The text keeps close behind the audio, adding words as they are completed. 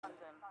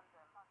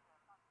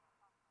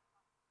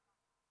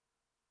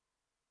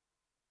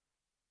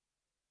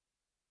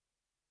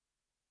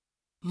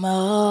Mo.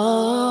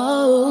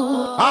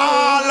 All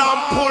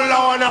I'm pull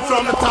on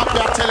from the top,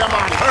 I tell you,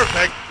 man.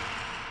 Perfect.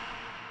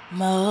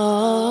 Mo.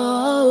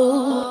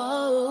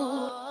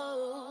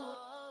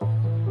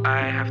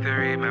 I have to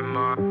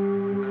remember.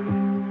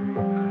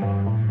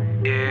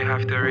 You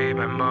have to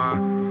remember.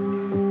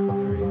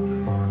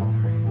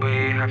 We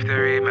have to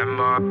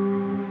remember.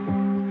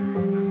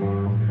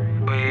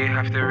 We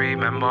have to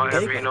remember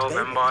every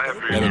November,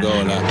 every. Let me go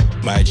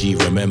like, my G,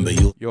 remember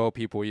you. Yo,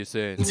 people, what you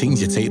saying?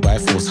 Things you take by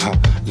force, ha.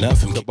 Learn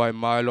from The boy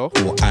Milo,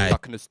 or I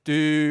back in the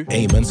stew.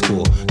 aim and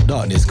score.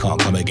 Darkness can't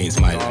come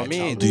against my Know what I light.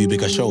 mean? Do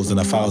bigger shows than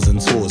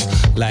 1,000 tours.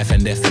 Life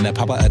and death in the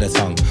papa of the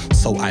tongue.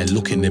 So I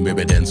look in the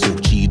mirror then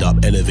talk. G'd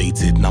up,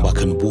 elevated, now I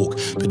can walk.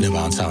 Been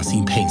around town,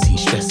 seen pain, seen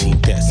stress, seen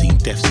death,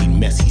 seen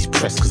mess. He's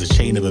pressed cause a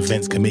chain of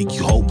events can make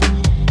you hope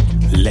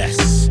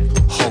less,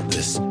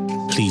 hopeless.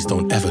 Please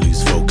don't ever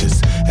lose focus.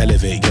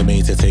 Elevate your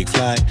mate to take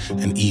flight,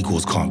 and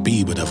eagles can't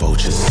be with the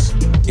vultures.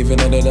 Even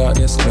in the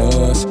darkness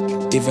close,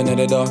 even at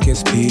the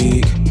darkest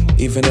peak,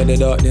 even at the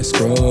darkness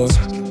grows,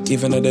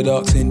 even at the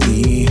dark's in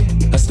me.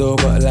 I still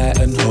got light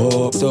and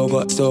hope, still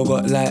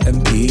got light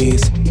and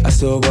peace. I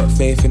still got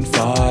faith and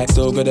fight,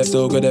 still got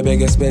the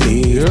biggest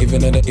belief. Yep.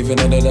 Even at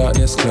the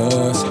darkness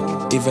close,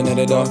 even at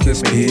the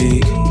darkest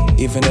peak,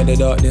 even at the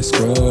darkness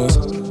grows,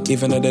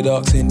 even at the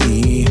dark's in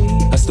me.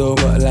 I still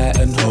got light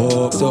and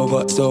hope, still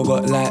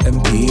got light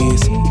and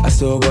peace. I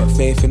still got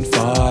faith and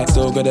fight,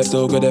 still got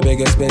the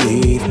biggest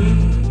belief.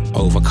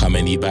 Overcome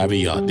any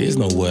barrier, there's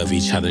no worthy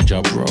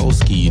challenger,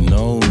 broski. You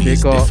know me,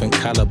 it's different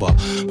caliber.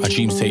 My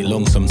dreams take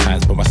long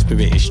sometimes, but my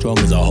spirit is strong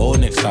as a whole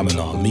next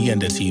stamina. Me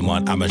and the team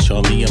aren't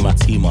amateur, me and my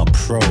team are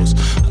pros.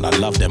 And I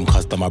love them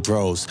cause they're my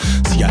bros.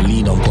 See, I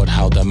lean on God,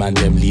 how the man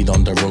them lead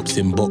on the ropes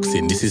in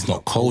boxing. This is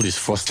not cold, it's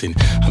frosting.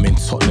 I'm in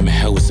Tottenham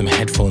Hell with some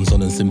headphones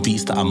on and some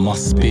beats that I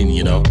must spin,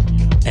 you know.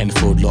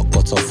 Enfield lock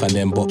got off and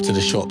then bop to the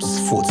shops.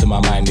 Thoughts in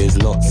my mind,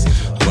 there's lots.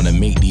 I wanna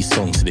make these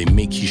songs so they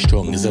make you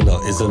strong. It's a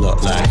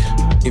lot like.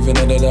 Even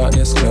at the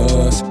darkness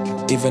close,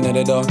 even at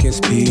the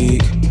darkest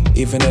peak,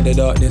 even at the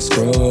darkness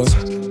grows,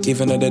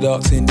 even at the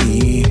dark's in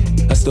me.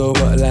 I still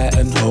got light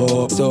and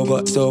hope, still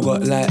got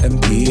light and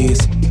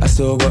peace. I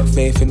still got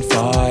faith and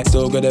fight,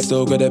 still got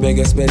the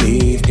biggest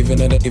belief.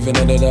 Even at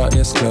the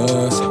darkness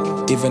close,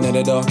 even at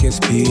the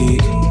darkest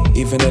peak,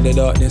 even at the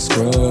darkness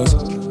grows,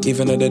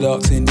 even at the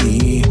dark's in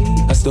me.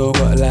 I still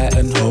got light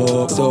and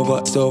hope, still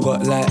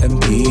got light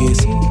and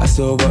peace. I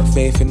still got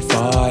faith and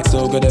fight,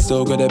 still got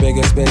the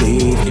biggest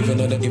belief. Even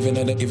at the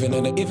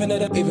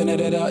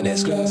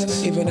darkness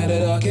close, even at the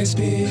darkest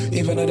peak,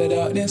 even at the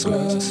darkness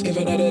grows,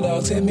 even at the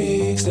dark's in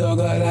me. Still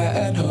got light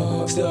and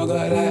hope, still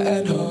got light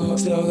and hope,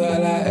 still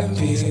got light and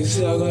peace.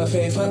 Still got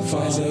faith and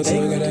fight,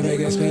 still got the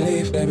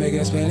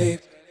biggest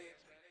belief.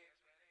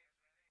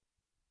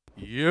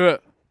 Yeah,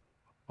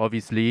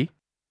 obviously.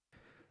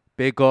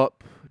 Big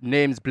up,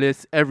 names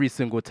bliss every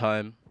single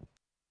time.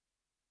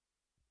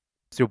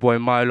 It's your boy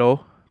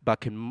Milo,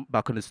 back on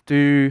the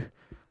stew.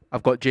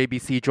 I've got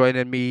JBC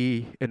joining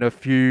me in a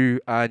few,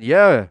 and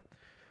yeah,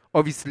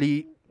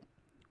 obviously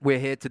we're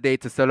here today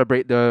to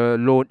celebrate the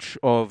launch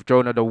of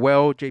Jonah the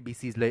Whale,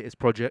 JBC's latest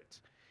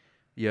project.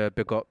 Yeah,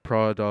 big up,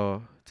 proud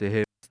to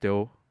him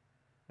still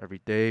every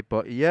day.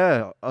 But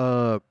yeah,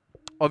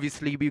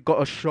 obviously we've got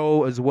a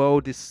show as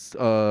well this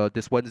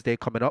Wednesday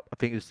coming up. I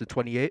think it's the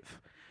 28th.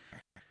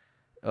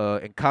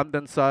 In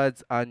Camden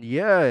sides, and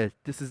yeah,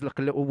 this is like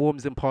a little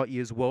warms-in party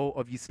as well.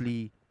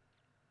 Obviously,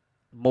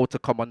 more to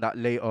come on that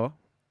later.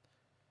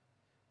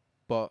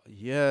 But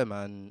yeah,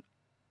 man.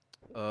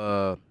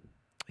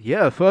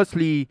 Yeah,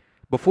 firstly,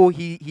 before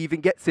he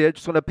even gets here, I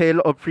just want to pay a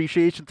lot of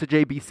appreciation to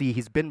JBC.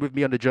 He's been with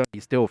me on the journey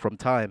still from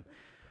time.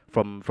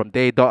 From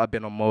day dot I've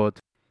been on mod.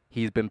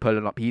 He's been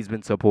pulling up, he's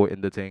been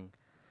supporting the thing.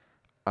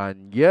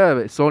 And yeah,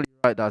 it's only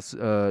right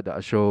that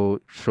I show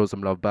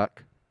some love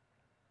back.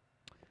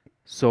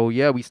 So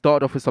yeah, we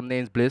started off with some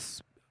names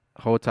bliss.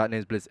 Hold tight,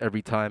 names bliss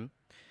every time.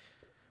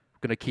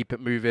 We're gonna keep it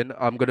moving.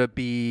 I'm gonna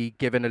be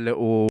giving a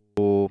little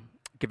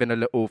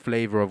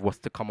flavor of what's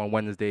to come on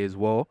Wednesday as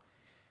well.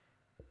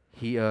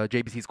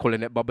 JBC's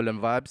calling it bubble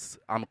and vibes.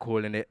 I'm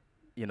calling it,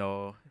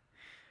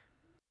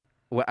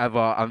 whatever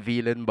I'm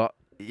feeling, but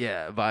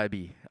yeah,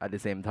 vibey at the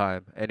same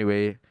time.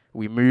 Anyway,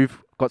 we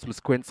move. Got some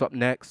squints up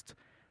next,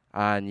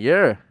 and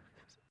yeah.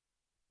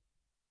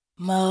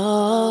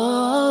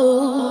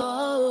 Mo.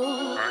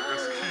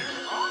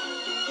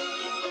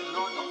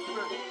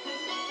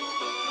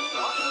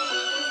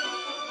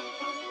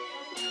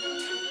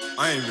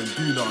 I ain't even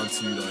do nothing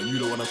to you, like, you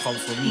don't wanna come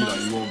for me, like,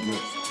 you won't get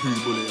 2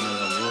 bullets in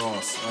your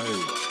ass, hey.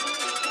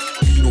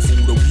 You know, for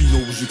all the we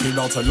knows, you came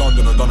down to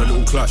London and done a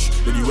little clash.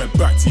 Then you went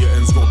back to your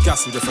ends, got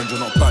gas with your friend, you're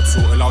not bad,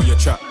 so allow your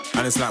chat.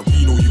 And it's like,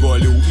 we know you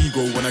got a little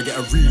ego. When I get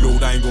a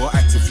reload, I ain't got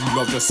active. You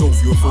love yourself,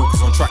 you were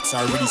focused on tracks.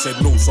 I already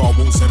said no, so I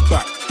won't send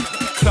back.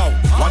 clout.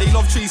 Why they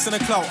love chasing the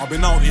clout? I've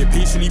been out here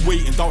patiently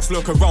waiting, doubts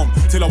lurk around.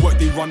 Till I work,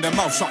 they run their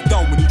mouth shut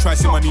down. When you try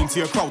to say my name to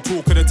your crowd,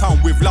 talk of the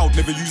town with loud,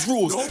 never use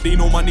rules. They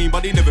know my name,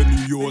 but they never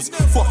knew yours.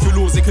 Fuck your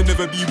laws, they can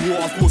never be war.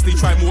 Of course, they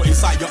try more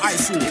inside your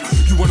eyesore.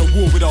 You want a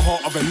war with the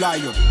heart of a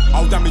lion.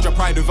 I'll damage your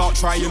pride without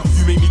trying.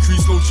 You make me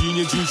crease, no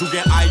genius, jeans, you'll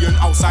get iron.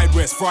 Outside,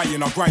 where it's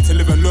frying. I grind to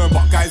live and learn,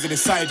 but guys are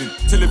deciding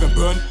to live and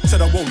burn.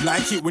 Said I won't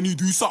like it when you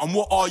do something,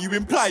 what are you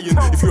implying?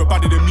 If you're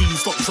better than me, you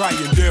stop trying.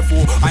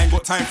 Therefore, I ain't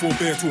got time for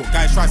bear talk.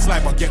 Guys try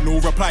slide, but get no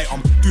reply.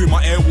 I'm doing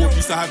my airwalk,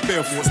 used to have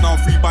bare thoughts. Now I'm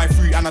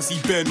 3x3 and I see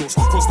bare notes.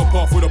 Cross the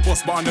path with a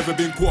boss, but I never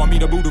been caught. I mean,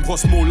 the building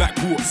costs more like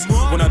quartz.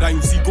 When I die,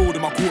 you'll see gold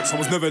in my courts. I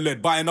was never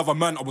led by another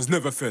man, I was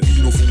never fed.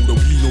 You know, for all the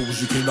we know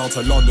was you came down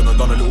to London and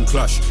done a little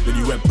clash. Then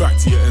you went back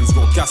to your ends,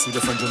 got gas with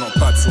your friend, you're not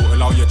bad, so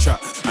allow your chat.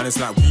 And it's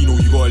like, we know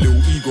you got a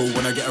little ego.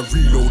 When I get a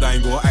reload, I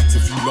ain't got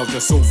active. You love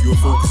yourself, you were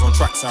focused on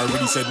tracks. I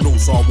already said no,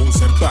 so I won't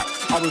send back.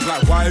 I was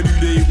like, why do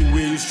they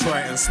always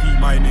try and speak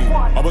my name?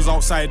 I was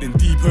outside in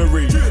deeper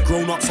rage,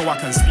 grown up so I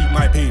can speak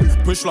my pain.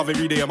 Push love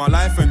every day of my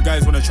life, and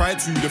guys wanna try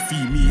to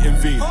defeat me in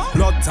vain.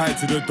 Blood tied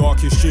to the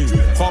darkest chain.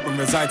 Carbon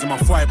resides in my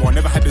fibre, I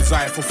never had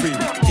desire for fame.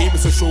 Came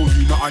to show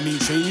you that I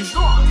need change.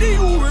 They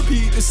all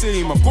repeat the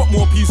same. I've got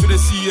more peace with the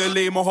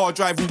CLA. My hard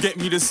drive will get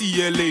me the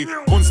CLA.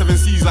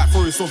 17C's like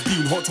Forest of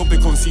Dean. Hot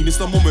topic on scene, it's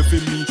the moment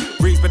in me.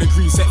 Raised by the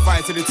green, set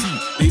fire to the T.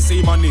 They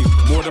say my name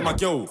more than my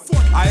girl.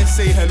 I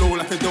say hello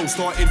like a dough,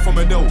 started from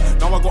a dough.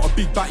 Now I got a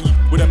big batty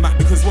with a Mac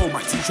because well,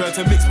 my teacher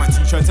to mix, my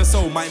teacher to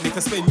sew. Might make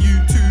us spend you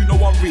too. No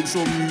one rates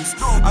your moves,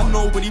 and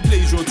nobody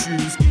plays your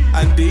tunes.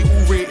 And they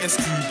all rate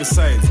SQ.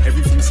 Besides,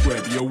 everything's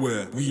square, be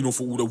aware. We know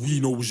for all that we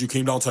know was you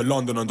came down to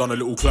London and done a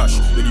little clash.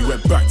 Then you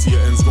went back to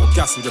your ends, got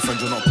gas with your friend,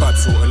 you're not bad,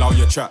 so allow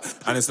your chat.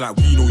 And it's like,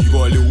 we know you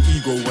got a little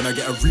ego. When I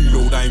get a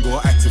reload, I ain't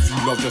got active. You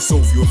love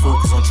yourself, you were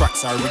focused on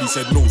tracks. I already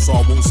said no, so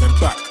I won't send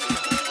back.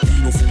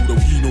 We know for all that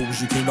we know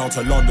was you came down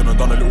to London and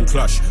done a little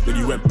clash. Then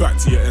you went back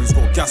to your ends,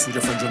 got gas with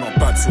your friend, you're not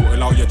bad, so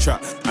allow your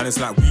chat. And it's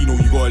like, we know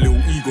you got a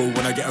little ego.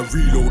 When I get a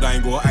reload, I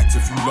ain't got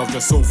active. You love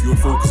yourself, you were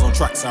focused on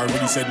tracks. I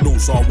already said no,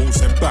 so I won't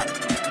send back.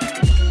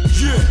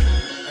 Yeah,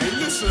 hey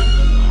listen,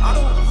 I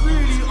don't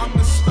really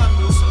understand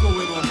what's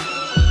going on.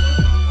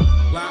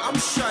 Like I'm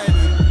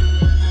shining,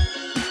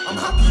 I'm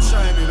happy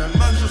shining, and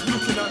man's just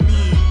looking at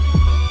me,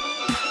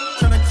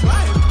 trying to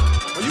climb,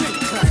 but you ain't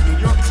climbing,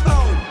 you're a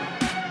clown.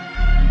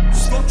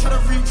 Stop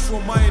trying to reach for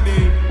my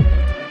name,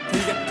 can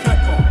you get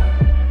pepper?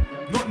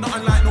 Not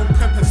nothing like no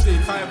pepper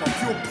steak either,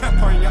 pure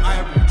pepper in your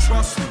eyeball,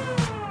 trust me.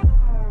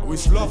 I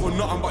wish love or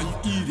nothing but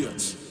you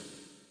idiots.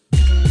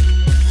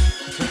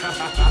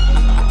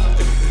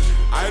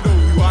 I know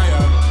who I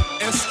am,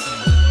 SQ.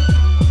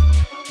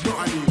 No, I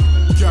mean,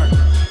 gang,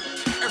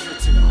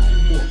 everything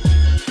more.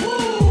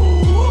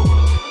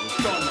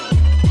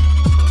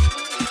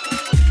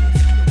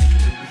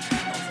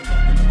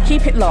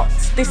 Keep it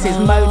locked. This is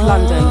Mode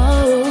London.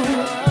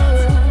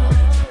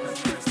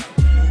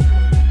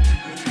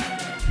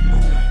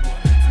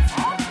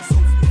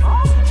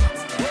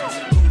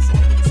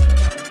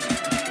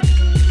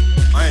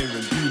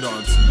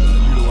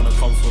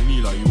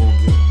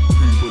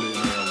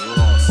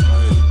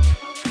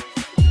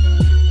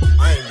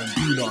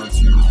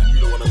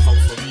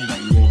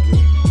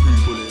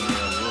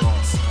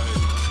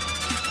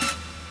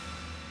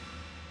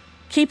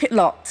 Keep it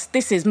locked.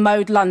 This is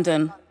Mode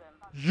London.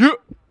 Yeah.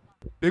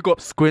 Big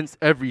up Squints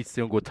every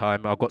single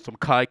time. I've got some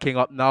Kai King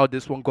up now.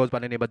 This one goes by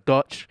the name of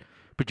Dutch.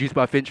 Produced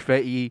by Finch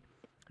 30.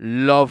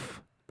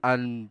 Love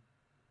and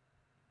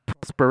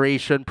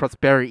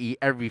prosperity,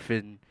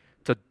 everything.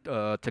 To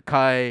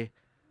Kai,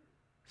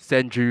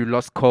 Senju,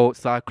 Lost Coat,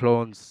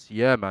 Cyclones.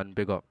 Yeah, man.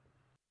 Big up.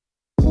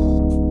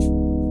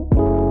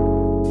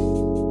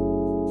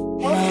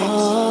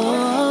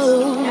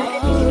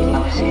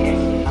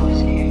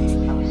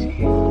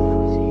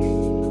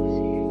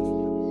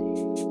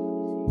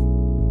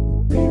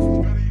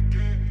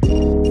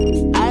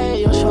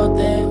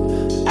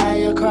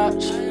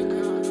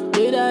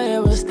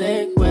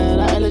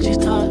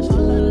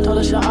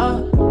 Shut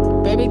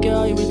up, baby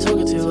girl, you be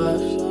talking too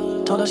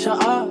much. Told her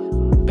shut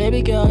up,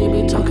 baby girl,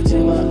 you be talking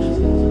too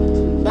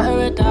much. Better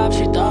a dab,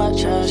 she Dutch,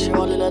 she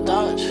rolling a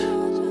Dutch.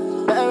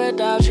 Better a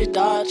dab, she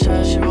Dutch,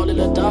 she rolling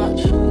a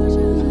Dutch.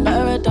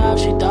 Better a dab,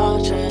 she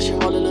Dutch, she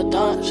rolling a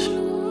Dutch.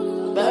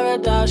 Better a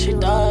dab, she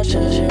Dutch, she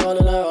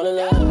rolling a.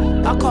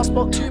 I can't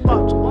smoke too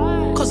much,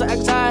 cause of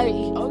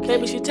anxiety.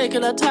 Maybe she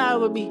taking her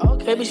time with me.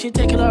 Maybe she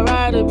taking a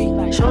ride with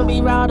me. Show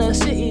me round the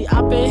city.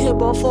 I've been here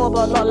before,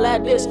 but not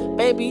like this.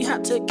 Baby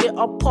had to get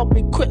up on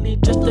me quickly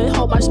just to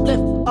hold my split.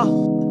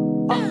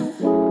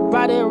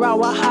 Riding around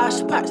with high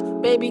packs.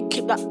 Baby,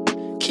 keep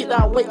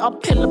that weight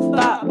up in the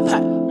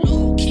backpack.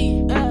 Low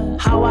key,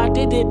 how I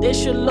did it, they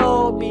should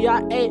load me.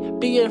 I ain't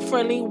being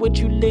friendly with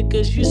you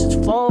niggas. You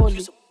just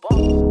phony.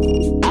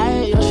 I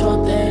ain't your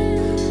short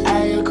thing.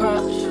 I ain't your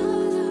crush.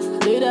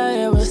 Did I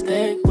ever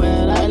mistake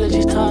when our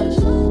allergies touch?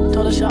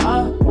 Told her shut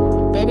up,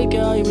 baby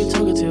girl, you be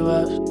talking too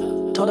much.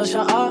 Told her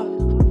shut up,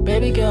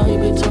 baby girl, you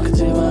be talking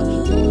too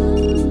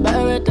much.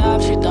 Better a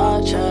dab, she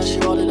Dutch, she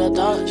rolling a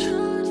Dutch.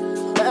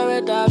 Better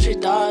a dab, dive, she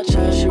dodge,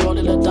 yeah, she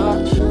rolling a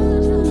Dutch.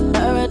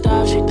 Met her at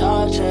dive, she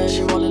dodge, yeah,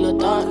 she rolling a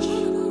Dutch.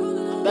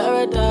 Met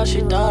her at dive,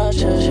 she dodge,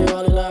 yeah, she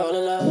rolling a.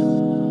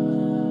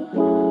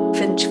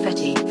 Finch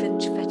Fetty.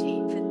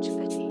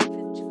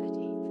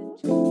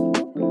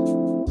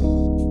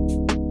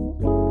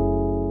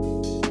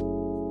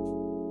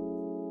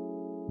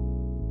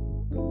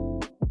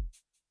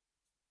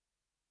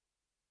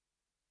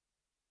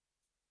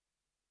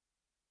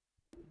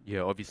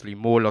 Yeah, obviously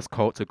more Lost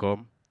Cult to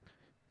come.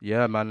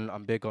 Yeah, man,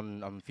 I'm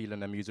feeling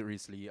their music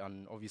recently,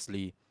 and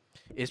obviously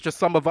it's just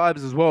summer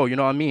vibes as well, you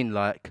know what I mean?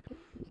 Like,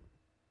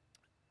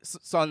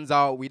 sun's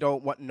out, we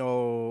don't want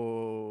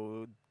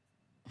no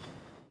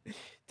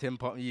Tim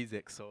Pop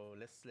music, so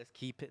let's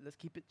keep it chill,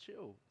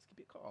 let's keep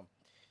it calm.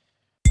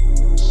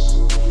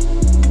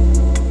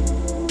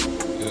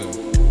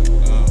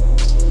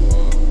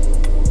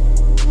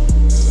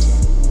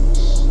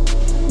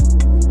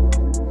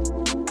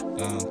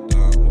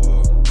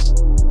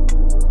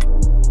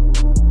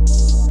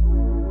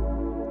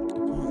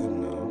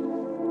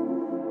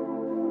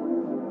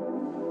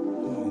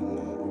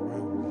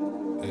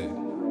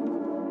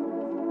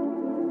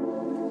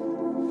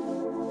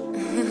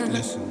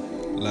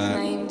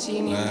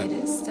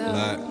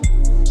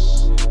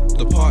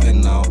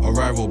 Departing now,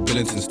 arrival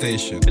Billington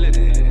Station.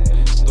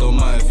 Don't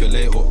matter if you're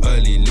late or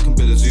early, looking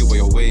by the zoo while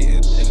you're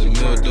waiting. There's a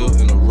meal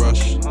deal in a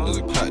rush, there's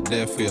a pack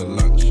there for your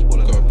lunch.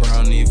 Got a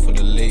brownie for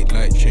the late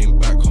night train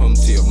back home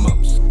to your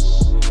mum's.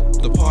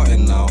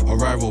 Departing now,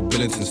 arrival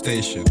Billington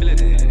Station.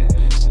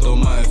 Don't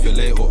matter if you're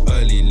late or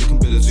early, looking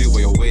by the zoo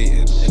while you're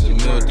waiting. There's a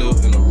meal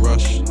deal in a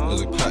rush,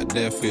 there's a pack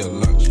there for your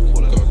lunch.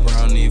 Got a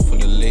brownie for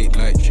the late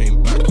night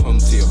train back home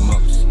to your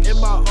mum's. In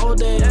my old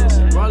days,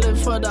 rolling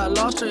for that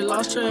lost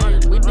train.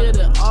 We did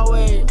it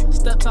always.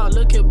 Stepped out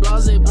looking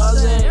blase.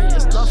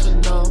 It's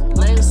nothing though.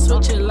 Lane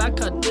switching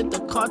like I did the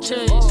car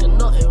change. You're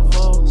not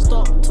involved.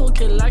 Stop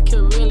talking like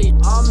you're really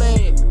all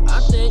mate. I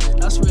think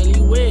that's really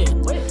weird.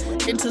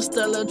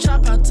 Interstellar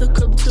trap, I took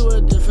him to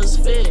a different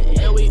sphere.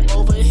 Yeah, we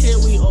over here,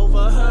 we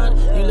overheard.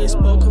 You late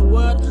spoken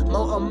word.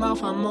 Motor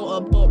mouth, I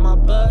motorboat my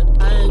bird.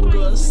 I ain't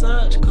gonna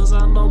search, cause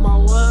I know my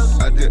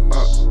worth. Add it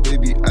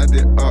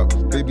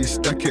up, baby,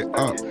 stack it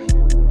up.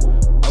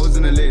 I was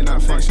in a late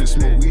night function,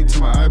 smoke weed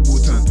till my eyeball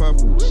turned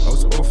purple. I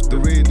was off the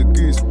raid, the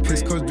goose,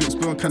 piss cause drinks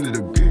spill on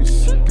Canada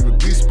Goose. Give her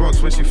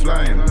goosebumps when she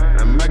flying,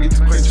 and Maggie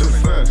to quench her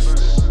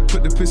thirst.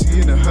 Put the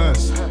pussy in a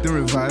hearse, then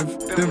revive,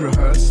 then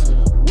rehearse.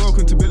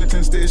 Welcome to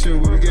Billington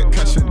Station where we get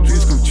cash and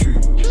dreams come true.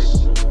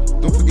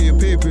 Don't forget your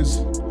papers,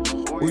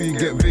 or you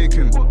get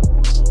vacant.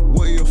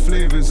 What are your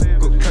flavours?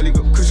 Got Cali,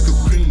 got Kush,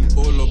 got cream.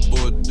 All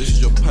aboard, this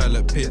is your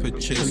pilot, paper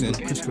chasing.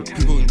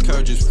 People in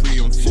carriages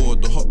 3 and 4,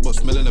 the hot pot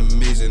smelling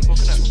amazing.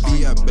 So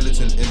be at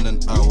Billington in an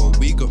hour.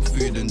 We got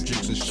food and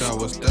drinks and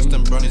showers. That's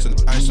them brownies and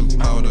ice and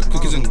powder.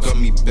 Cookies and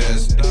gummy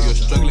bears. If you're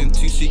struggling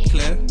to see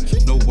clear,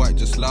 no white,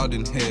 just loud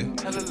in here.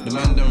 The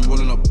man them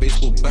rolling up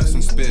baseball bats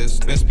and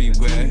spears. Best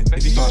beware.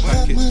 If you can't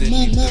hack it, then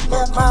you just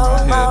gotta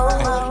come around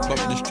here. Hey,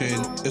 bump this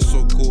train, it's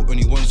so cool.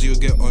 Only ones you'll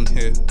get on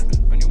here.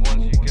 Only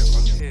ones you get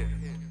on here.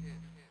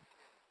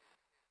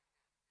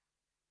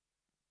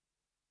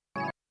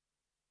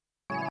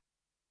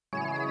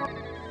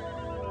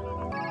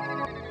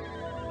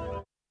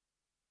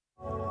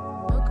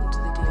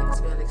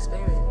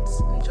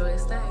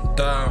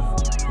 Down,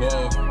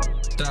 whoa,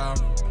 down,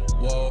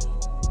 whoa,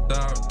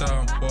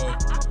 down, whoa.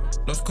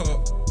 Lost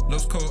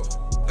caught,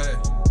 hey.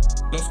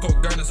 Lost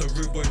caught, gang, that's a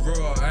rude boy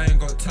roar. I ain't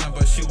got time,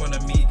 but she wanna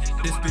meet.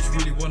 This bitch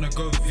really wanna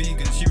go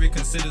vegan. She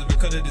reconsiders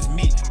because of this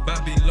meat.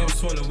 Baby love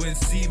swallowing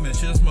semen.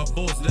 She just my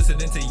balls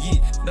listening to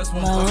yeet. That's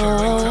one fucking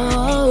way carry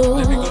me.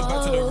 Let me go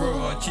back to the road.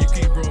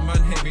 Cheeky bro,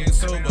 man hate being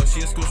sober.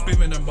 She at school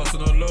screaming and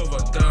busting all over.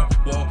 Damn,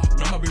 whoa,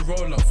 know how we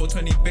roll up.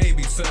 420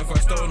 baby,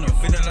 certified stoner.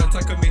 Feeling like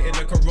tackle me in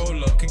the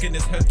Corolla. Kicking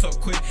his head top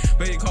quick,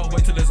 but you can't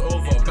wait till it's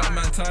over.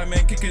 Batman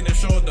timing, kicking his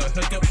shoulder.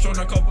 Head up, strong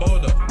like a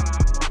boulder.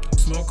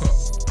 Smoke up.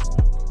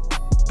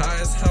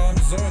 High as hell, I'm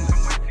zoning.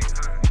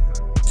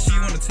 She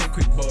wanna take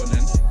quick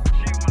boning.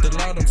 The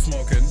loud I'm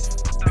smoking,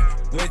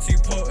 way too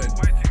potent.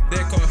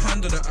 They can't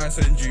handle the ice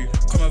and dew.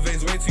 Cause my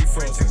veins way too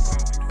frozen.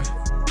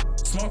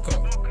 Smoke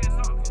up.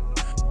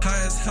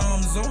 High as hell,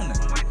 I'm zoning.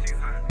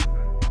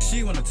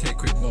 She wanna take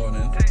quick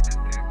boning.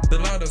 The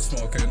loud I'm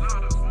smoking,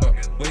 but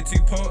way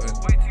too potent.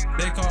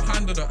 They can't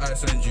handle the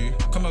ice and dew.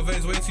 Cause my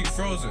veins way too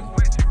frozen.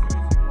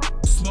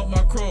 Smoke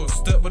my crows,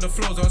 step with the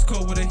flows, I was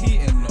cold with the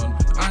heating on.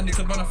 I need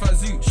to ban a fat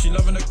zoot, she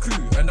loving the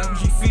crew, and that's what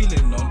she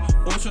feeling on.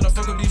 All tryna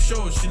fuck up these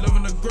shows, she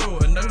loving the grow,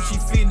 and that's what she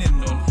feeling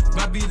on.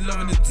 Baby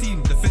loving the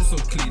team, the fit so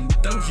clean,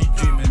 that's what she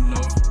dreaming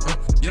of.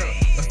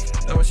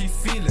 That's what she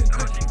feeling.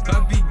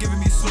 Baby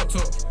giving me slot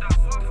up,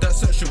 that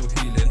sexual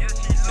healing.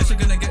 If she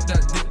gonna get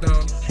that dick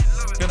down,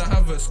 gonna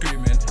have her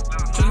screaming.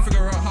 Tryna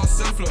figure out how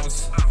safe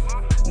flows.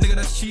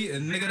 Nigga that's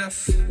cheating, nigga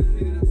that's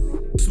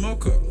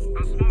smoker.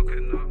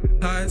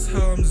 High as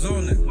hell, I'm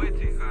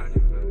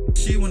zoning.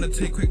 She wanna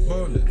take quick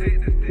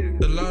boning.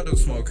 The loud I'm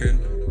smoking,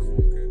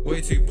 way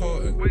too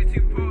potent.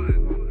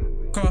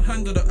 Can't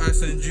handle the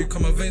ice and dew,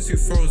 cause my veins too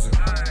frozen.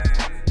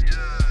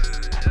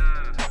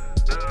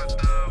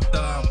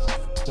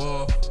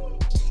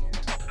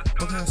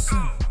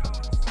 Tyson.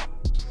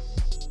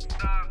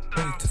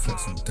 Ready to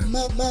flex on them.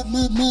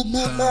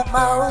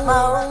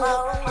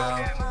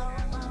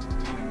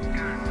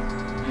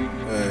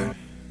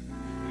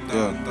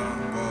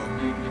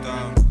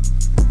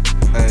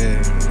 Hey,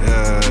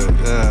 hey,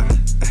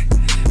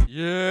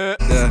 yeah.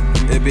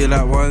 It be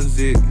like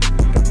onesie.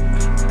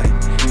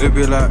 It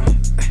be like,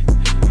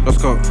 let's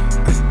go.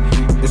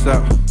 It's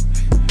like,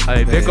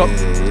 hey, big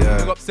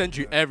up, send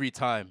you every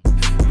time.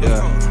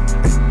 Yeah.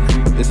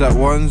 It's like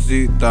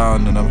onesie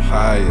down and I'm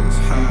high as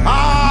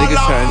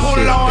niggas chatting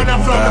shit, they can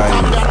die.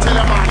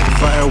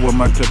 Fire with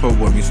my clipper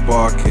when we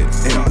spark it.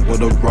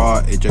 With a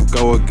raw age, I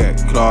go and get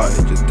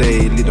clarted. Just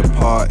daily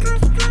departed.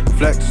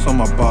 Flex on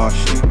my bar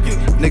shit.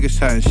 Niggas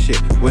chatting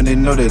shit when they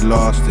know they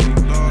lost it.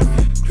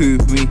 Who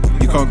me?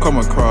 You can't come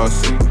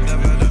across it.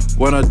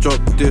 When I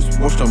drop this,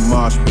 watch the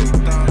marsh pit.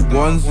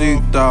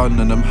 Onesie down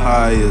and I'm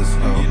high as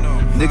hell.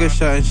 Niggas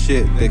shouting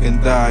shit, they can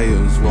die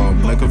as well.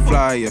 Make a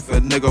fly if a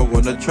nigga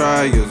wanna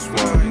try as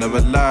well.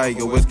 Never lie,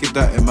 always keep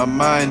that in my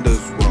mind as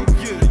well.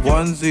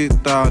 Onesie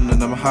down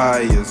and I'm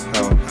high as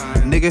hell.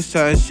 Niggas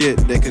shouting shit,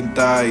 they can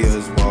die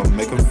as well.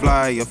 Make a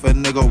fly if a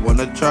nigga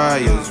wanna try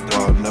as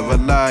well. Never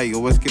lie,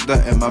 always keep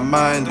that in my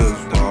mind as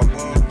well.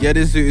 Yeah,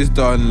 this suit is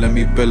done, let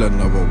me build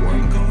another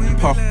one.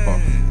 Puff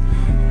puff.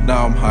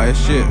 Now I'm high as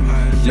shit.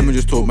 Let me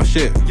just talk my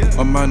shit.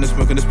 My mind is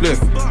smoking the spliff.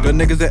 Got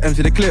niggas that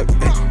empty the clip.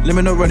 Let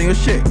me know running your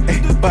shit.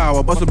 Bow,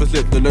 I bust up a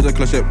slip. The leather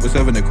clutch up, we're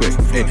serving it quick.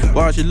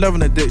 While she loving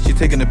the dick, she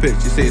taking the pic.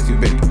 She say it's too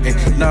big.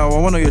 Now I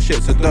want all your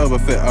shit, so double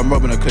fit. I'm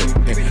robbing a clip.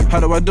 How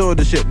do I do all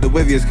the shit? The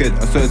wavy kid,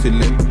 I swear it's too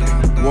lit.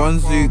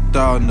 Onesie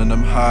down and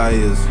I'm high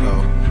as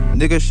hell.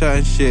 Niggas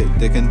shouting shit,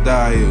 they can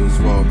die as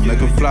well.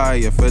 Make a fly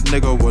if a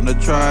nigga wanna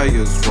try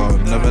as well.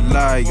 Never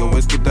lie,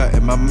 always keep that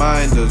in my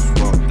mind as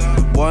well.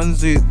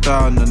 Onesie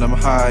down and I'm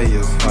high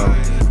as hell.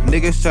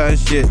 Niggas shouting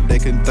shit, they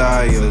can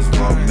die as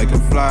well. Make a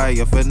fly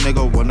if a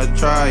nigga wanna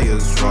try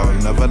as well.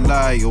 Never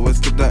lie, always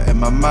keep that in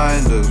my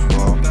mind as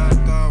well.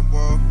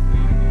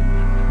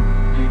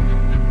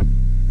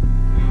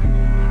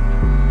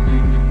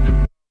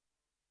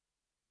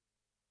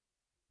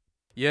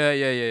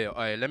 Yeah.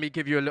 Alright, let me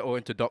give you a little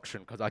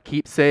introduction because I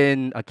keep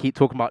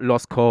talking about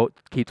Lost Cult,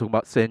 keep talking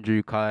about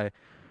Senju Kai.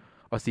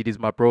 I see these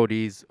my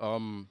brodies.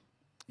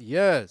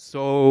 Yeah,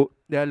 so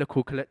they're a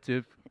local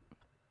collective,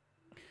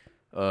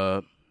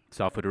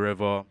 south of the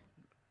river,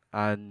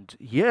 and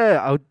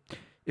yeah,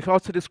 if I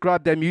was to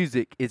describe their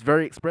music, it's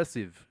very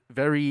expressive,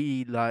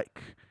 very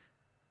like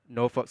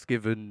no fucks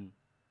given.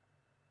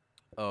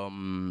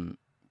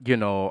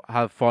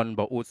 Have fun,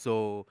 but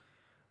also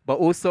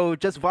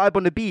just vibe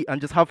on the beat and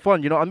just have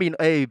fun. You know what I mean?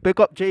 Hey, big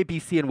up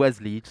JBC and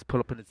Wesley. Just pull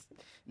up in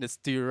the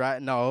studio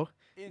right now.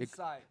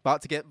 Inside.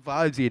 About to get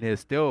vibes in here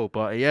still,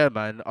 but yeah,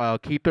 man, I'll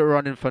keep it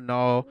running for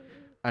now,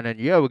 and then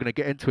yeah, we're gonna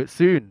get into it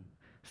soon.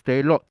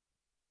 Stay locked.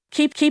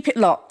 Keep it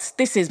locked.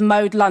 This is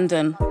Mode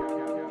London. Stepped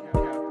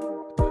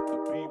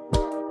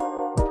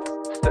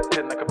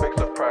in like a big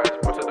surprise.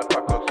 Brought to the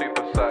pack on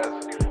super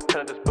size.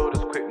 Turn this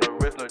builders quick, no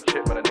risk, no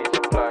chip, man, I need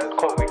supplies.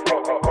 Caught me,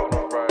 no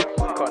rise.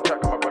 You can't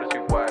track my brothers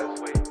too wise.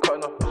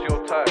 Cutting off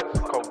your ties.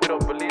 Cause we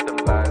don't believe them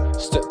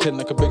lies. Stepped in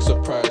like a big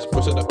surprise.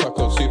 Brought to the pack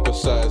on super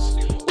size.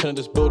 Turn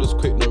this builders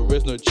quick, no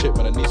risk, no chip,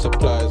 man, I need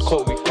supplies.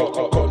 Caught me,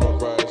 no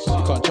rise.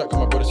 You can't track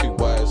my brothers too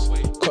wise.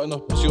 Cutting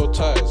off your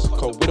ties.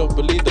 Cause we don't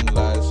believe them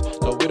lies.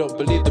 No, we don't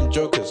believe them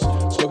jokers.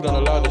 Smoking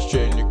on the loudest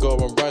strain. You go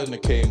and riding the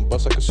cane.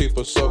 Bust like a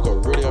super soaker.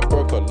 Really, I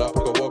broke her. Like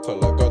a walker.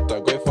 Like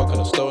goddamn, great fucking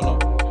a stoner.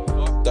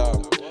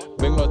 Damn.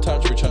 Make no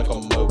time, she trying to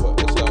come over.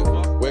 It's like,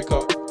 wake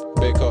up,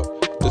 bake up.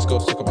 This girl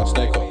stuck on my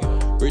snake up.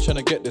 Reach trying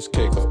to get this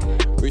cake up.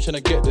 Reach trying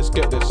to get this.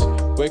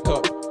 Wake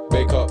up,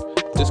 bake up.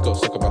 This girl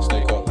stuck on my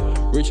snake up.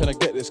 Reach trying to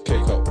get this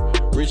cake up.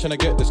 Reach trying to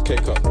get this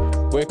cake up.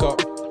 Wake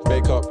up,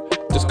 bake up.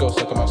 This girl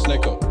stuck on my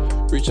snake up.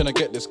 Reach trying to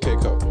get this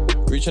cake up.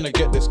 Reach trying to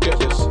get this.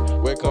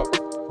 Wake up,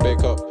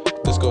 bake up.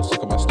 This girl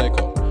stuck on my snake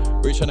up.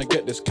 Reach trying to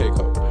get this cake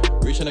up.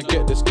 Reach trying to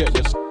get this.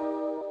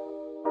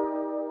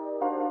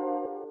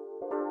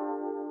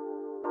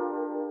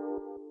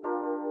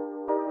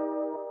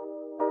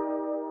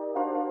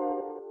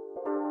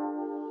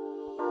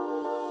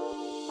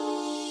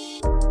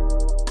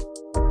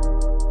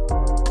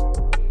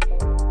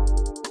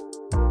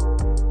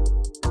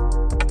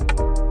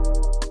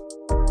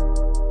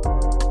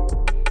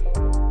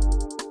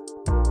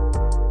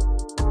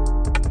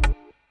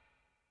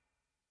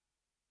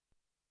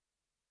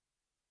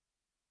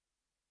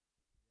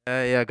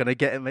 Yeah, gonna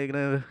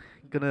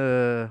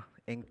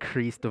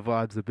increase the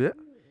vibes a bit,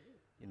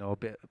 a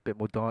bit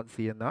more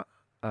dancey and that.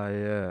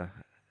 Yeah,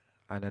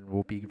 and then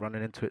we'll be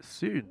running into it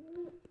soon.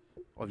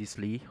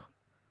 Obviously,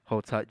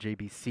 hold tight,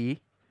 JBC,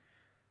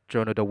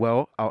 Jonah the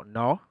Well out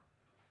now.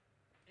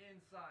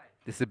 Inside.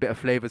 This is a bit of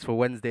flavors for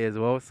Wednesday as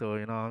well, so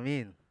you know what I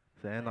mean.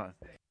 Saying that.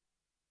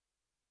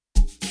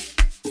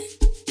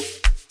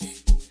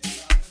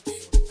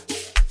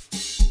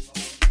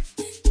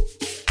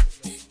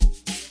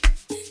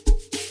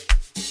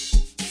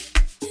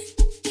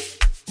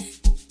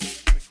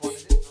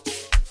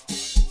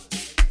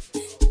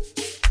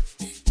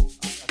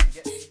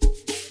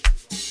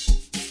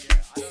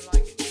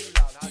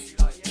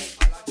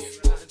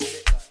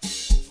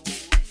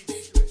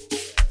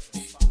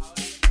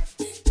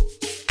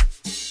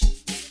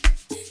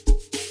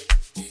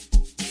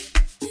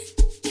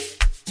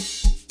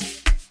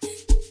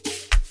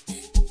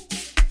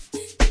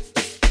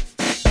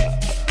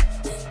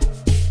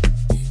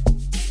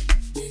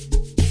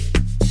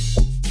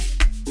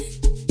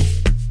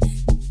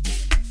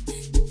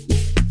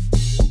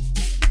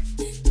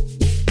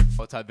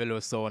 type Velo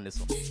so on this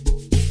one.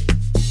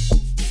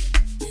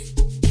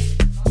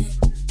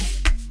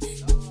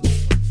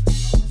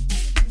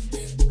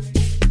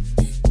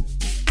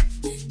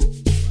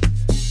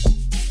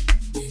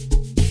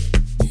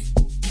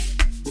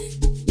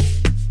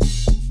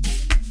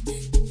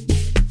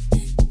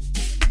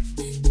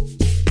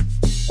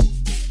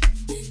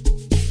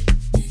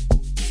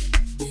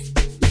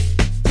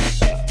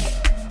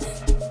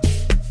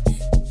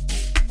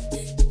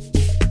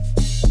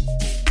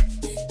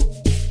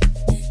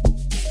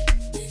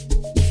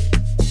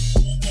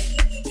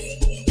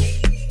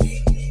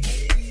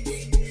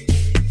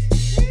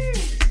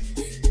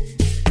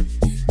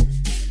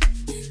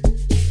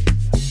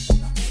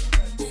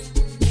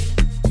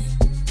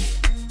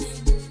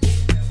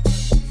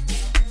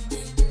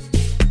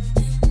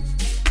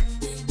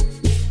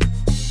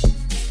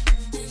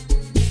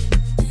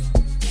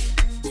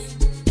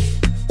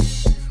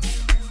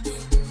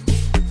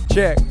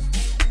 Check.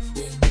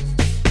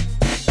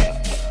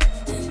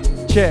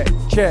 Check,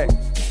 check.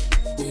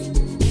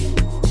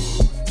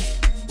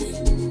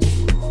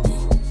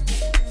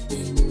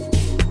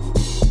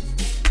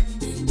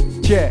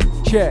 Check,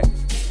 check.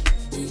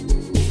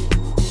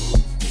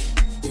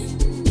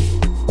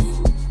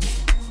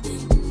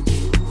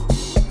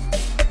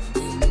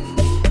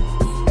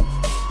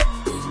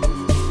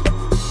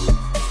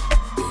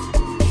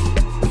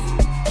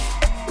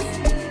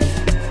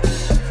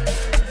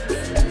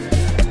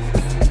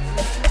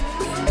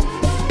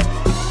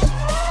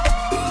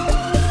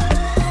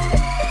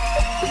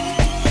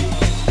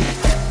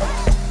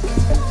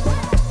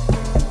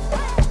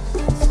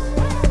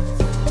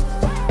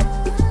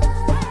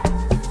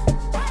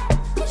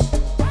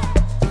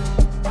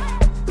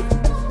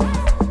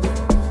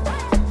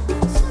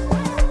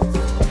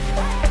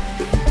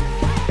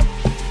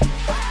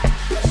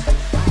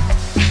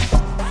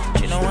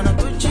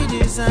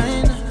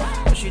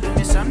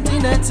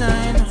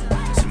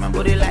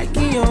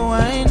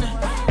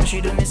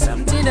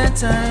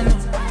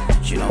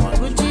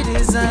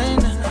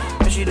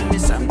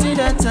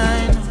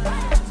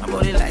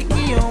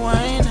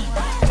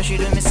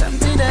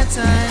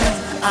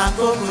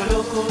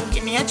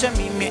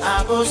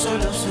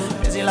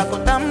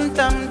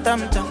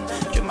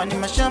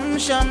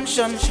 Sham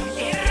sham,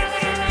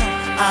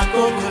 I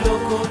go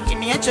loco.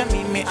 Kiniacha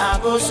mimi, I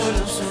go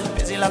solo.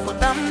 Busy like a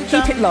tam.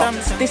 Keep it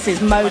locked. This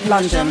is Mode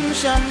London. Sham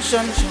sham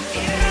sham.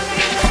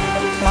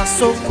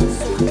 Masoko,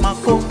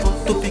 makopo,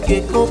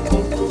 tupike kopo,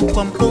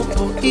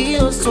 kwampopo,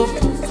 iyo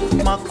sopo.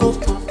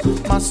 Makopo,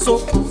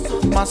 masoko,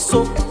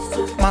 masoko,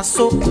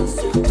 masoko,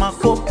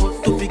 makopo,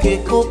 tupike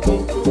kopo,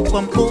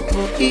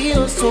 kwampopo,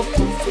 iyo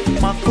sopo.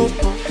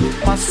 Makopo,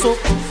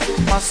 masoko,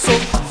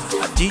 masoko.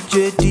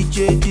 DJ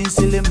Din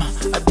Silema,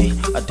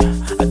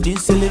 Adin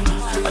Silema,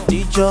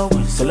 Adija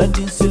Wen,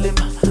 Saladin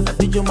Silema,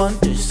 Adija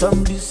Monte,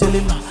 Sam Din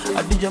Silema,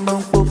 Adija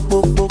Man Pop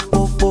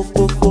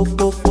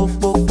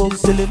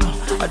Silema,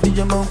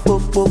 Adija Man Pop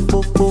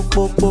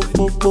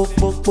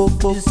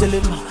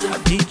Silema,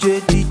 DJ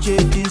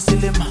Din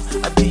Silema,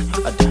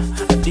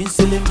 Adin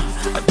Silema,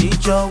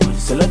 Adija Wen,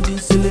 Saladin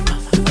Silema,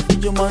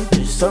 Adija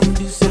Monte, Sam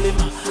Din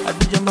Silema,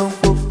 Adija Man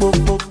Pop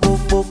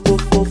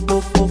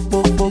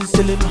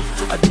Silema,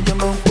 Adija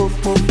Man Pop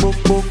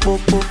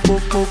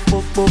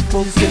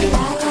Silema.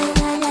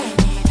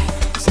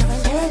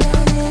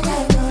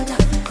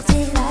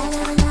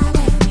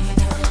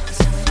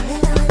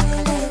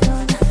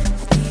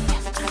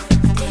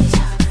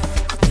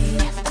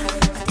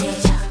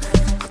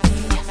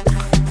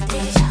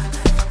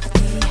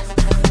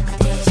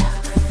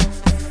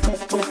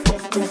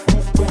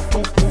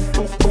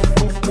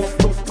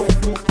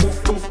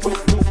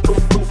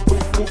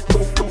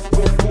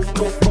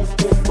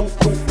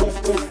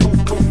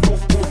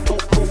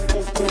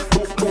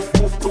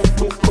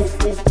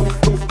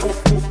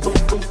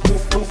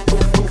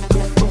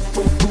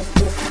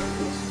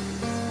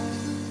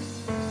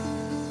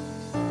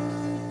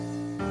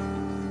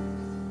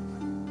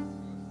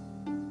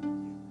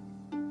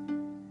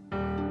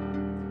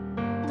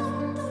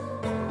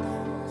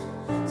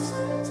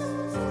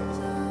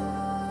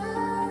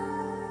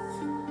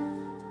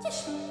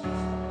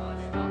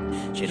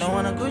 She don't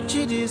want a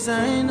Gucci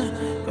design,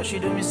 cause she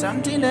do me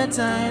something that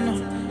I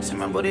know. See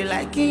my body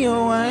liking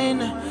your wine,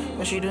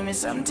 cause she do me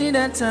something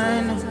that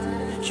I know.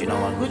 She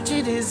don't want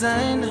Gucci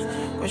design,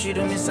 cause she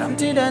do me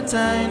something that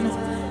I know.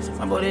 See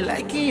my body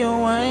liking your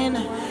wine,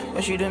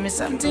 cause she do me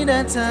something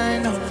that I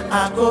know.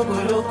 I go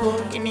loco,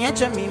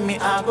 kiniacha mimi,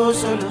 I go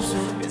solo.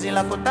 Busy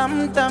like a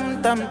tam.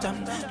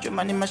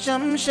 Jumani ma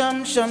sham.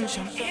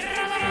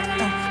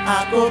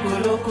 I go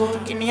loco,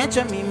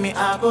 kiniacha mimi,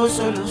 I go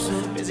solo.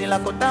 Busy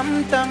like a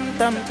tam.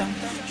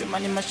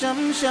 Jumani ma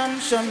sham.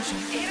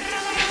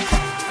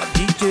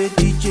 DJ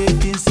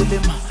Din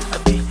Silema,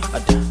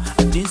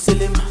 Adin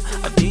Silema,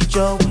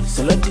 Adija Wen,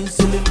 Saladin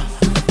Silema,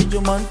 Adija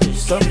Monte,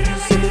 Sam Din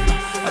Silema,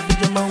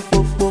 Adija Man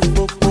Pop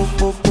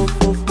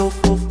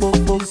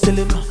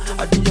Silema,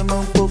 Adija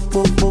Man Pop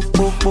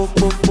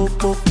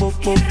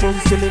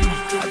Silema,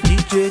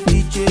 DJ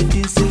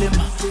Din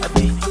Silema,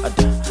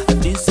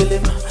 Adin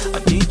Silema,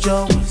 Adija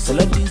your one, so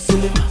let this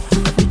silly.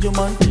 I did your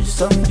man to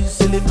some this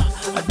silly.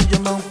 I did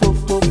your man pop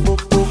pop pop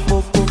pop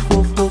pop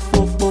pop pop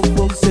pop pop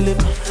pop silly.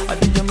 I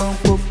did your man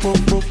pop pop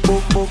pop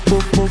pop pop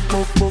pop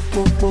pop pop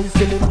pop pop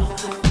silly.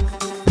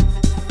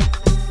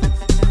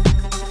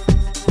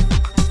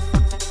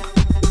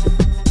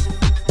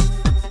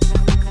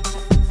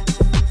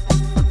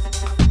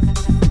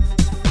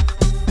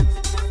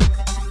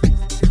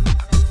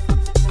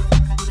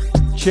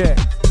 Check.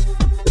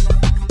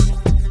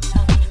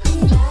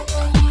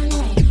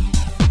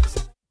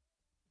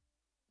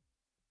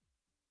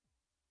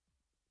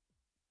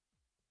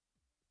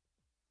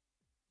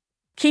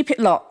 Keep it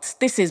locked.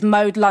 This is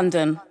Mode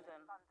London.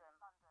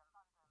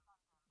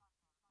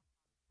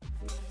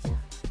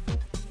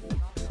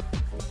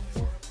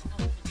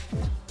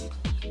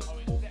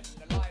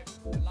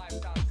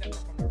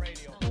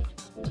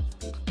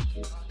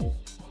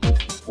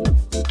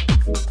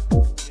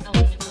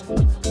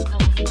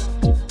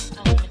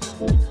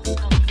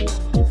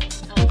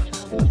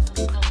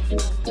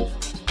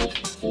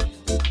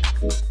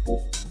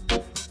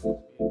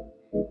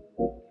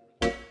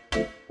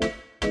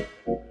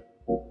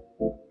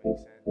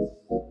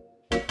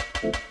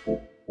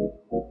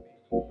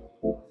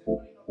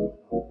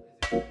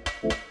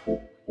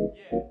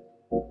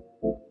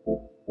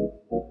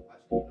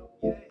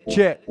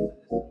 Check.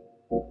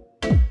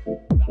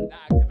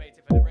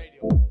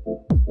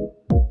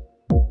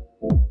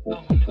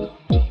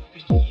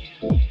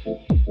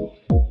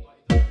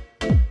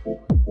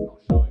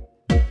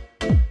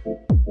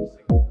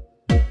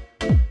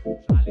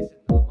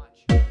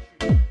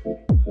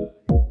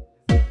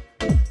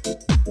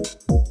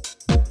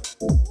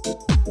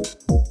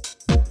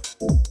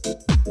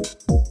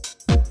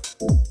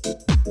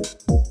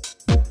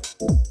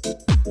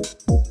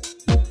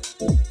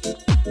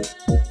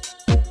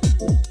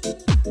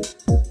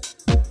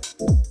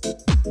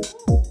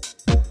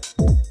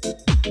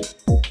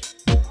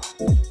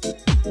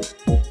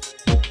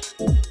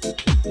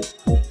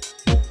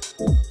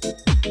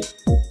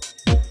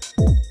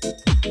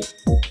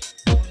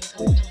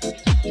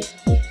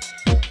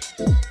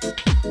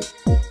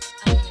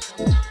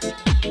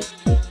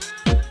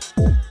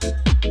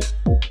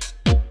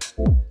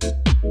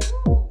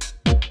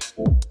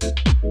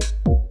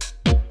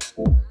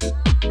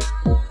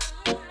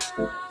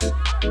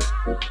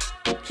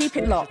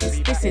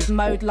 This is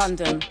Mode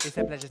London. It's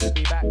a pleasure to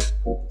be back.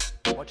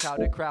 Watch how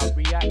the crowd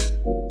react.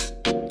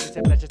 It's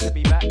a pleasure to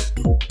be back.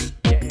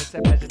 Yeah, it's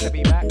a pleasure to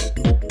be back.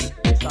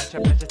 It's such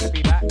a pleasure to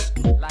be back.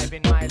 Live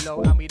in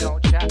Milo and we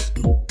don't chat.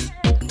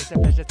 It's a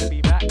pleasure to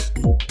be back.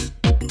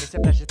 It's a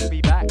pleasure to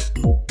be back.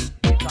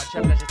 It's such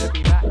a pleasure to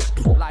be back.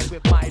 Live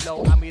with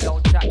Milo and we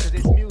don't chat cause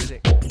it's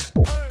music.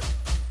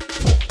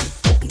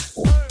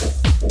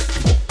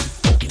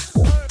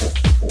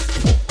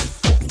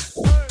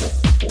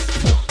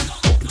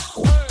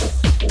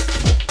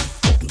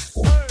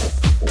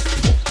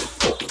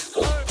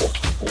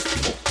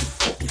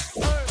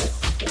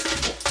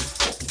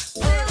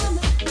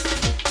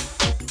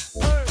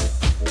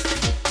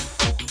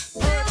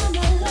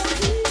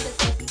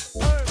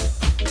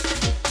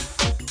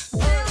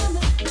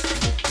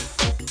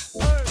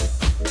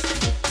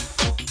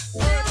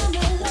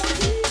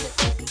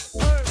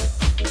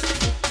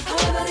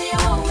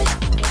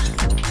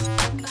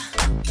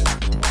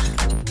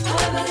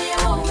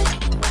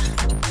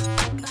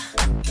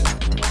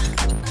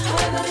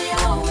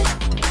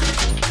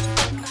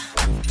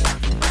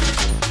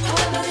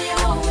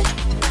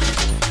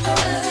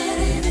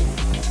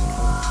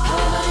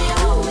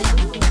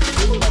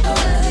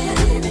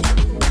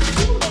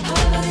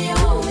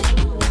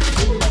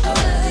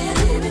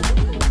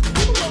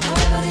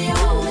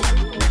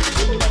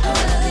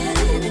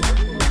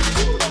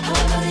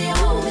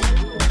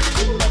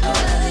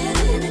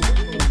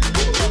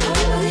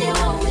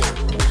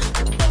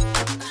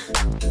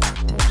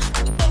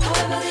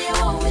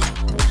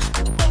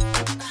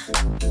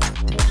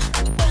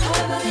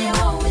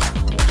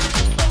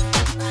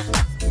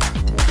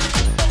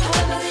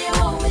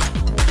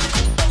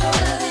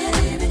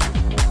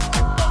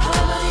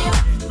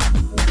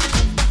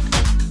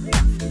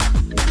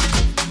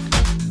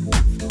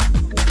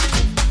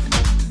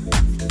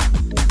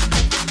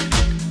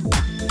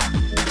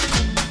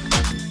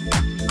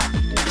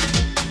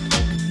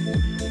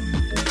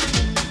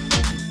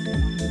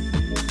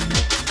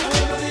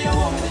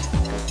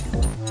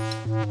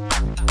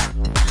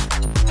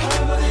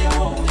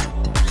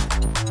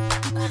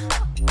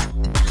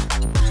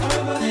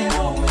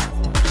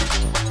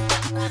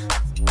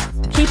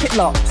 Keep it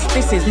locked.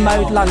 This is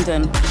Mode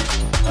London.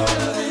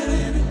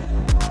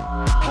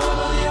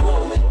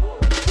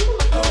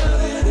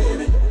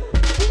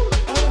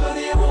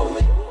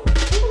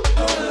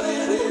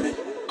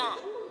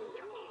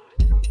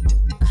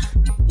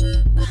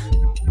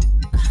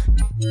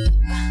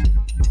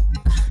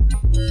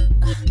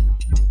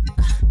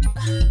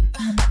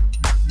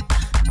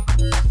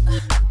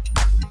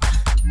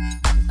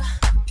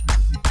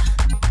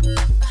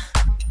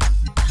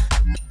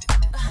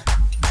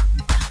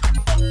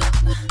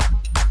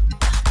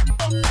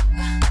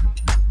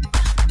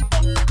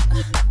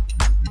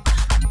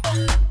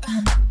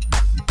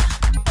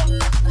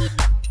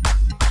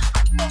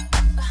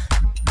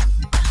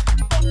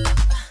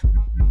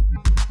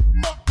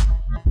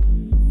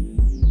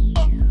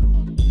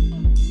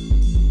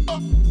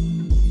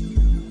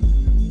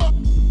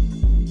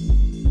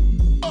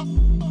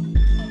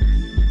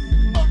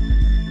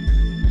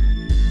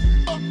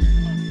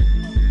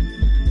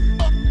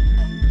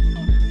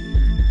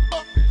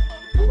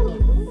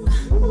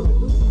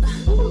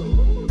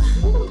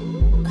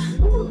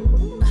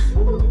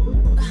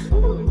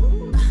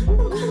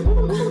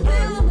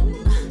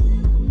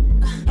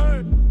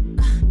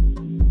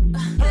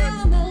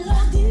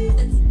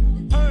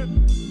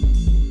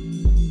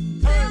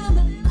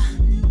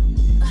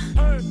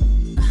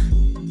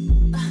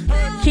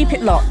 Keep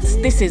it locked.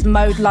 This is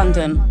Mode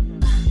London.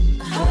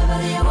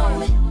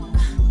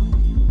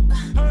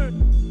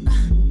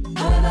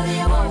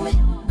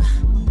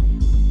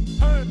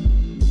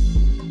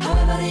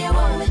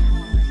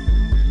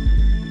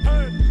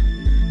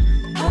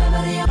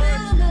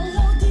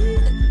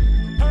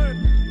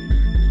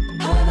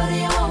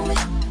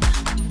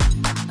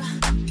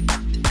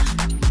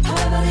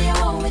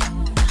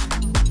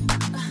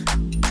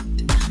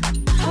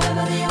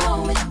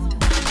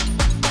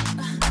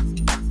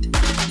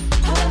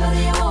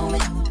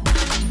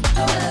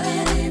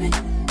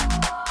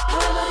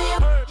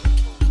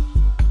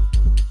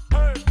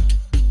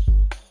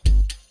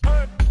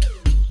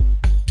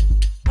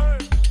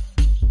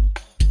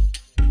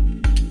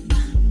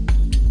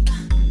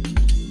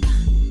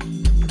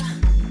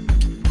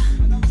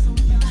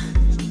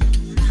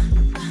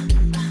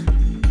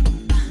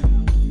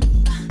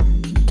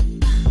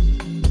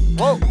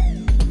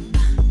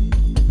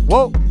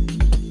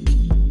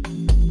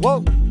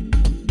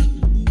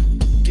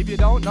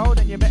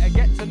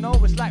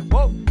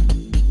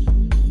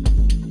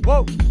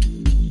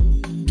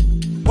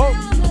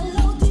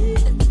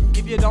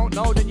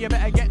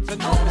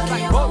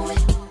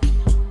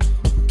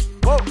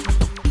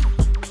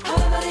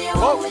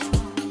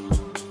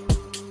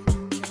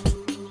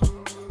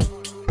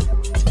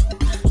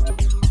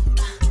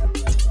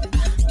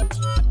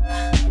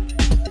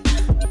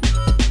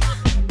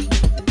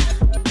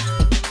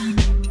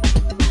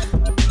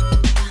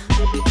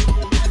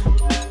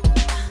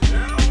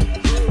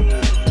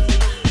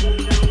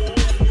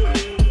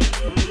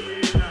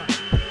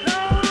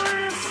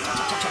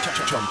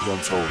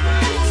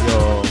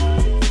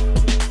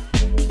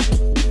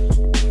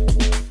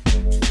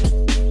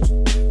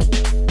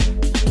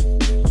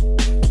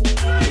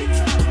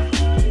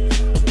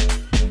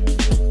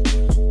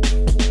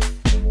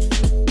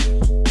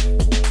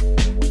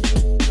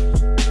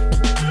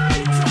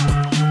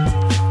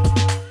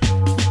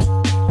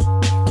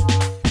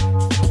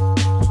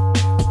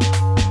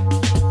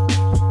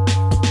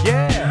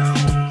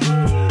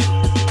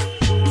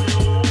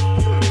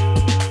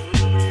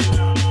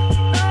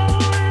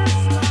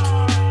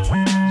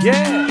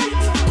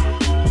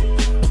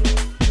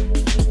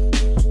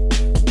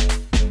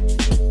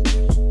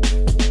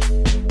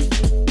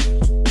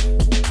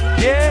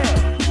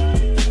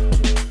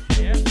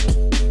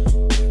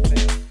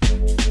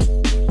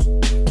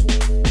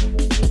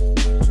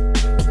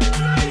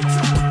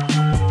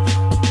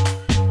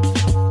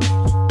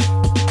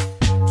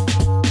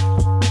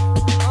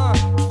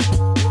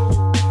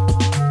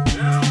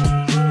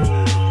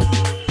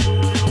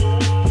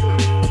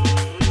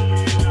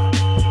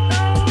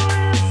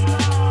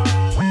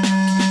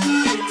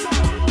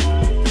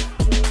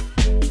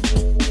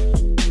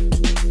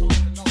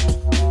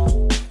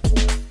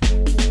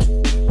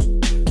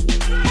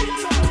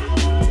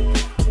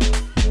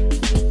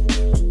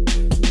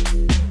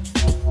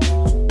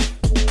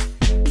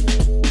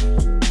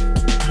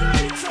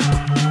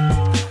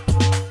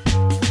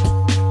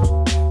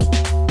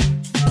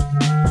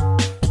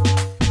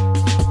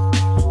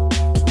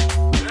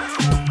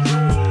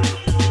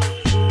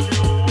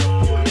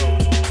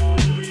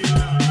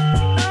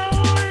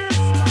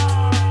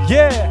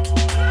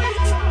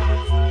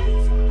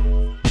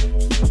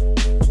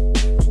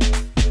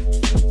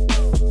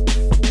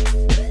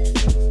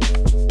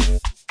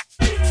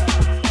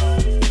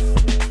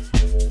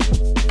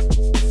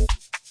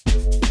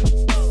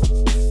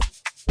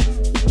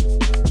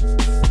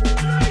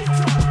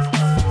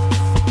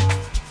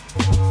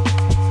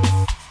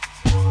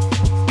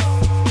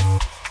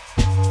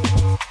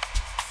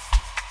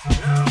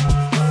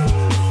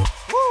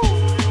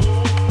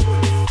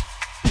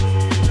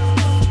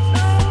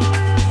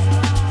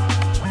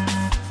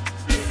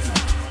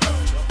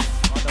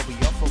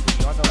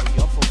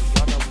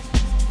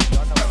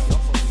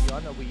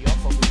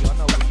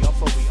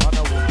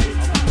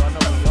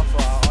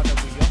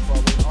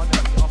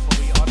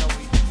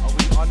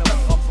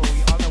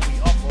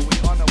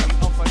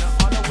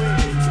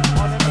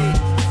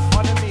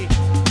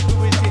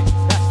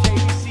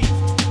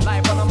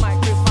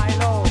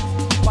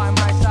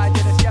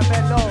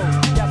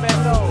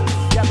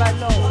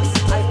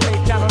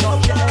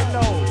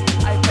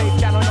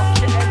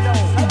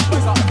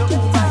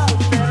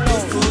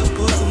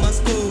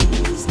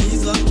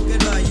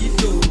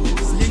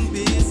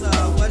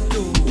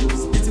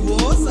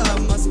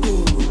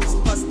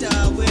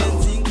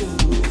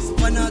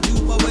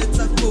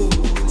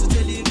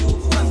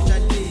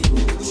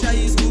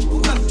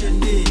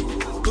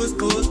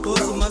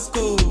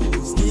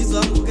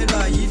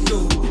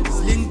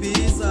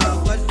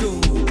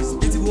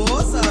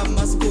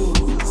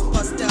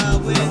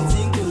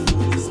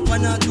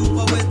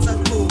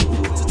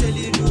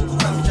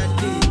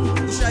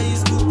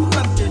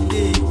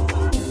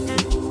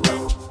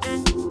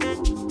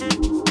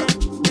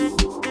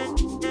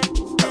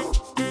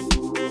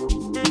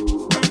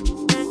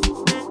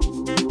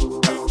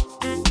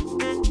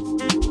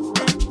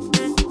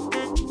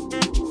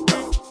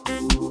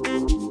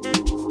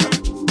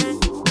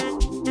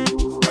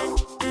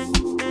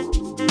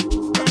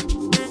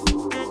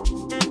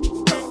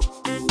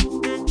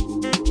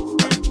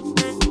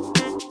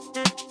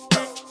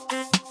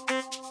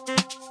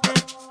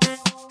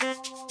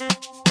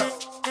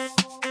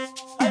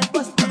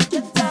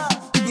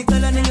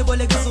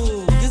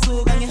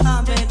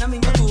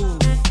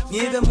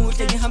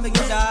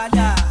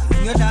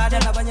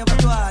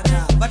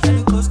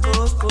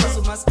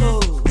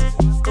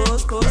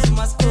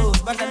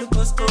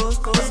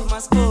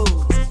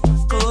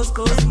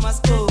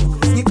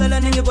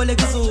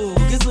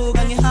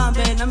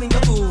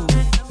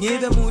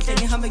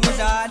 ngihambe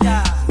ngiyodlala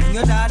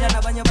ngiyodlala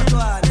nabanye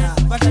abantwana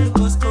badlala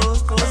ugosigos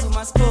gosi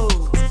umaskos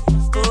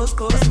gosi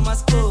gosi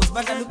umaskos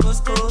badlala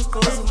ugosigos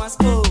gosi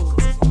umaskos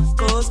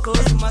gosi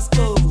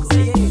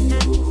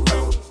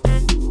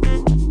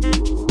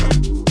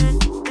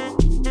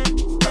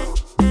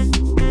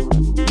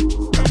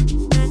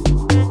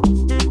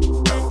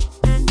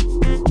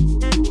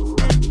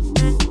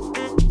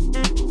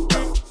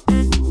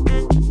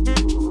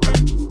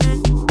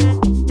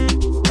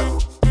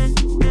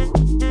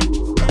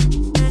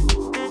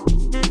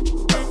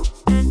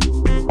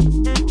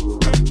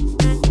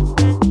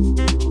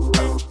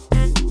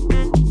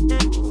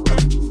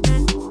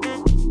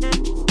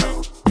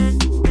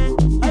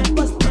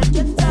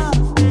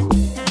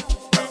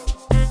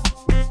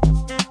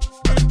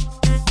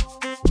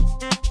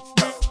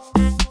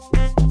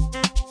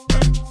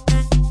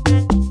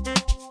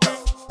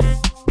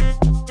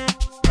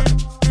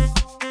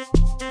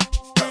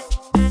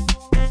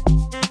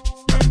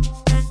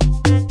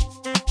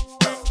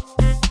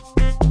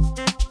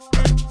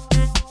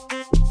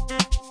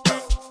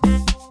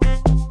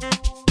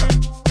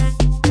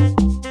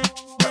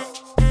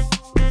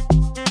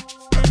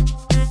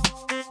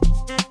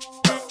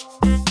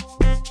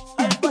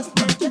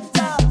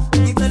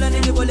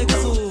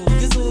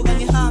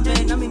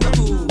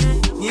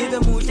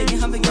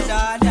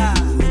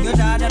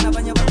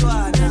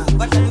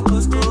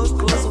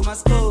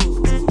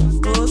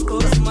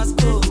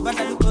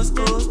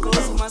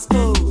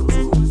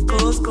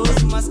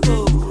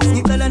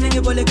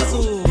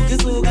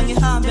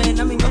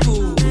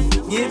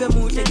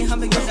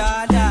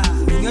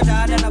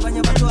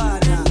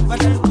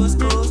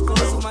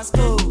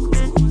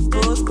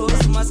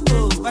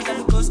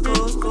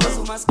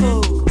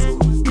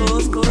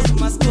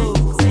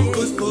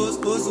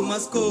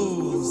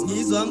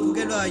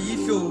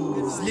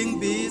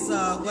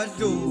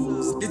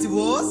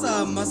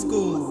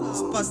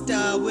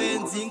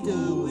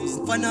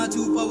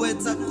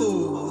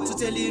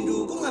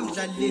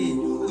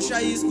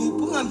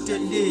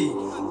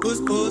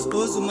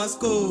gosi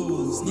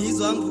umaskos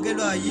ngizwa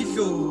ngivukelwa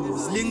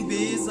yidlozi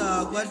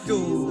lingibiza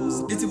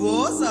kwadlozi lithi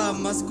woza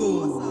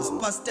maskos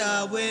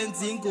pasta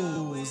wenza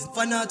ingozi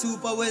mfana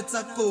thupa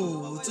wetsako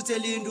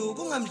tuthelindu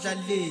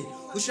kungamdlali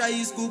ushaya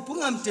isigubhu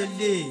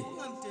ungamdeleli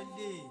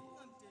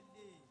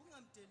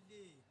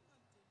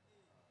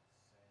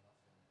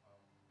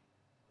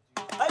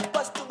I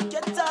bust to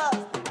get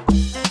up.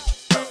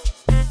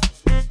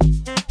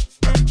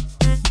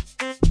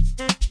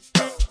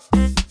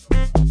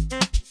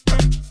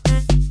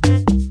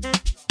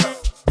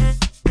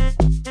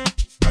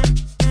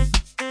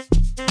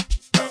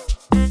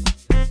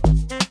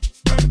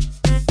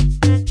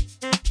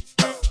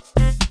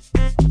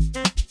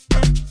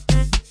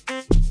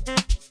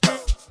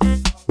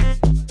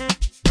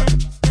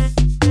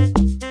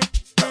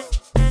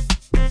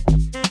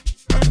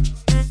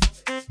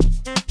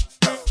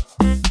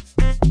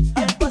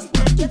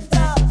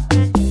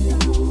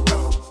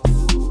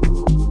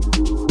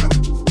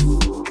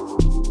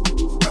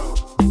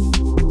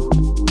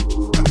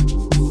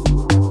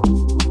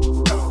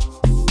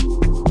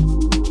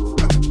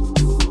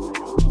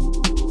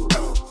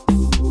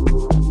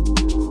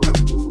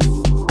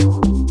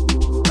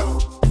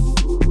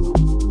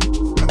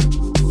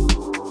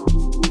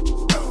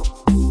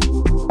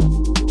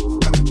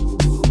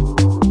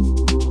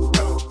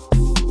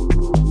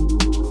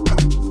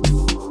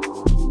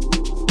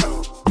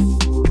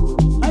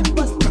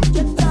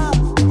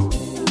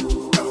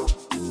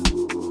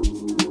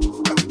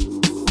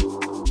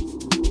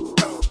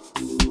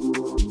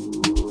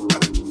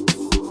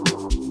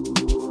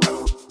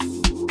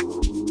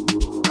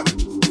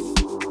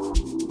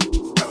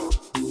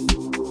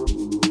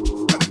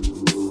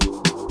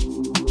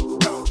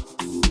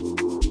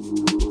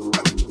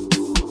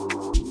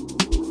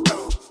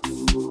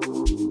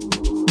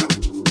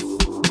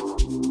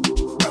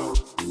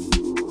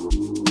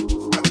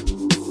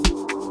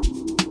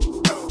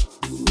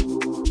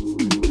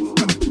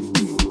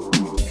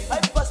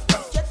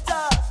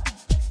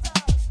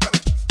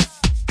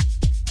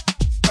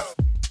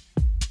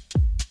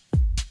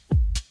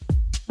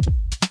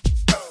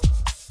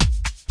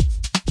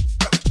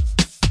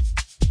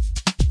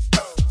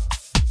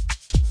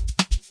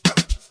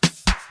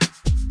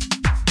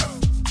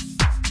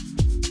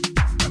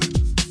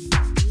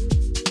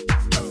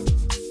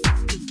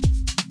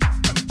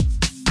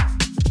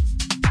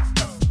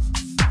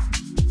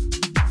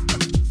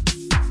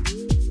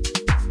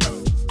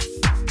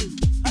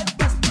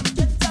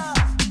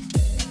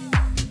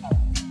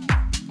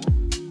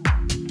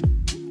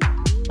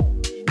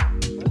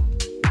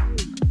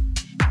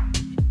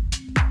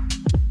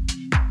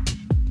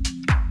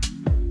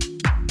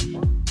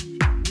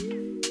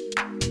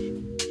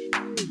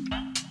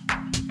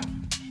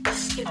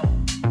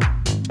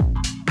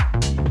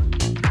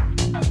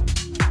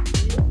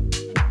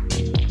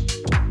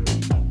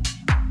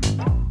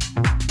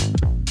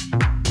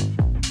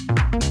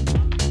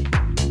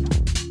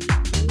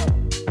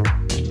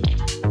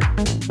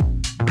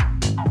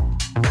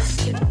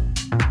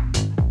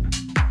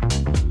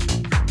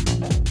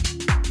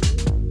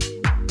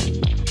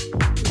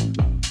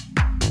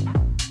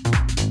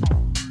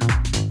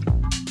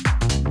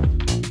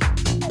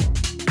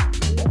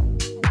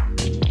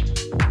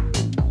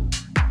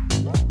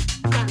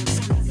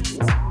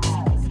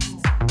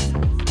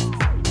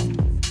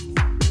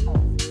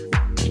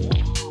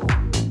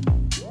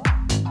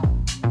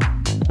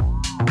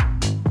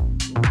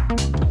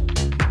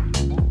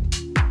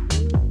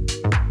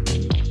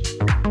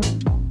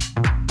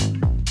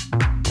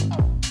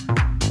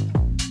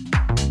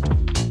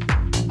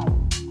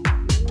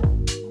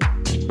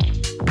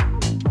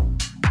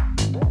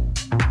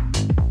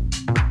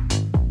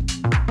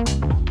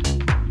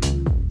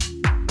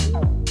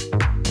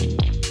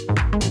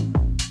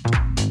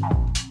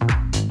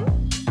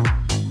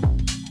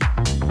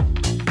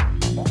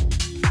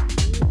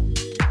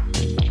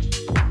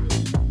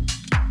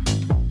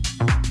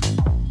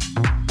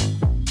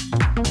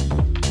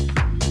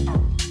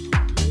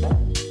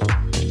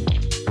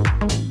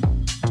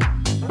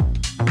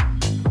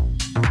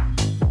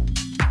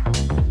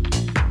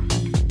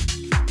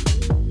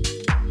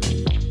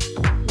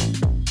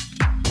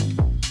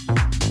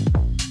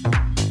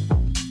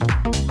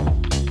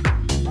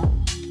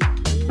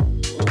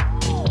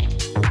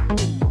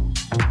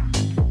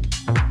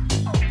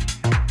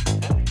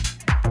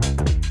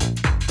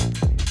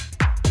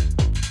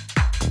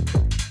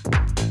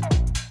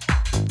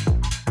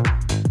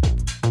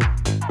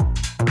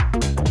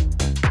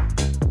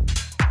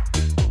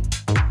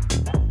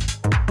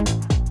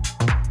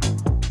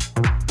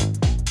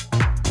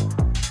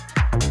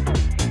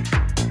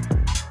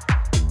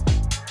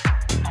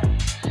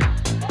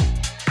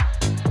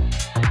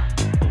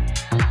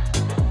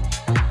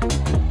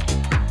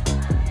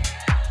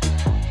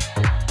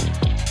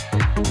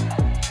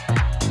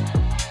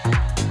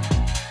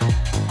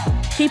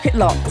 Keep it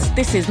locked.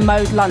 This is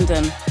Mode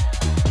London.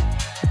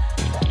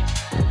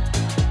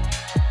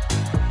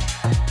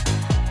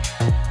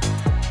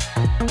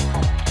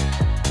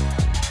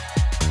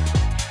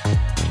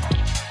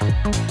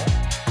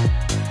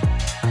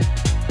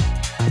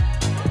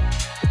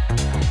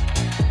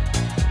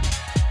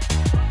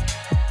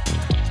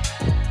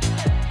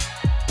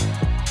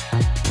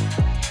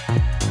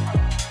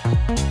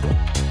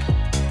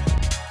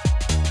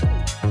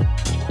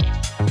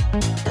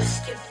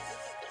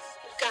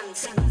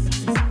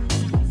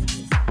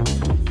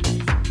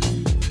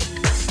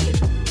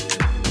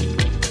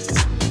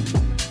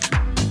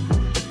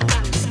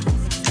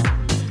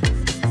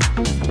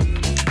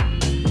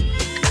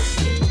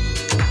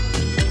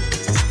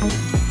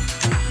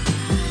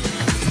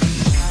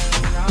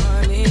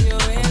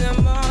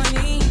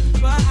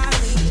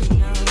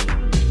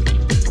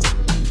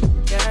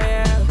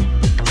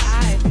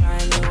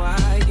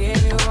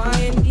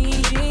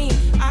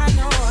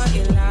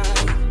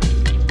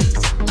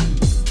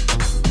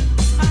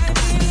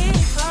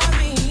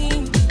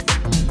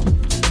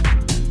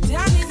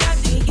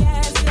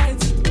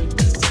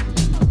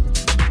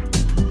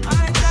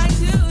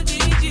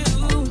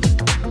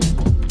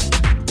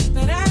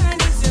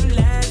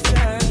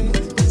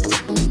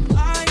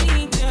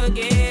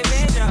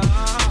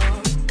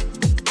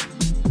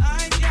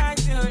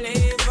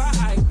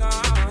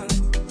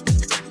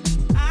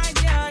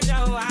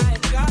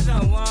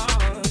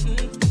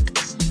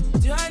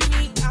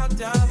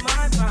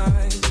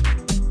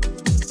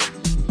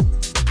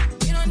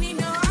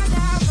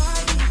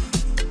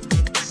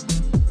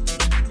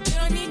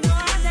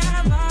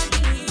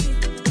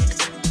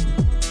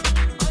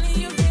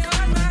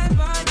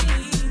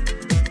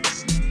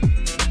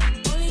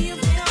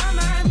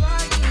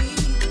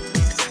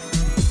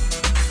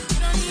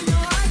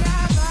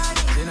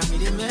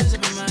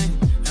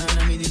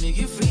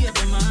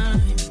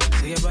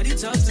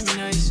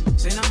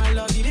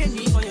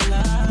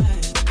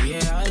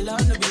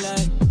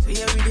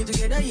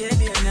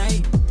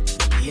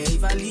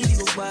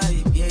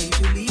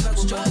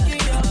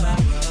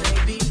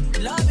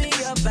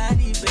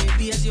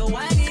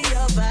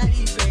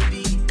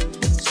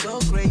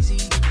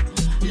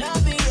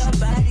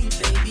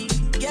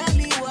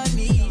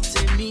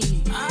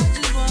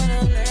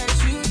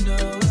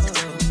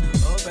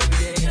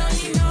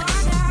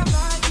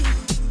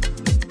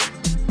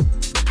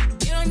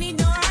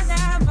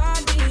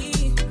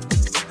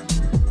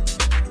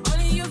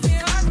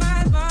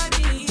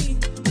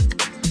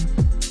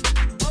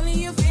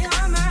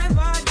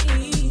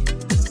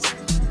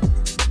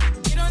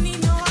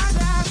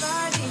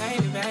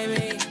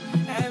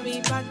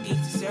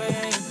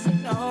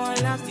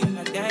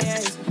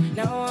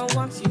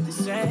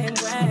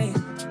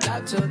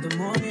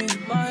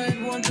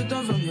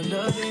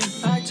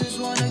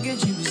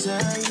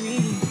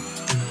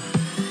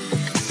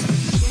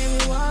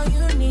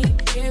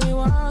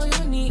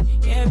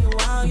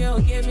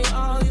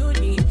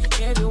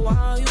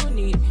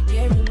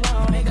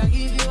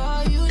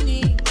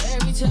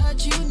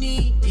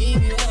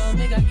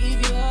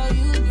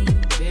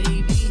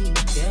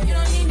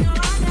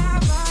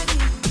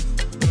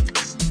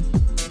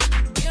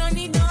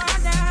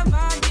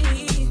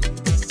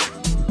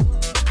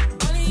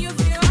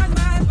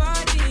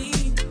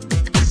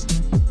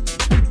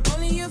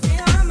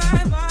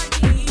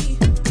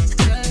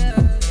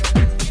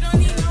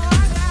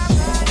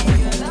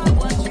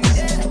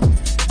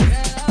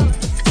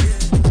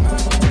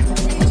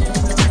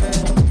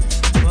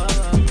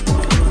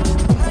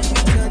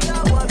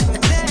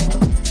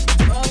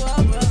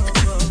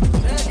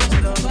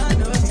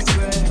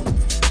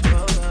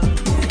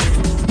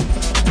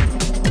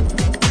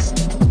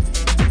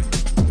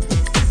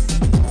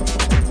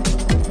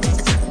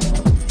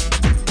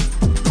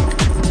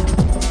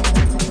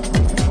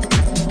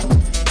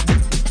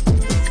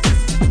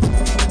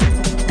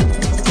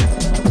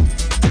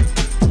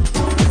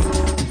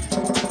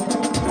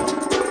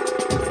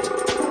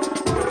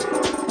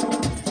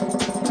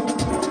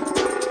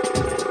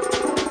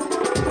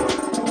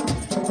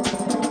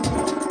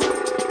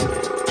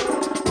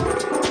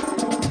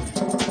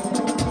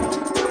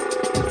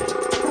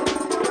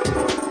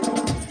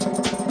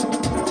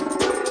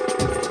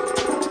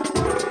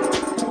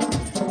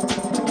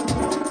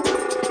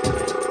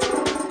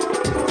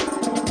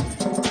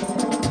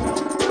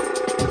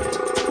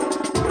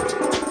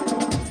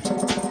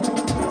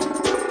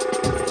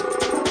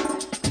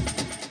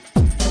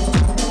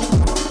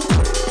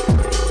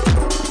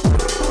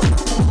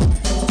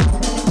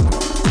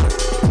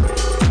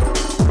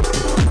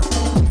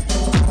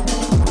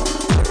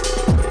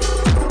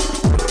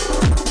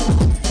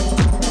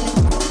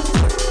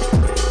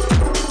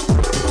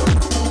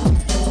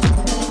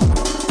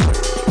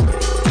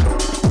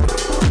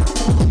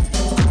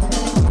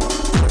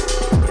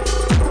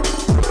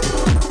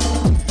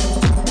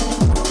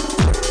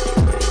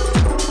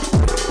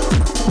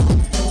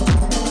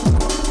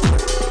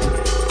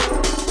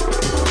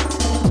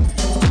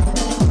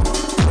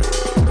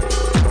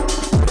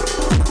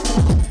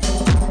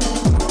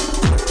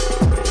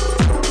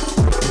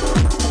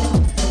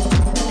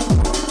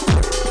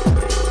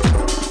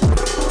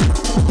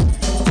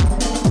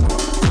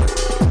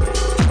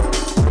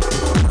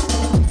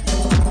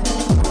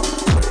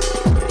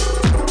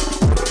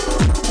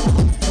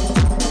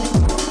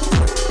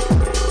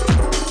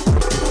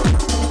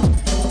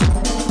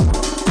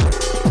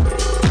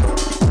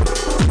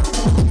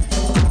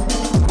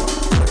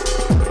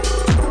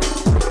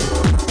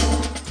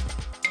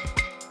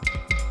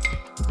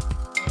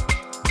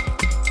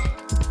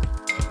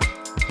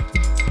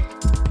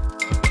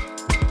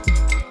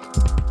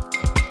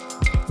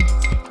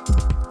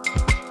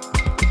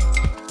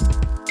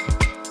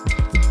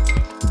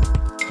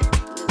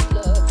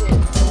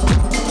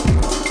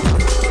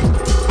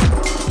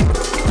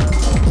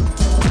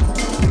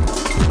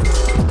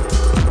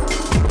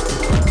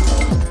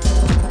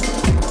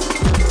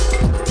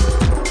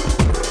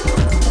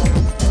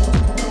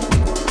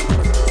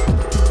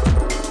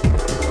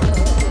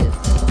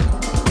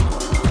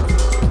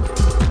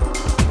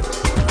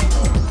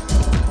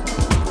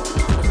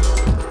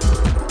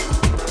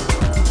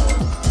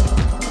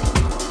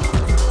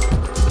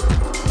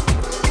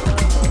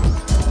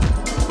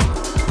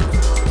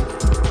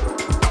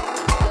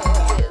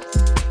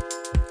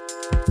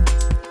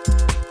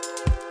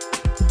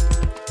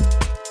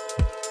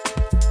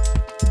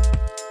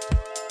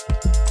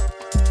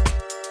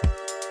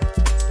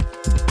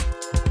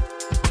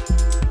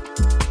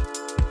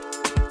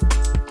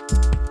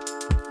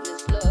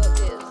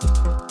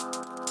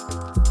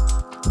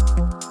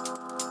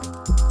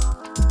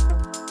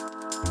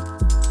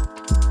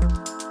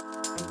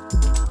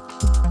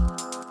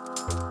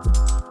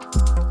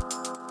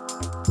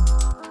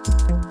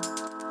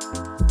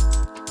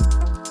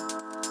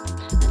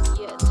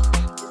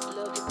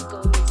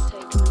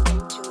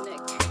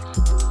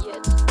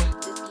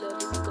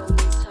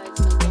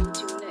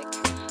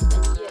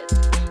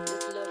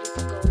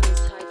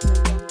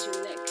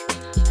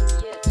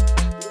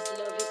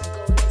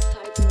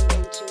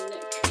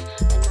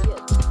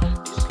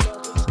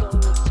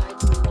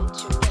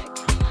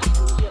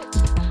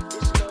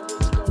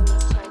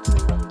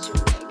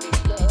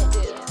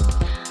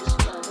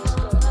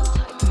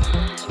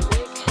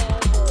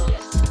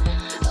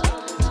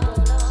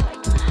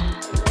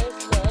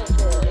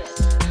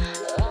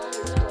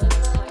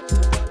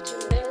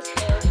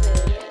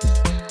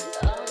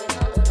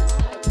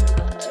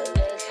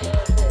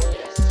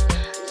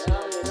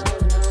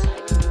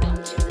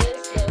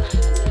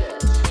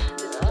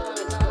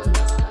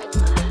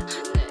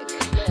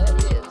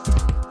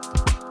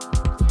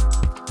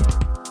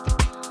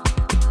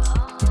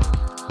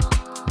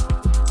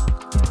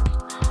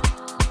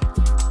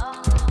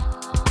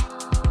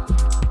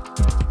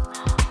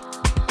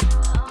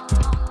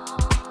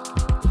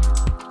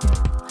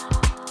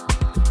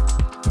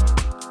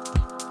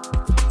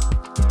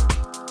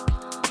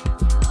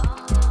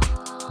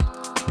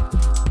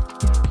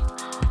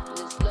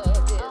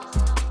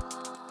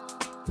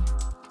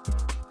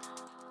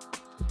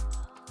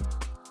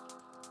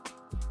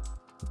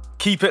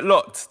 Keep it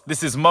locked.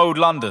 This is Mode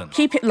London.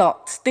 Keep it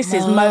locked. This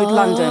is Mode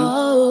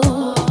London.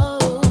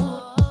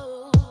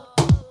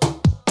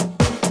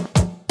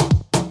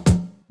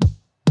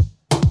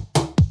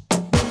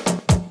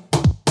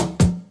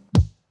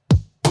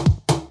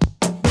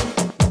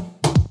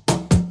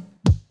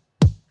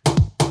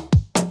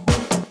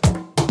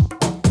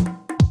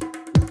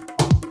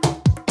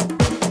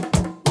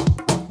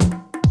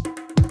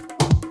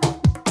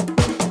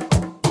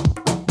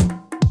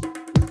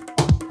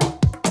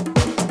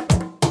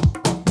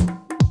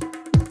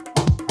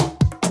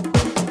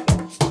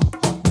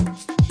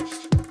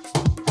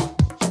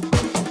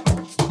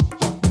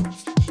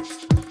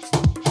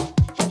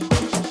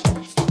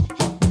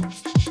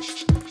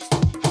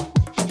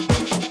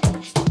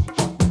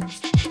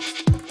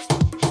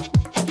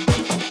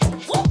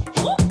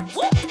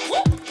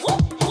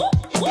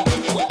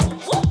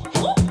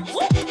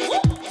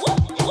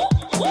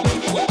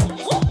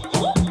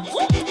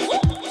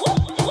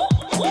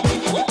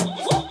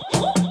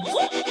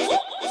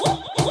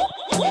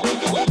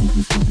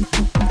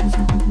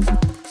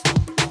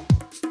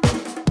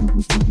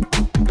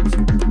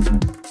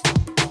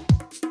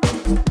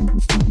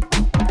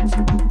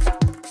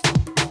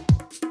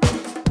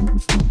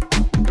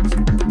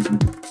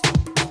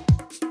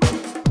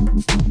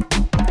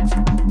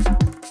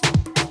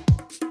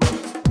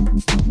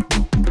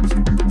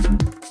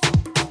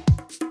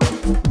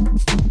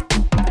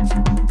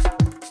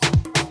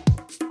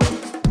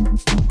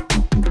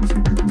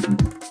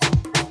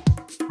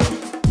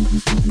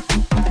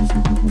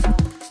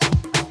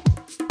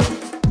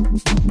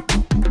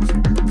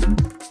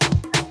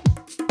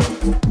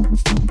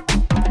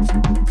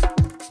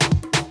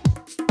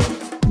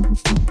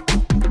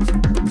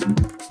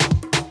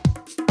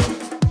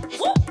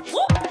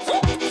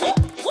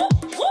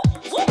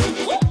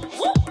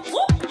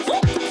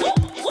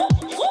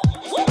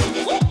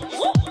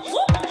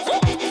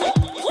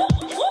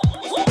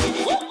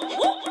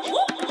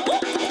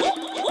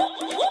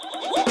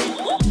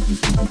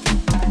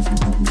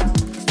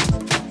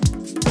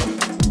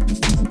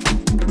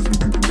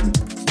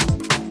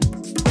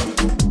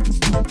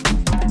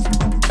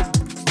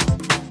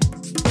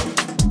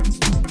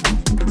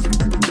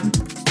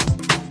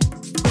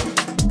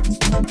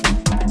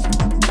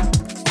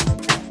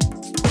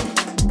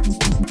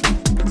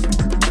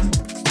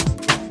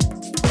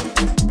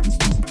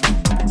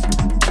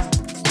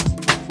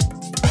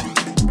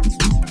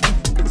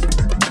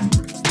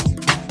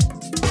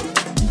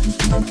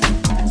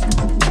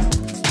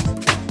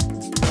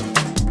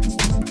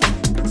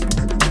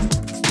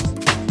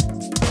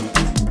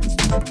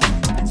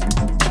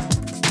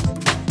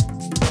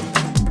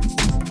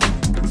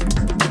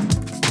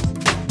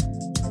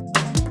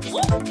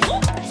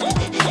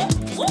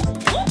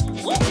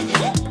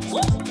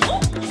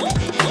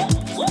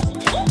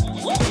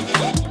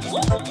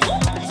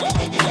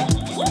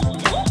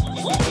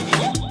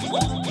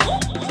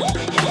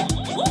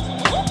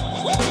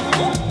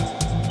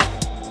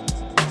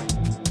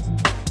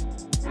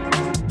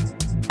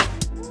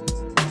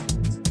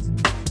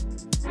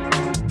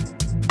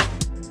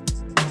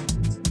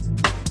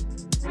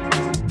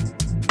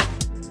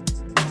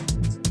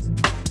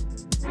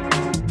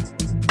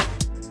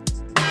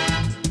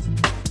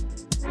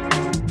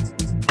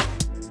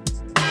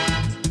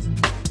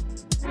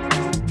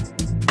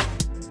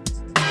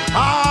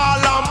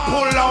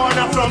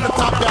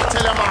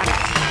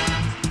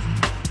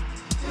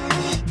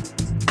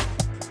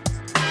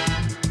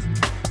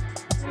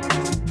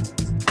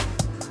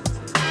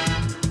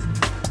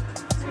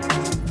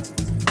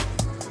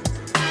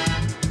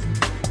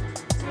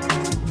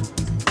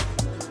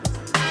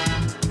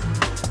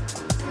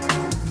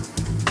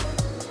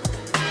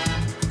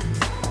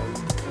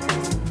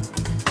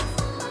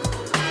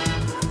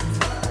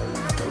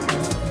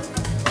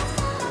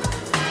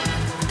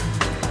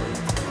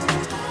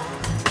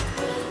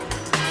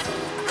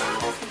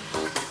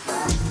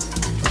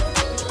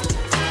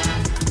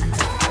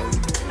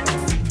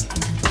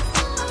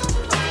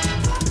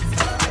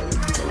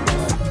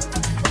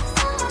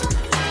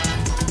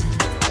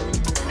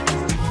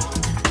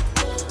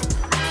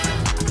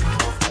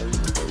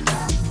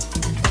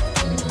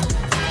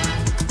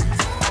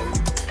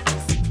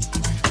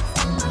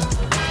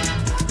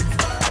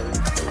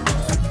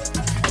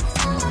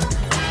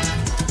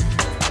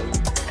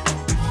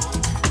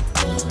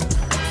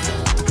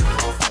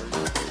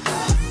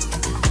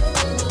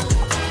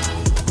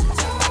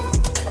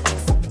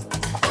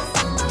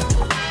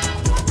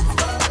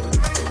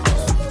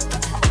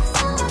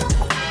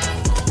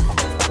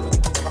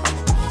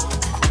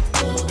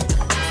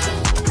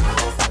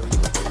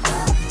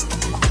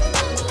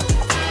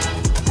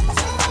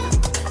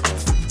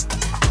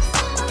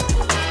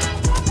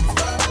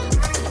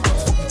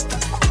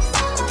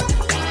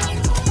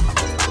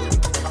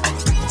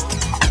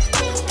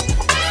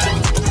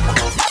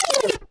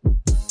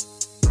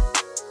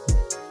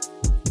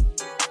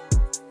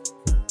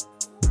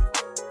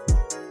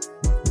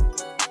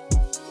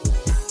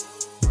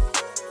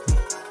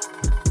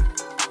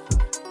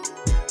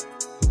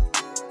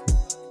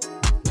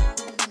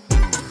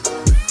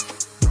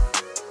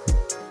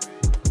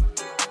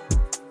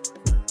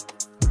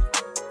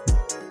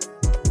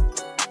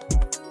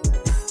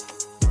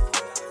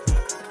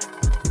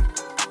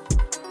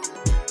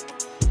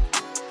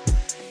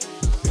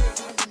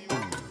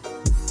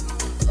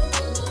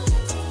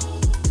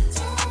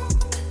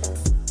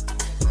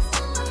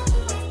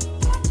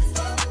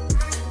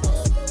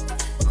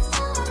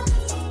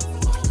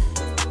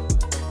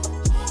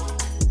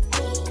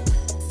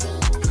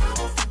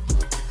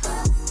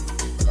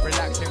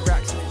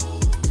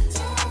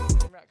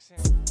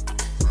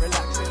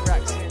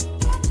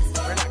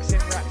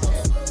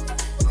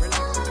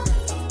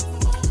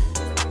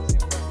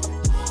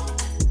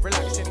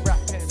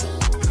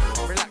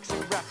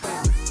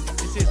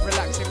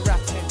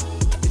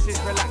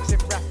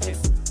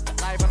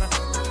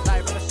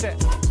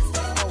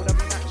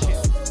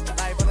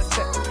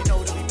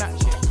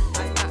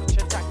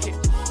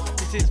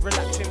 This is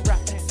relaxing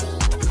rapping.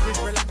 This is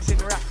relaxing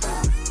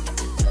rapping.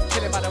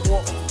 Chilling by the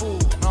waterfall.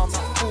 No, I'm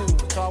not fool,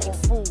 so I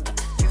won't fool.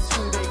 In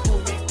school they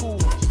call me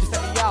cool. She just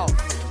sent me out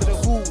to the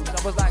halls.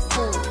 I was like,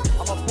 cool,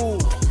 I'm a fool.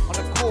 On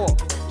the court,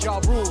 Ja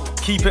Rule.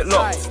 Keep it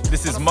locked.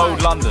 This is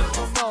Mode London.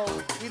 No,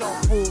 we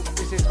don't fool.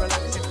 This is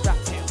relaxing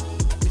rapping.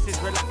 This is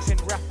relaxing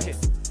rapping.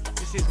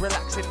 This is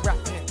relaxing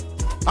rapping.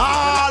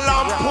 All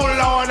I'm pull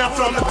on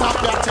from the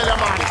top, I tell you,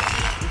 man.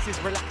 This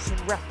is relaxing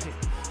rapping.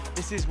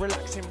 This is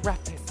relaxing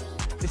rapping.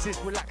 This is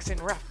relaxing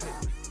rapping.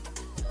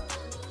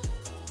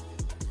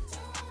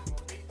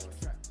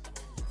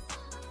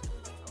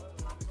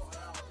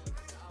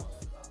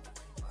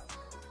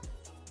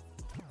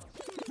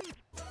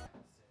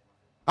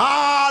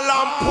 All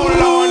I'm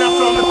pull on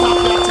from the top,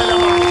 I tell you,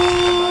 man.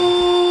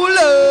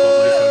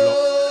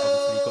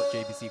 Obviously, got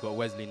JBC, got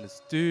Wesley in the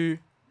stew.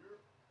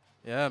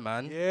 Yeah,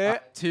 man. Yeah.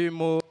 2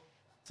 more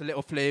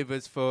little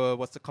flavors for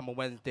what's to come on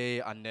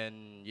Wednesday, and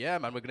then yeah,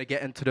 man, we're gonna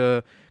get into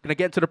the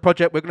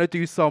project. We're gonna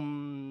do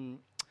some,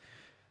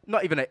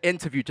 not even an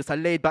interview, just a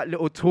laid back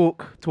little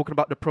talking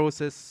about the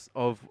process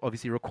of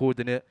obviously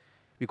recording it.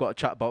 We got a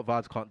chat about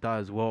Vibes Can't Die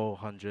as well,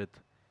 100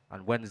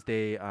 and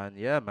Wednesday, and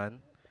yeah, man.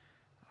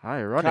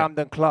 Hi, run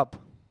Camden Club.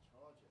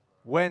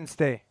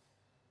 Wednesday.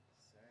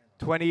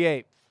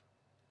 28th.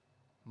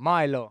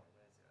 Milo.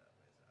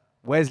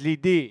 Wesley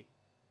D.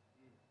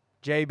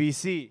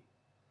 JBC.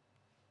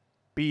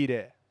 Be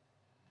there.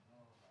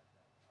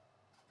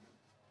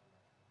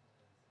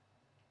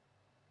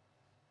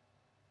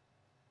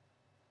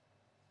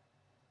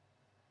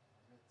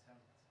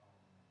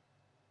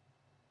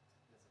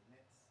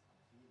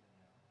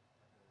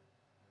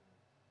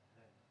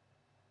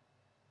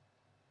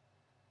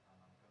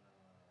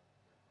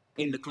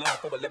 In the club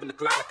for 11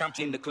 o'clock, like I'm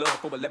in the club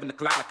for 11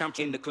 o'clock, like I'm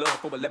in the club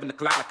for 11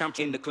 o'clock, like I'm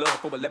in the club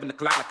for 11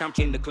 o'clock, like I'm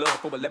in the club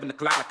for 11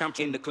 o'clock, like I'm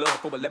in the club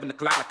for 11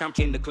 o'clock, like I'm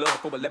in the club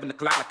for 11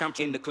 o'clock, like I'm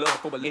in the club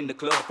for in the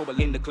club for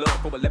in the club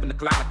for 11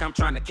 o'clock, like I'm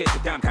trying to catch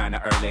it down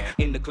kinda early.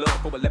 In the club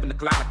for 11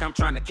 o'clock, like I'm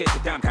trying to catch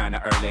it down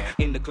kinda early.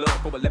 In the club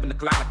for 11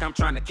 o'clock, like I'm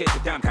trying to catch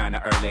it down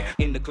kinda early.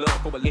 In the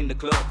club for in the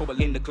club for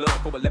in the club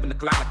for 11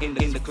 o'clock, like in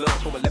the club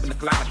for 11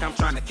 o'clock, like I'm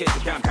trying to catch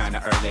it down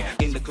kinda early.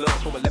 In the club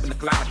for 11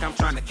 o'clock, like I'm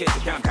trying to catch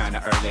it down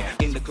kinda early.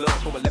 In the club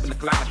for 11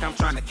 o'clock, like I'm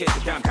trying to catch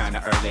it down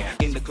kinda early.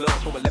 In the club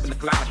for 11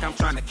 o'clock, like I'm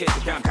trying to catch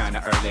it down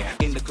kinda early.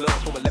 In the club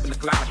for 11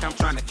 o'clock, like I'm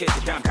trying to catch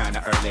it down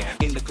kinda early.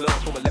 In the club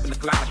for 11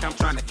 o'clock, like I'm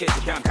trying to catch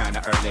it down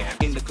kinda early.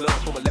 In the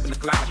club for 11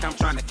 o'clock, like I'm trying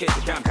to catch it down kinda early. In the club for 11 o'clock, like I'm trying to catch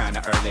it down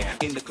kinda early.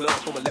 In the club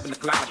for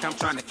 11 o'clock, like I'm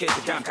trying to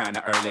catch it down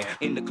kinda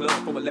early. In the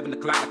club for 11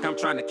 o'clock, like I'm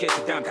trying to catch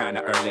it down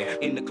kinda early.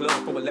 In the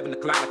club for 11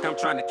 o'clock, like I'm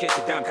trying to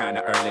catch it down kinda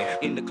early.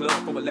 In the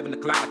club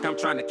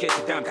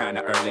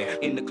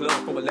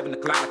for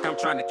 11 o'clock, like I'm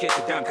trying to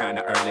catch it down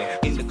kinda early.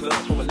 In the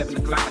club for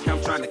 11 o'clock, like I'm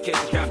trying to catch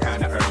it down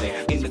kinda early.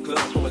 In the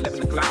club for 11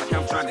 o'clock, like I'm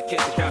trying to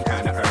catch it down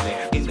kinda early.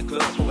 In the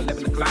club for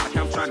 11 o'clock, like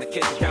I'm trying to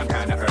catch it down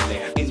kinda early.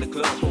 In the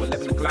club for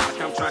 11 o'clock,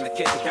 like I'm trying to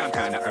catch it down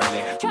kinda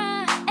early.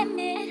 Try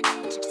admit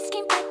that you just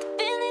can't fight the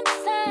feeling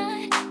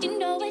inside. You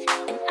know it,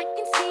 and I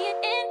can see it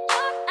in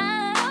your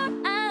eyes.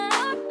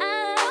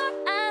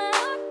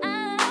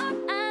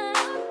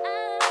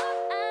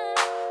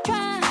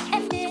 Try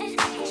admit that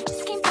you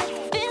just can't fight the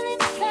feeling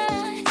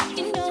inside.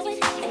 You know it,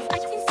 and I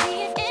can see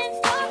it in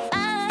your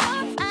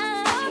eyes.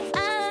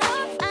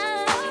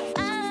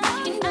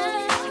 You know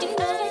it, you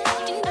know it,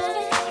 you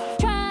know it.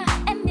 Try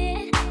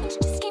admit that you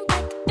just can't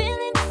fight the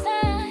feeling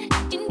inside.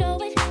 You know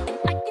it, and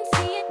I can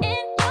see it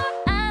in your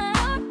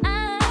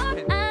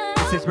eyes.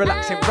 This is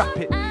relaxing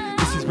rapping.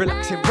 This is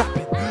relaxing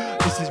rapping.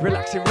 This is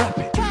relaxing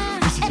rapping.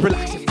 This is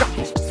relaxing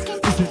rapping.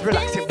 This is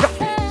relaxing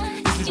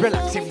rapping. This is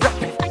relaxing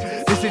rapping.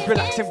 This is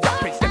relaxing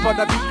rapping. Step on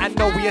the beat and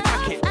know we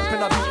attack it. Step on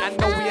the beat and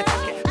know we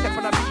attack it. Step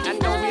on the beat and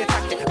know we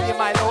attack it. Me and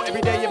Milo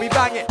every day, yeah, we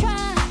bang it.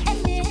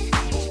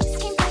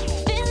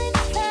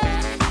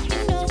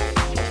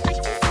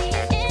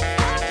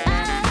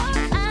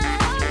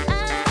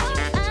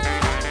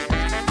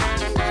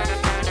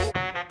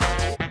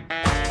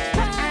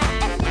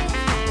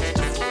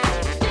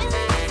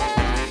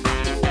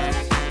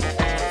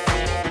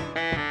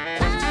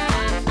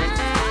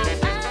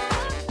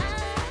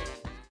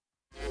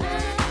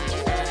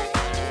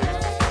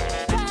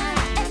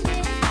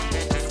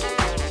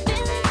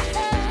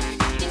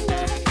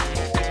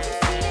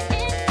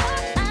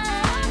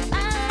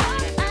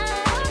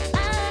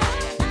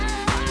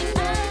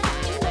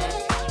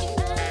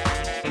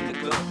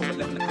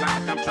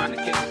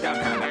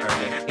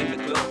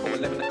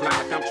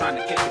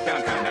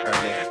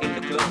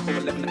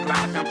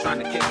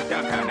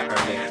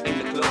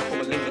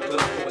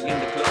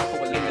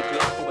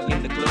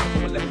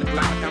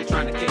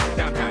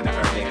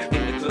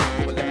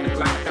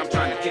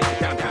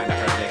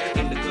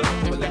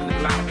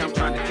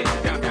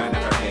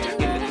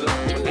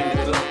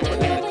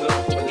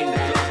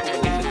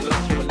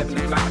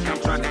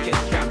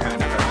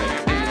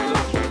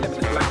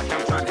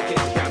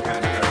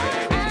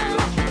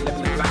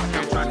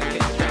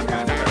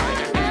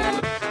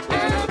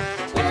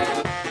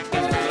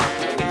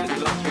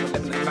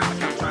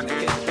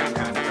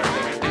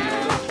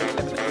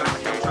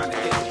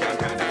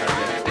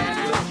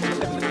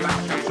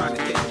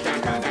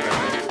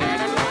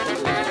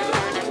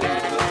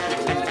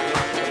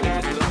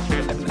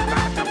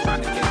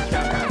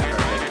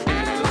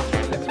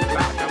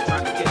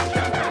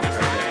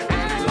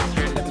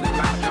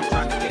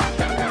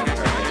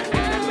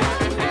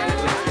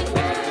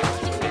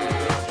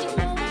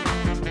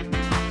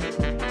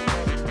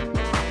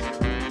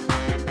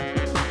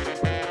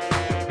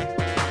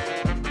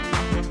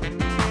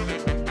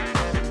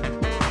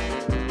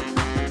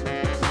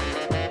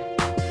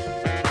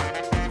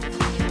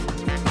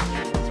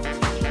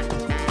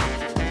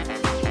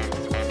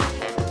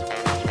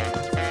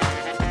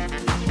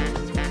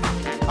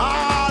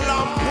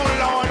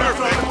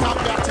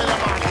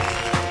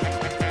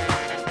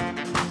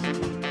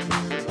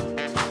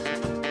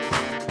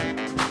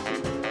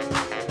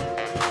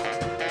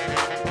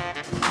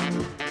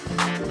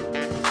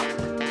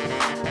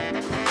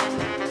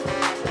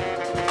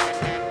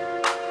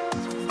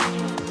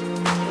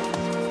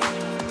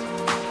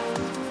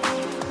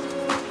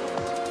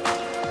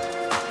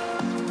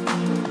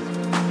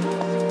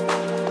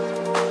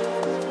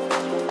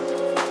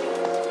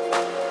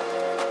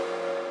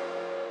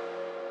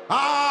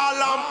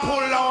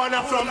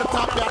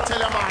 top, yeah, tell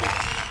you, man.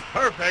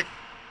 Perfect.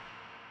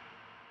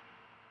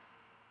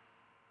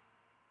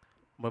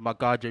 With my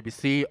guy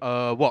JBC,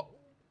 what?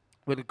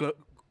 We're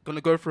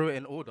gonna go through it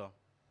in order.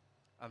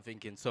 I'm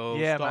thinking. So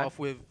Yeah, start man. off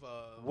with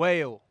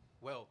Whale.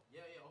 Well,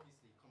 yeah,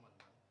 obviously. Come on,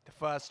 man. The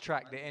first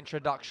track, the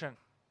introduction.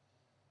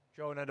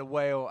 Jonah the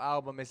Whale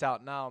album is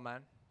out now,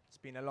 man. It's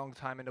been a long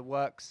time in the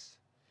works.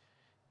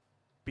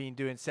 Been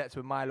doing sets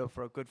with Milo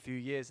for a good few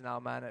years now,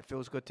 man. It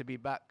feels good to be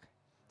back,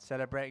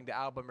 celebrating the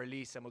album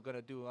release, and we're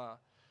gonna do a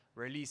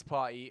release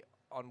party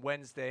on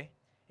Wednesday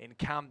in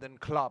Camden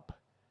Club,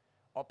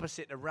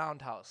 opposite the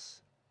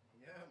Roundhouse.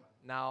 Yeah, man.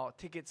 Now,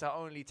 tickets are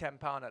only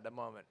 £10 at the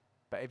moment,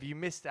 but if you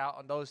missed out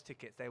on those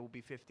tickets, they will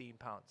be £15.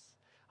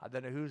 I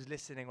don't know who's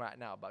listening right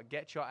now, but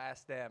get your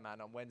ass there,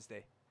 man, on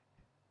Wednesday.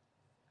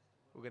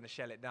 We're going to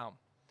shell it down.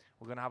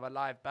 We're going to have a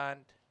live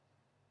band.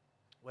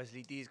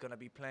 Wesley D's going to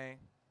be playing.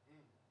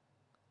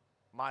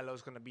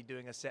 Milo's going to be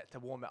doing a set to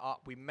warm it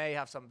up. We may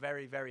have some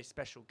very, very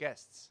special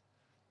guests.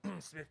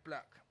 Smith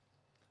Black.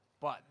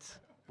 But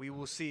we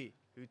will see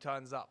who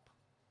turns up.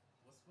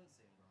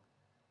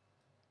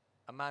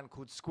 A man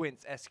called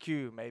Squints SQ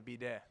may be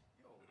there.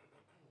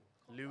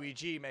 Louis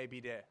G may be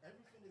there.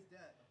 Everything is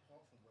there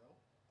apart from Will.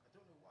 I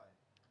don't know why.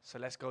 So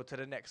let's go to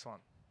the next one.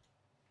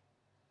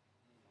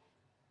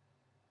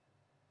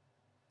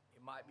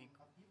 It might be. You've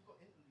got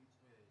interludes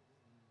where.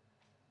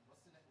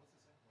 What's the second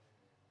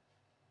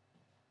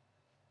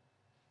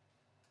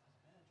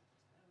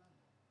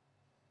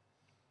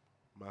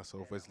one?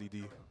 Myself, Wesley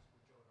D.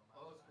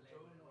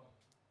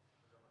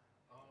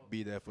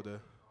 Be there for the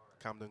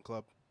Camden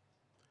Club.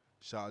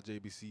 Shout out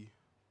JBC.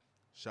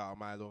 Shout out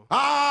Milo.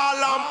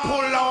 All I'm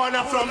pull on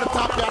from the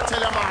top, yeah, tell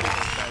you, man.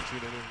 Thanks for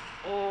tuning in.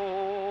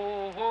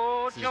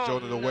 This is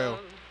Jonah the Whale.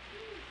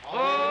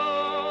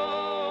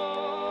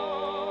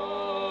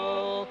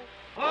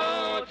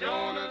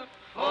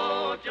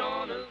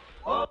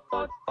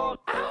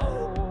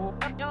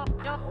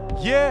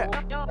 Yeah.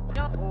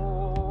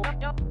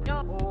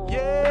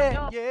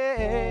 Yeah,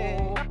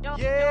 yeah,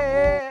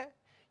 yeah.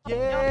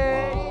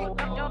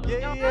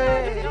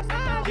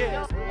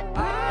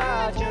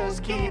 I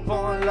just keep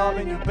on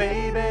loving you,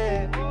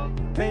 baby,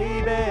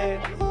 baby.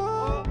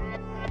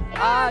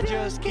 I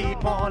just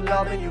keep on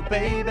loving you,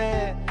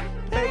 baby,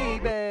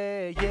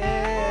 baby,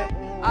 yeah.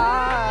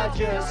 I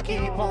just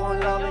keep on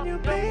loving you,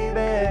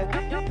 baby,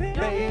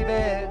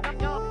 baby.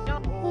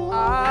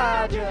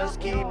 I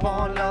just keep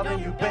on loving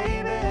you,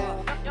 baby,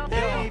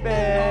 baby,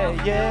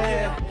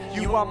 yeah.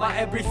 You are my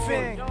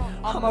everything.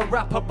 I'm a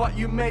rapper, but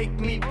you make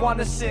me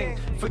wanna sing.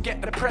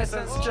 Forget the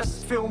presents,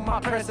 just feel my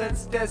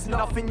presence. There's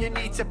nothing you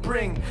need to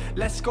bring.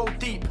 Let's go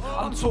deep,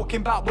 I'm talking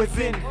about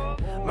within.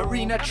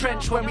 Marina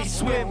Trench when we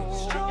swim.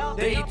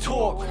 They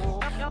talk,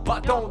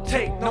 but don't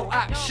take no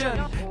action.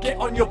 Get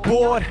on your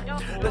board,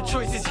 the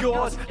choice is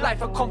yours.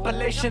 Life a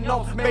compilation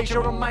of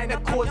major and minor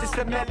chords. It's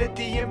the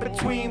melody in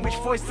between. Which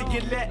voice do you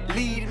let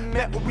lead?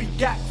 Metal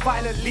react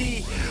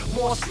violently.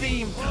 More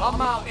steam,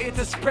 I'm out here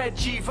to spread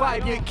G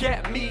vibe. You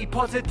get me?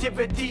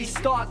 Positivity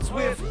starts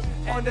with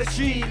on the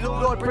street.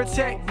 Lord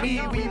protect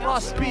me, we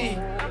must be.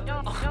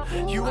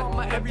 You are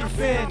my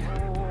everything.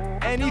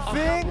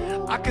 Anything?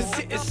 I can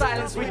sit in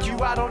silence with you,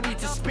 I don't need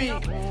to speak.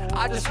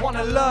 I just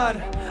wanna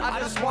learn,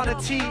 I just wanna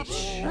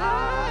teach.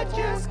 I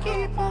just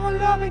keep on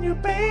loving you,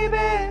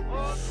 baby,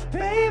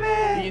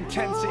 baby. The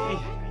intensity.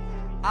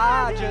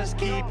 I just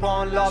keep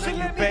on loving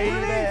you,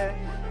 baby,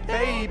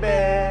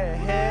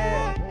 baby.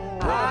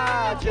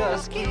 I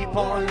just keep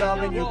on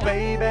loving you,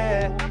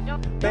 baby,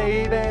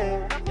 baby.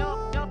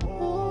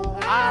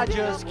 I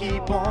just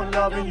keep on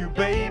loving you,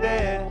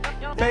 baby,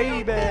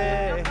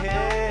 baby.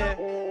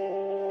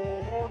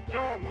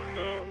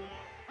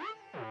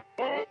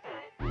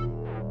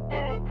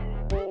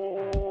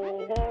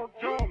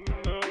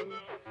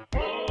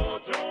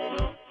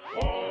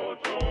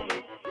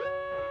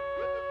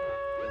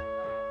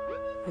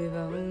 We've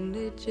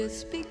only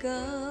just begun.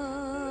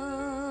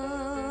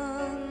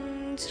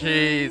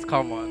 Jeez,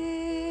 come on.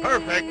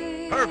 Perfect.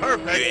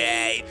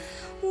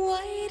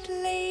 White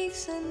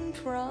lace and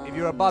prom. If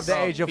you're above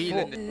the age of 40,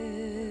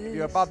 if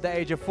you're above the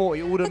age of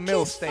 40, all the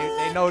milfs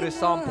they know this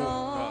sample.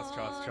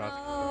 Trust.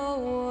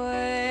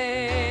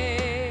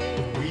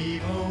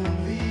 We've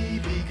only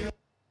begun.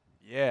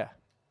 Yeah.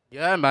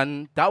 Yeah,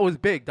 man, that was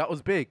big.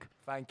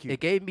 Thank you. It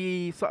gave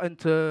me something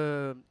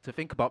to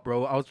think about,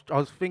 bro. I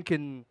was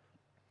thinking,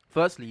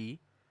 firstly,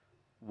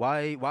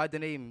 why the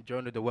name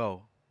Jonah the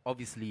Whale?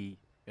 Obviously,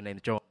 your name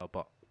is Jonah,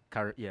 but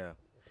yeah.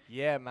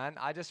 Yeah, man.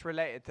 I just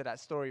related to that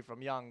story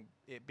from young,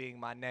 it being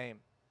my name.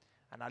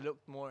 And I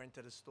looked more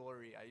into the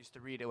story. I used to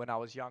read it when I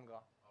was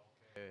younger.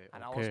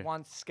 And I was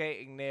once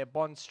skating near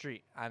Bond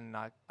Street, and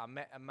I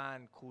met a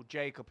man called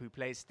Jacob who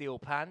plays steel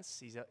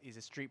pants. He's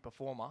a street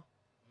performer.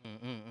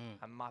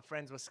 And my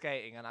friends were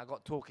skating, and I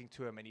got talking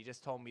to him, and he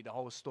just told me the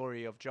whole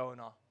story of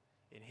Jonah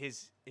in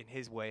his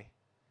way.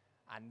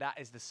 And that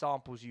is the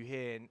samples you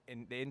hear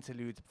in the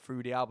interludes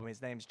through the album.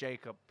 His name's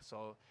Jacob,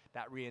 so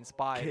that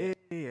re-inspired it.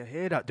 Okay, I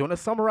hear that. Do you want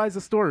to summarize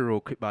the story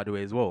real quick, by the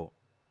way, as well?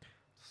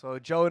 So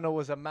Jonah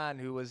was a man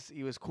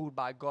he was called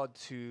by God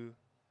to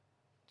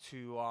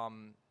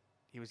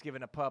he was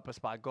given a purpose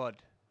by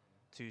God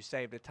to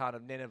save the town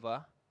of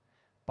Nineveh,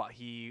 but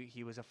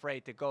he was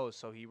afraid to go,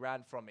 so he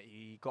ran from it.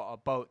 He got a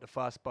boat, the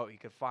first boat he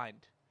could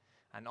find,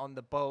 and on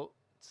the boat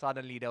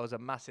suddenly there was a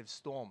massive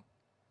storm.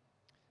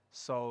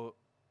 So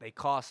they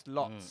cast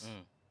lots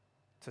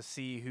to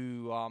see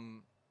who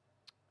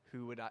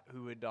would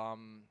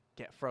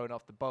get thrown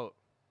off the boat.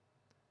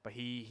 But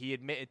he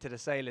admitted to the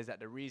sailors that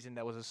the reason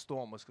there was a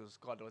storm was because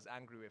God was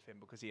angry with him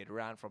because he had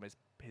ran from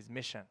his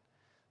mission.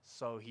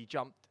 So he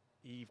jumped.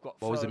 He got.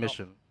 What was the thrown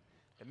mission? off.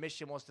 The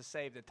mission was to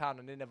save the town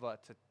of Nineveh,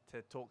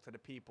 to talk to the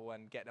people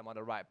and get them on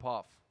the right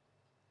path.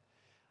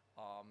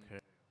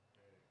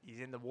 He's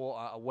in the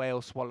water. A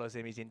whale swallows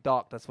him. He's in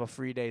darkness for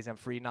 3 days and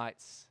 3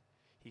 nights.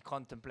 He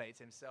contemplates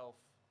himself.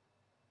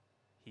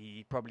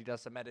 He probably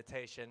does some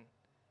meditation.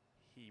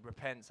 He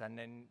repents, and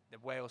then the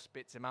whale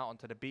spits him out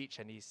onto the beach,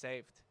 and he's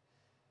saved.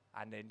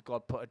 And then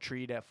God put a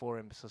tree there for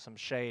him, so some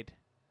shade.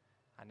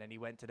 And then he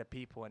went to the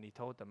people and he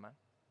told them, man.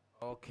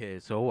 Okay,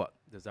 so what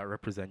does that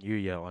represent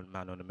you, on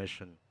Man on a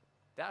Mission?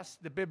 That's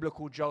the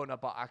biblical Jonah,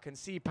 but I can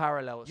see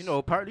parallels. You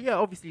know, yeah,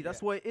 obviously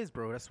that's what it is,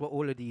 bro. That's what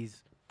all of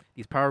these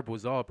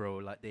parables are, bro.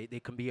 Like they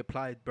can be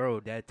applied, bro.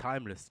 They're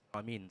timeless.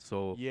 I mean,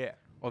 so yeah,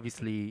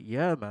 obviously,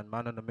 yeah, man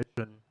on a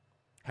mission.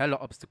 Hella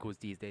obstacles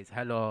these days.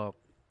 Hella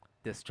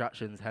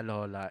distractions.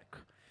 Hella like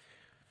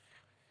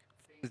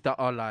things that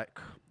are like,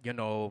 you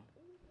know,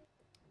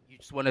 you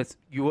just want to.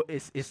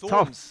 It's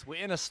tough.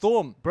 We're in a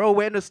storm, bro.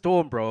 We're in a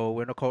storm, bro.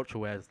 We're in a culture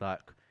where it's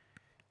like,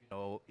 you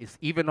know, it's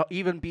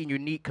even being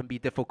unique can be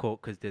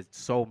difficult because there's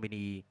so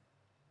many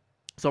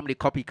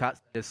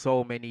copycats. There's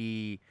so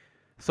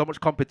much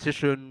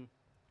competition,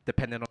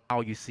 depending on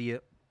how you see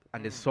it,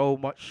 and there's so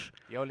much.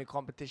 The only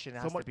competition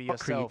has to be fuckery.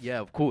 yourself. Yeah,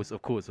 of course.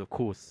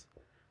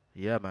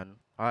 Yeah, man.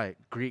 All right,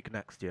 Greek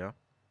next, yeah.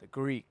 The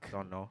Greek.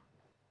 Don't know.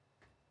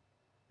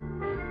 We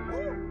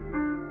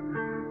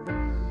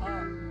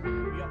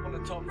up on the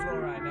top floor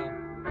right now.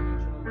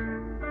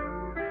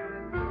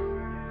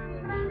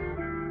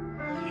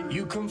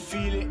 You can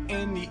feel it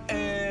in the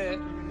air.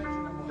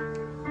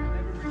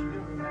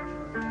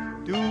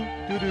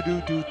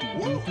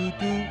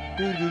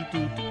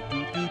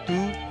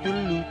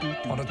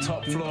 On the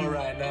top floor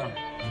right now.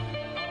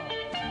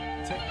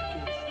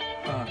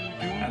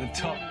 At the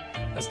top,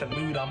 that's the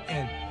mood I'm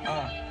in.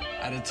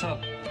 At the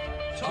top.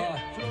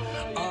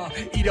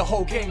 Eat a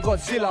whole game,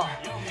 Godzilla.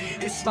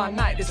 It's my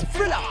night, it's a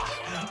thriller.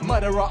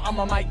 Murderer, I'm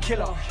a mic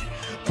killer.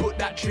 Put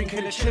that drink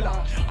in the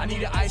chiller. I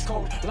need it ice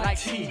cold like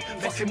tea.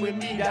 Fucking with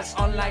me, that's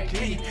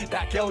unlikely.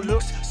 That girl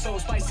looks so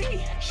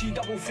spicy. She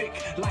double thick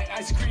like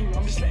ice cream.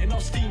 I'm just letting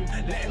off steam.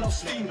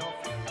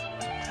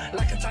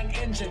 Like a tank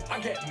engine, I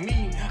get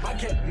mean.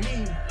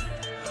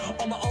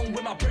 On my own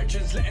with my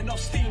bridges, letting off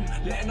steam.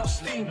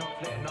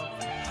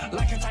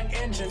 Like a tank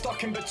engine,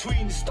 stuck in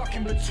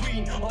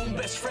between. Own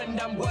best friend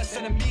and worst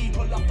enemy.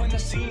 Pull up on the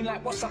scene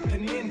like what's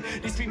happening.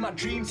 This been my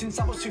dream since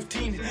I was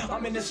 15.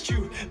 I'm in the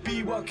stew,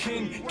 be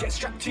working. Get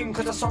strapped in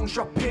cause the song's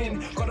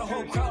dropping. Got a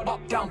whole crowd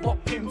up, down,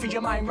 popping. Feed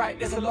your mind right,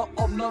 there's a lot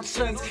of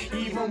nonsense.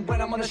 Even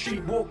when I'm on the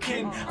street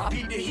walking, I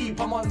beat the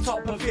heap, I'm on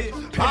top of it.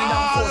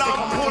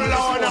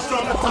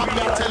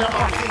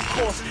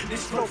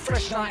 This flow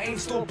fresh, now I ain't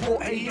store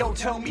bought. Hey yo,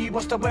 tell me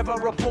what's the weather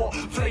report?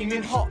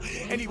 Flaming hot,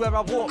 anywhere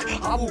I walk,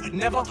 I will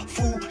never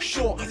fall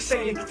short.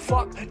 Saying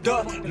fuck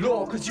the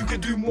law, cause you can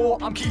do more.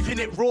 I'm keeping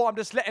it raw, I'm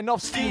just letting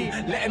off steam.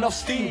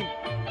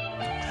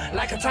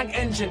 Like a tank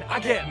engine, I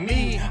get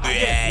me.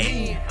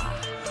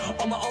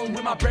 On my own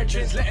with my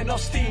brethren, letting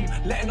off steam.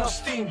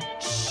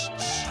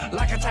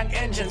 Like a tank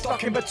engine,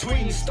 stuck in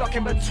between.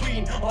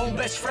 Own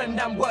best friend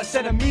and worst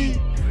enemy.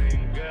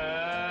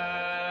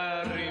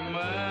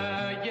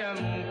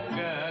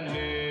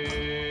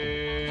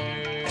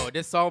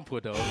 This sample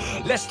though.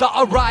 Let's start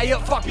a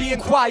riot, fuck being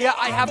quiet.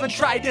 I haven't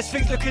tried this,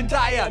 things looking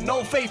dire.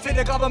 No faith in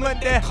the government,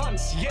 they're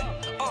cunts, yeah.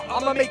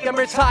 I'ma make them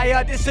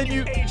retire. This a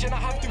new age and I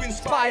have to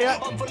inspire.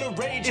 I'm full of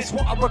rage, it's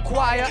what I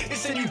require.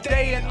 It's a new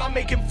day and I'm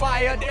making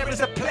fire. There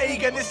is a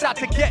plague and it's out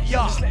to get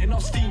ya. Just letting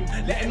off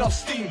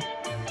steam.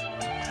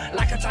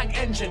 Like a tank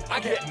engine, I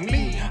get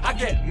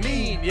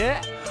mean,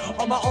 yeah.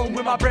 On my own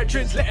with my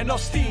brethren, letting off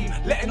steam.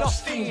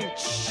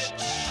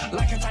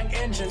 Like a tank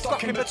engine,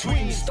 stuck in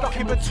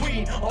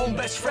between. Own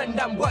best friend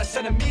and worst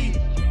enemy.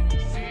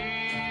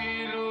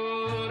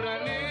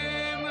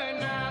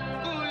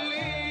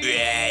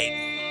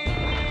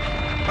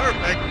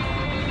 Perfect.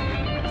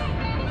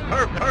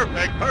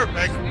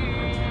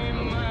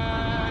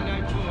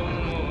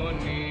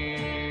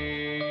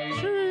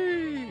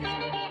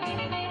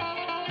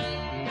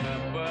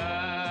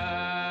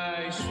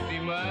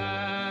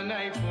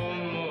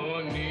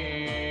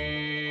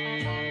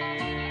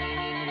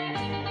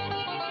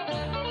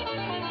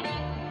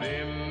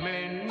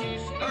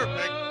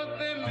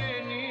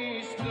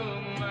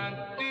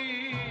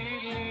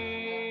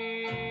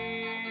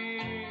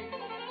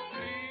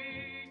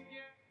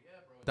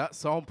 That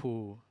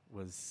sample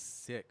was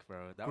sick,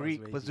 bro. That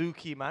Greek was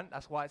Bazooki, man.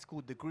 That's why it's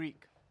called the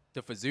Greek.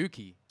 The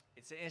Fazuki.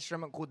 It's an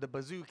instrument called the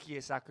bouzouki.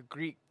 It's like a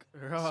Greek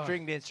Right.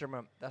 stringed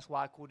instrument. That's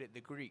why I called it the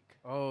Greek.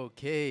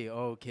 Okay.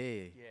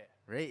 Yeah.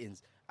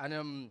 Ratings.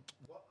 And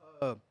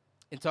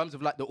in terms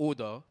of like the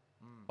order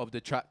of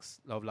the tracks,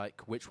 of like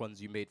which ones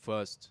you made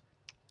first,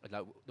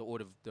 like the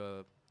order of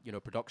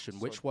the production. So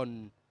Which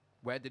one?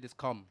 Where did this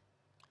come?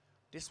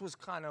 This was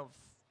kind of,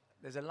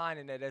 there's a line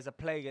in there, there's a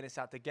plague and it's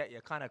out to get you.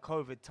 Kind of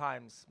COVID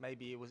times.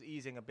 Maybe it was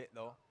easing a bit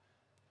though.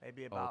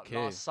 Maybe about Okay.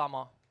 last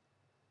summer,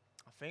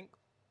 I think.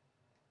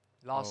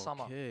 Last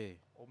summer. Okay.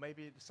 Or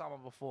maybe the summer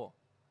before.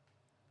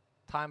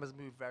 Time has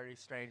moved very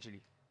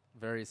strangely.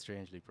 Very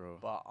strangely, bro.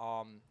 But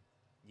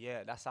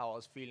yeah, that's how I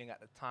was feeling at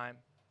the time.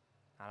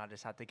 And I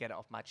just had to get it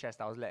off my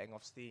chest. I was letting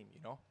off steam, you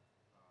know?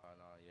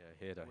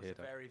 Hear that, It was hear a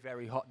that. very,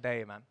 very hot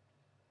day, man.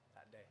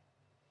 That day.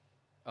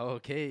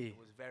 Okay. It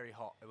was very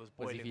hot. It was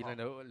Was boiling he feeling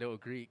hot. a little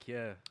Greek?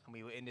 Yeah. And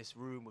we were in this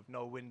room with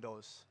no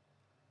windows.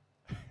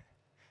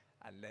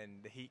 And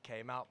then the heat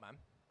came out, man.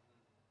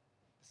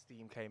 The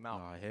steam came out.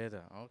 No, I hear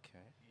that. Okay.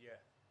 Yeah.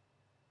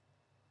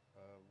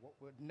 What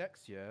would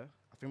next year?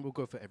 I think we'll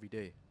go for every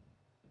day.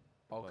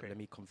 But Okay. let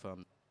me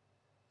confirm.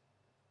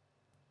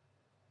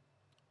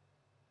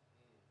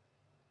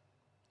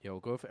 Yeah, we'll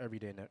go for every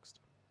day next.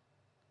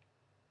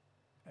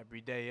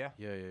 Every day, yeah?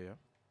 Yeah.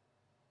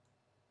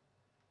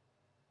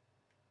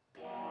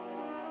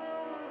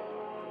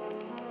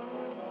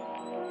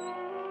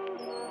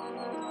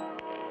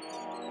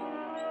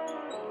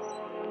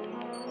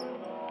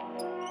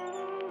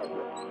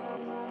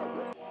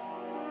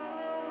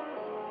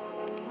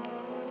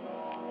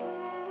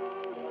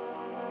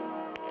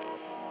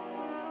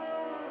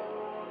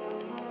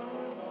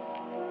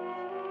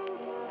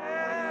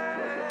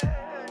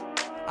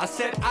 I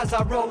said as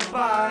I rode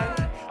by,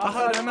 I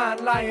heard a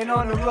man lying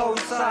on the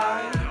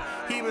roadside.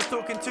 He was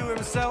talking to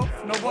himself,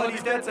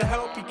 nobody's there to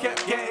help, he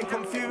kept getting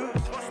confused.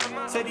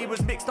 Said he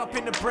was mixed up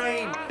in the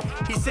brain.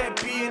 He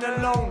said being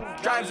alone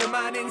drives a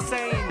man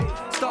insane.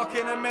 Stuck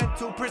in a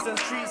mental prison,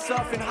 street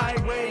surfing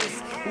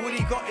highways. All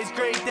he got is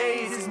grey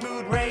days, his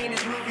mood rain,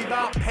 his movie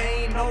about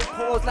pain. No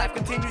pause, life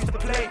continues to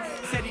play.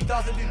 He said he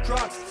doesn't do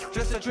drugs,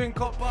 just a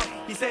drink up up.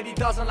 He said he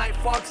doesn't like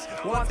fucks,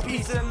 wants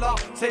peace and love.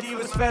 Said he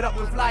was fed up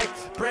with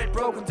life, bread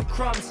broken to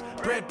crumbs,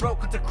 bread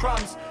broken to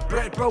crumbs,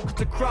 bread broken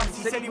to crumbs.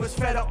 He said he was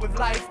fed up with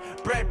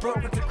life, bread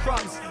broken to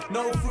crumbs.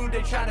 No food,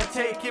 they trying to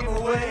take him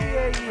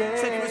away.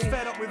 Said he was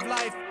fed up with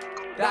life,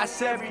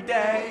 that's every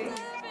day.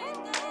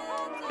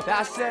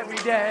 That's every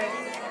day.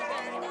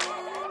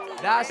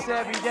 That's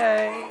every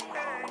day.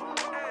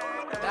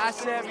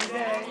 That's every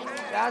day.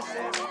 That's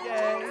every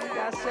day.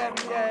 That's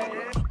every day.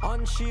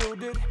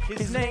 Unshielded,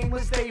 his name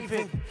was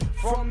David.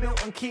 From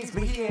Milton Keynes,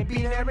 but he ain't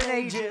been there in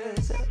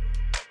ages.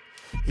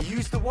 He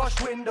used to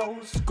wash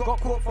windows, got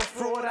caught for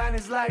fraud and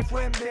his life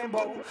went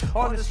bimbo.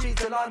 On the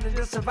streets of London,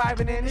 just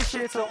surviving in his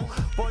shithole.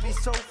 Body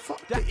so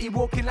fucked that he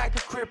walking like a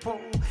cripple.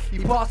 He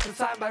passed the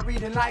time by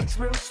reading likes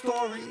real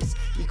stories.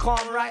 He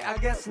can't write, I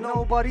guess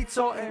nobody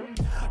taught him.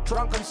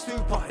 Drunk and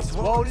stupor, his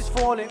world is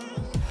falling.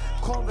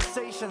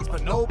 Conversations,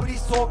 but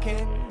nobody's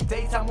talking.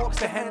 Daytime walks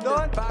to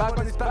Hendon, bag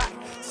on his back.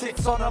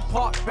 Sits on a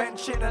park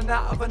bench in and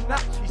out of a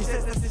nap. He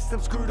says the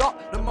system's screwed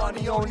up, the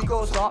money only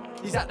goes up.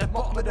 He's at the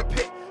bottom of the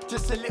pit,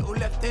 just a little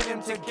left in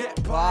him to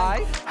get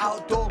by.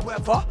 Outdoor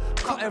weather,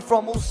 cutting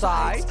from all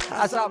sides.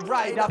 As I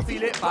ride, I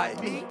feel it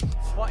bite me.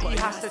 But he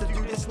has to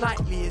do this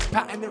nightly, his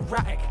pattern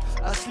erratic.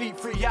 Asleep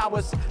 3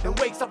 hours, then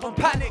wakes up and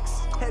panics.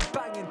 Head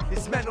banging,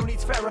 his mental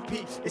needs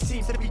therapy. It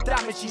seems to be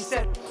damaged, he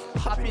said.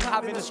 I've been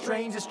having the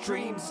strangest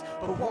dreams,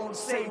 but won't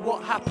say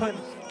what happened.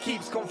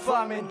 Keeps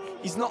confirming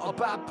he's not a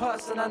bad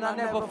person, and I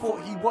never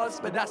thought he was.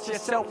 But that's your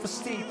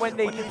self-esteem when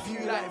they leave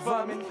you like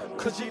vermin,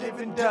 cause you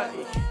live in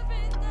dirty.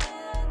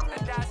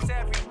 And that's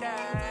every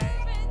day.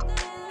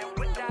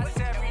 That's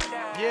every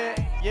day.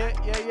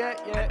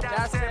 Yeah.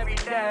 That's every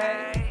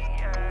day.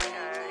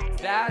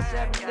 That's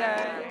every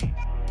day.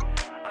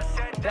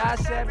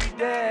 That's every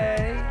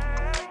day.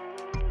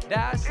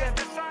 That's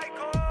every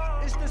cycle.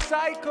 It's the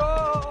cycle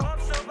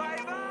of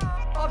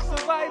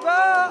survival.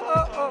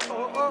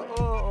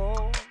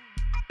 Oh.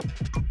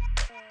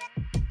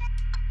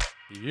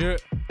 Yeah.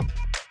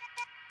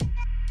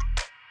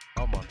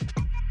 Come on.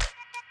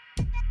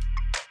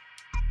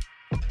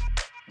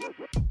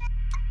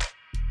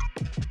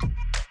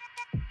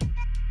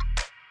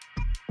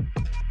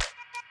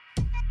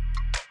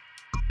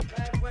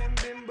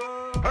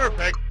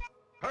 Perfect.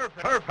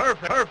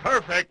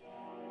 Perfect.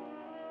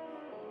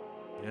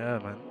 Yeah,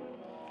 man.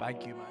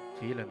 Thank you, man.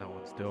 Feeling that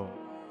one still.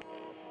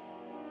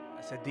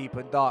 That's a deep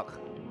and dark.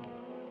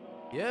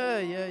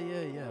 Yeah.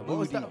 What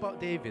was that Moody. about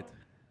David?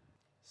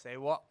 Say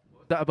what? What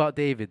was that about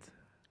David?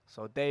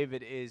 So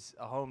David is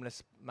a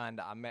homeless man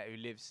that I met who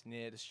lives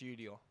near the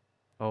studio.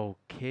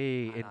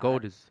 Okay, in And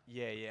Golders.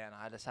 Yeah, and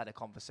I just had a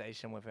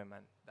conversation with him,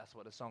 and that's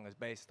what the song is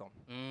based on.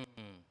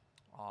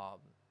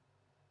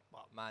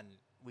 But man,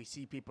 we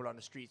see people on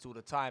the streets all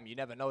the time. You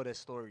never know their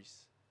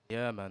stories.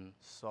 Yeah, man.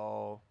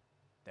 So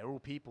they're all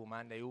people,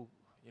 man. They all,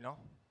 you know.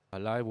 I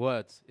like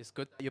words. It's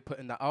good that you're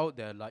putting that out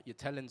there. Like, you're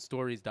telling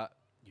stories that,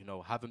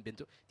 haven't been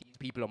to. These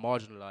people are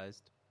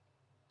marginalized.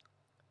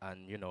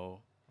 and you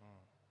know,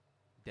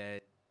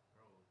 they're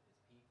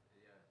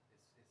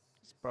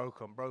It's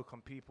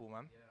broken people,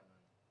 man.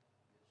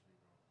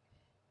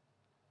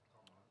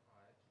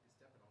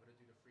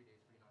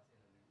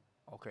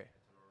 Okay.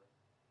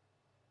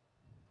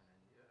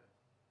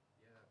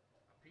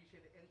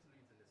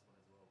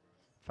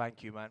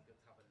 Thank you, man.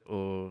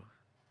 or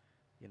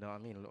you know what I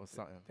mean, a little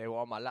something. They were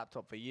on my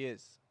laptop for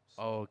years.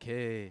 so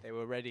Okay. They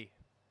were ready.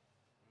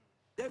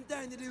 Them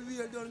time the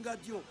real done got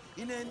you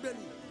in a belly.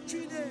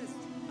 3 days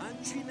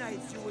and 3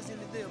 nights you was in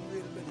the damn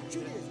real belly.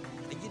 3 days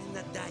and you did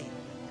not die.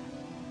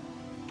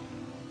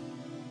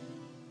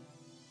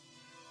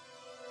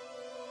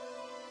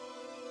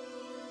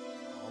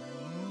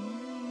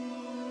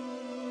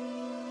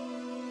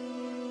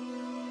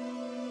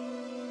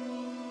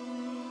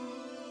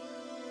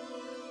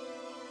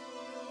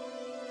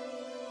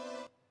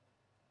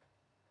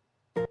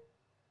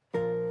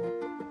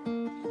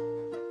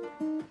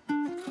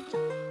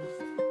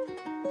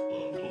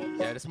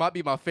 Yeah, this might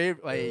be my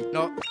favorite. Like,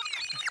 no.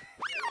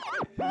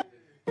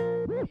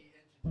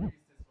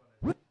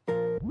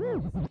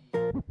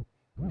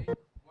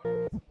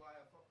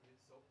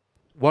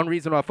 One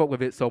reason why I fuck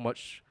with it so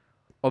much,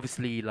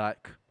 obviously,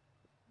 like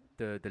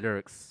the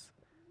lyrics,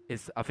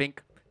 is I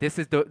think this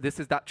is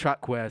that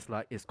track where it's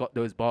like it's got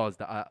those bars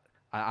that I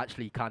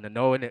actually kind of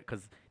know in it,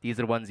 because these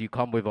are the ones you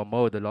come with on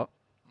mode a lot,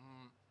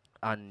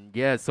 and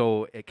yeah,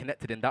 so it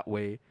connected in that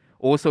way.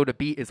 Also, the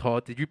beat is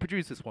hard. Did you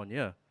produce this one?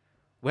 Yeah.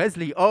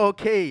 Wesley,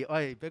 okay.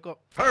 Aye, big up.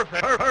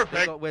 Perfect.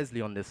 Big up Wesley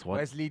on this one.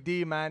 Wesley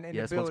D, man, in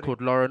Yeah, the this one's building.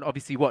 called Lauren.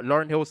 Obviously, what?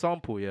 Lauren Hill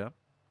sample, yeah?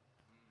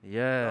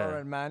 Yeah.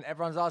 Lauren, man.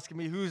 Everyone's asking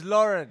me, who's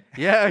Lauren?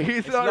 Yeah,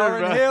 he's It's Lauren,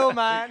 Lauren bro. Hill,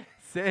 man.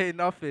 Say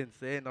nothing.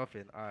 All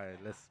right,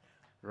 let's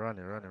run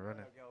it. A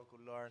girl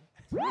called Lauren.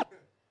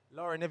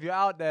 Lauren, if you're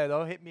out there,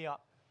 though, hit me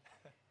up.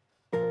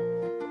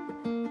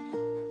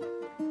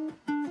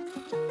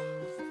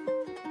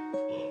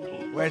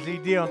 Wesley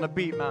D on the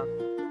beat, man.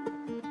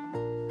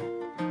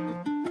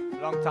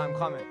 Long time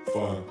coming.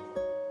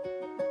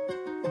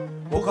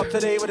 Woke up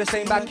today with the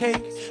same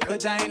backache,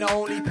 but that ain't the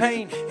only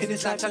pain. In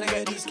this life trying to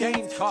get these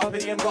gains, Carpe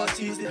gotta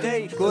seize the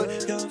day.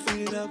 Good, yeah, I'm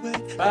feeling that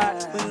way.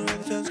 Bad, when the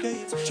rain feels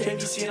great.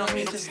 JBC and I'm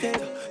here to stay.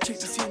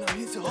 JBC and I'm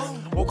here to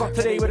hold. Woke up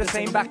today with the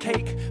same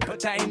backache,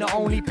 but that ain't the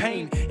only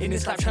pain. In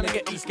this life trying to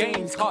get these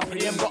gains, Carpe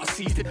gotta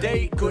seize the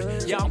day.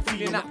 Good, yeah, I'm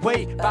feeling that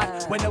way.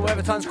 Bad, when the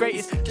weather turns great,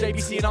 it's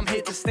JBC and I'm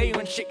here to stay.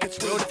 When shit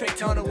gets real, the fake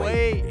turn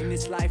away. In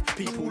this life,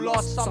 people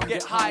lost, some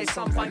get high,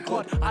 some find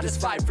God. I just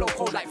vibe, flow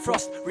cold like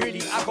frost.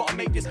 Really, I gotta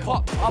make this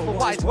pop.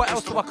 Otherwise, what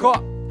else do I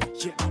got?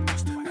 Yeah,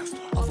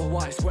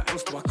 otherwise, what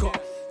else do I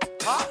got?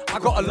 I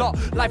got a lot.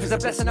 Life is a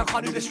blessing, I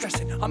can't do the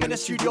stressing. I'm in the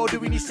studio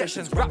doing these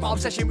sessions. Rap my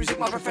obsession, music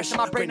my profession.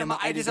 My brain and my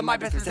ideas are my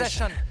best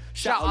possession.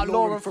 Shout out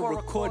Lauren for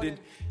recording.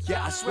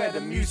 Yeah, I swear the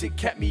music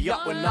kept me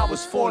up when I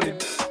was falling.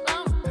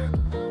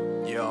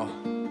 Yo.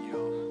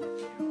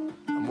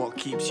 And what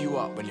keeps you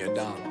up when you're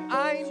down?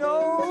 I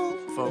know.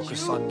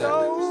 Focus on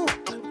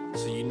that.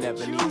 So you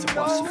never need to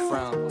bust a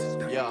frown.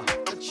 Yeah.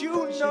 But you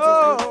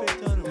know.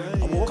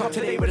 I woke up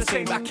today with the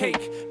same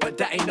backache, but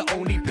that ain't the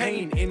only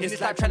pain. In this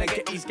life trying to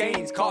get these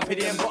gains, Carpe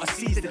diem, gotta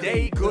seize the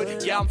day.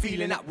 Good, yeah, I'm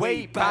feeling that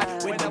way.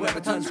 Bad, when the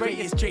weather turns great,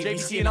 it's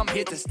JBC and I'm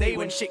here to stay.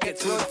 When shit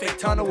gets real, they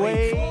turn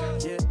away.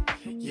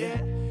 Yeah,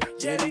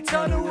 they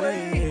turn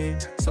away.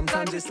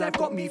 Sometimes this life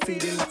got me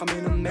feeling like I'm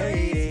in a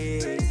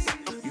maze.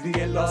 You can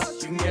get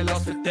lost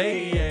for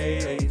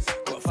days.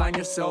 But find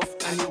yourself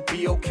and you'll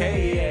be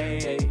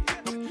okay.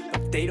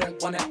 But they don't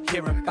wanna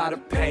hear about the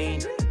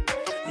pain.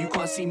 You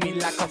can't see me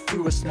like I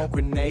threw a smoke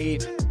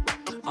grenade.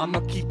 I'ma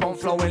keep on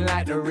flowing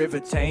like the river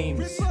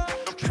Thames.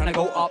 Tryna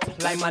go up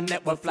like my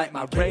net worth, like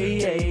my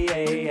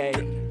ray.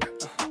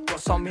 Got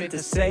something to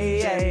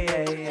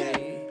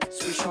say.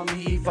 Switch on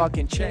me,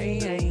 fucking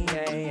change.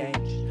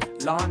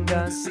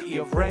 London, city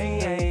of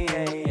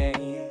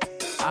rain.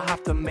 I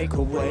have to make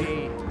a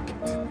way.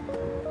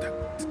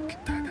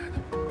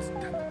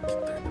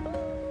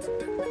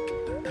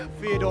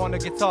 Theodore on the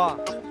guitar.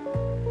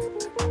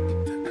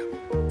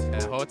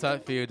 Yeah, hold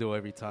tight Theodore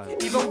every time.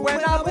 Even when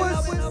I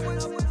was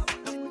innocent.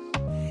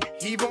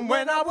 Even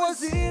when I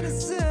was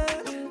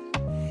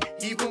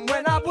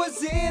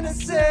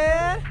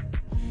innocent.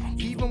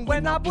 Even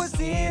when I was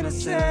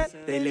innocent.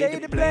 They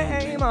laid the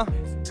blame.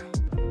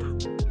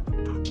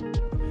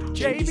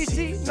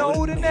 JBC,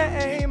 know the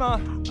name.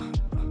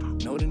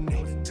 Know the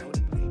name.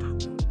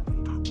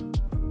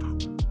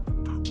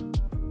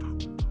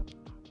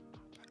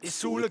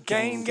 It's all a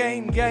game.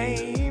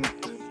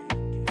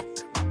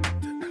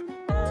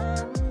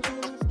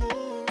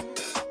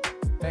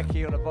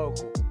 Becky on the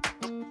vocal.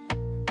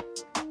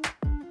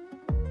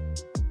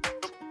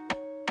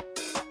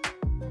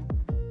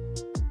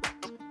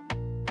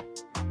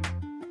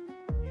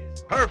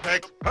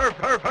 Perfect.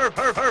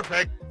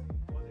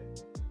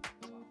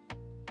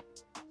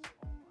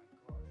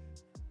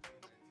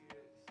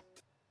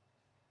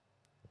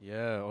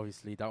 Yeah,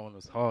 obviously that one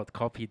was hard.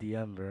 Copy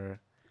DM, bro.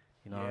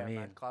 You know what I mean?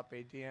 Man,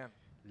 Carpe Diem.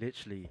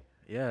 Literally,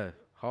 yeah,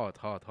 hard.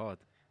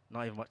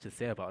 Not even much to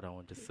say about that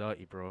one. Just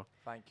 30, bro.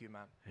 Thank you,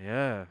 man.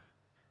 Yeah.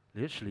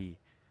 Literally.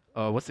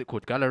 What's it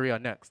called? Galleria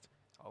next.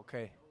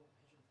 Okay.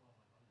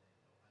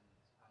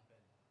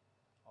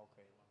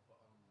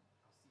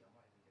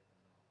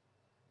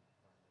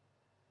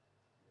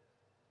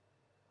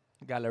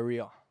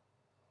 Galleria.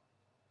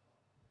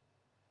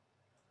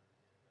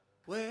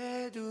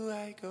 Where do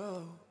I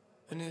go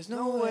when there's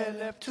nowhere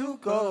left to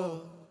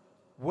go?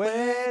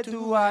 Where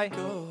do I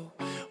go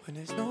when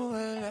there's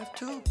nowhere left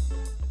to?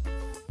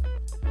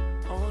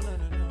 Oh no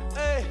no no.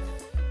 Hey,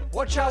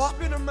 watch out,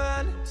 spinner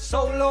man.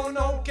 Solo,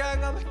 no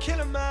gang, I'm a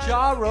killer man.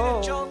 Jaro.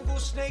 In the jungle,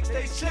 snakes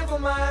they sliver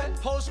man.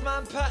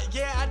 Postman Pat,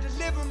 yeah I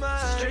deliver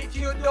man. Straight to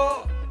your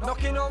door,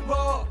 knocking on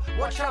raw.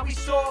 Watch how we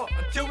soar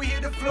until we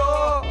hit the floor.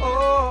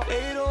 Oh,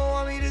 they don't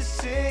want me to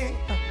sing.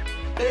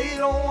 They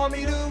don't want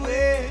me to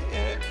win.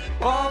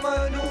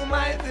 I'ma do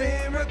my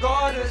thing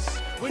regardless.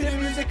 With the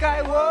music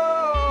I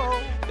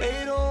want.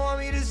 They don't want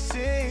me to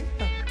sing.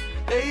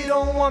 They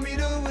don't want me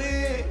to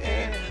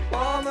win.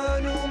 I'ma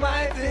do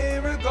my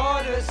thing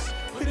regardless.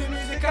 With the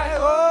music I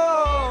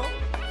want.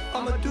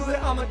 I'ma do it,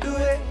 I'ma do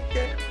it.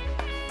 Yeah.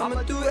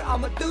 I'ma do it,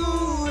 I'ma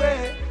do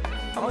it.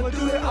 I'ma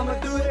do it, I'ma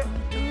do it.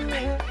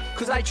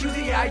 Cause I choose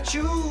it, yeah, I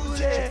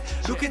choose it.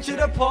 Look into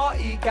the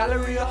party,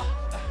 Galleria.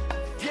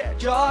 Yeah,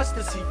 just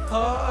to see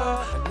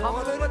her.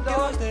 I'ma know the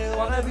girls, they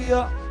wanna be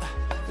her,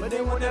 but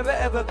they won't ever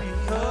ever be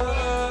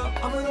her.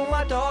 I'ma know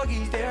my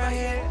doggies, they're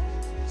here,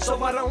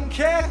 so I don't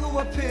care who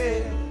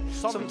appears.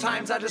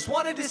 Sometimes I just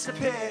wanna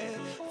disappear,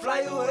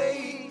 fly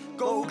away,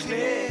 go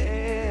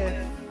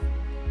clear.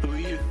 Who are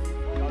you?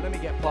 Yo, let me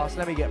get past.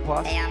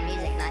 Hey, I'm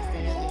Music, nice to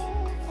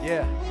meet you.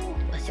 Yeah.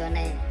 What's your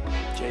name?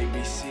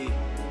 JBC.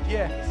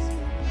 Yeah.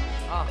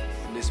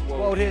 This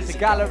world here's the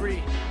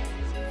gallery.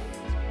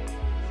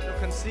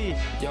 Look and see.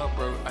 Yo,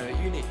 bro, are you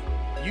unique?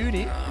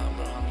 Unique? Nah,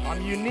 bro,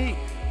 I'm unique.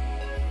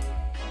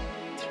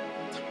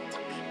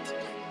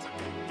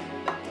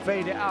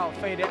 Fade it out,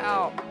 fade it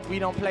out. We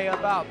don't play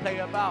about, play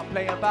about,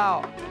 play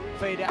about.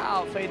 Fade it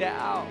out, fade it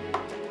out.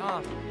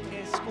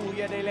 In school,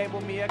 yeah, they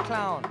label me a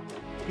clown.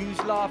 Who's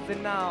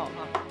laughing now?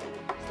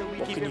 Still we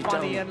What keep can it you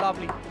funny tell and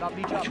lovely,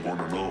 lovely What job. you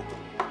wanna know?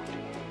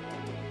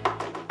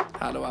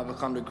 How do I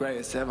become the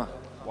greatest ever?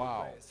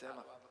 Wow.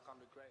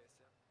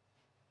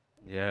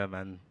 Yeah,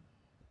 man.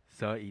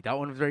 So that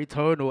one was very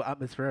tonal,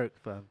 atmospheric,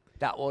 fam.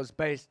 That was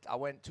based, I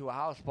went to a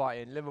house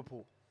party in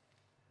Liverpool.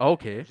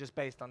 Okay. It was just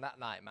based on that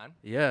night, man.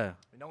 Yeah.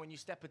 You know, when you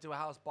step into a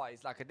house party,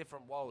 it's like a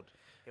different world.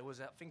 It was,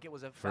 I think it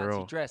was a For fancy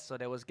real. dress, so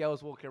there was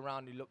girls walking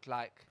around who looked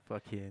like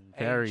Fucking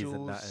fairies and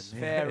angels, that.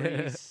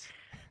 fairies.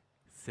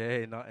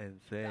 Say nothing,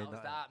 say That nothing.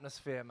 was the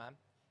atmosphere, man.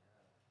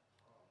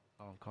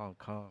 Calm.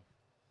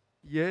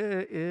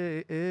 Yeah.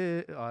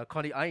 I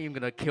ain't even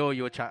gonna kill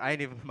your track.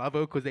 My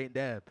vocals ain't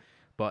there.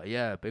 But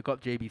yeah, big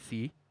up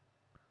JBC.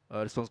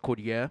 This one's called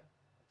Yeah.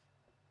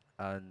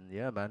 And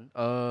yeah, man.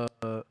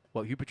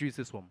 Who produced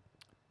this one?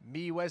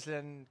 Me, Wesley,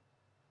 and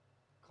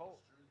Cole.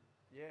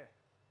 Yeah.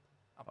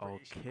 I'm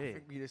pretty sure. I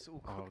think we just all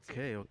cooked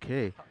it.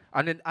 Okay.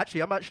 And then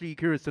I'm actually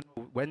curious to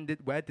know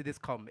where did this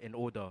come in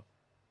order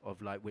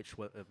of like which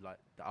one of like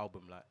the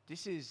album like?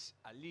 This is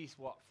at least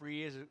what 3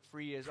 years old.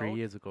 3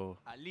 years ago.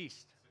 At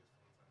least.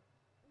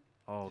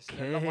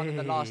 Okay. One of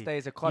the last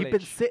days of college. You've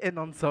been sitting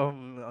on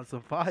some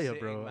fire, Sitting,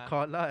 bro. man. I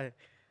can't lie.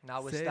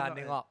 Now we're Say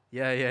standing nothing. up.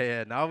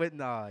 Yeah. Now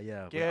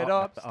yeah. Get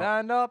up,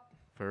 stand up.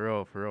 For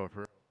real.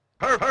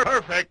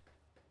 Perfect.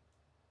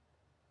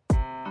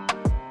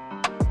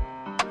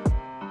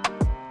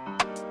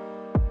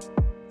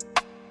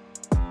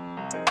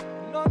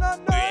 No.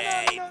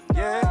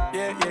 Yeah.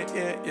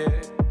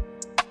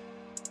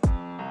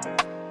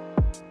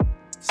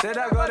 Said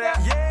I got that.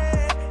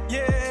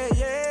 Yeah.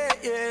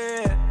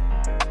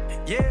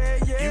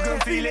 You can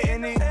feel it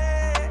in the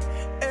air.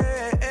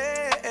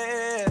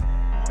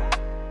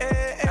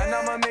 And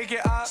I'ma make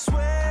it, I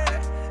swear.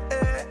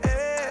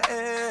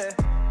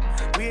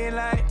 We ain't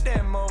like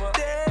them over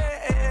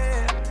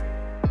there.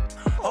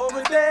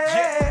 Over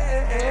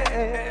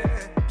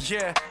there.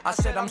 Yeah, I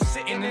said I'm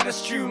sitting in the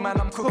stew, man.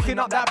 I'm cooking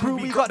up that brew.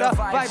 We got the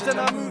vibes and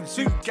the mood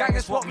too. Gang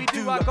is what we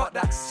do. I got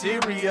that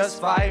serious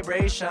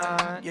vibration.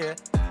 Yeah,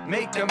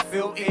 make them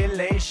feel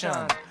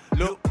elation.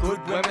 Look good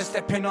when we're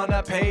stepping on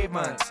the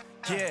pavement.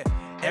 Yeah,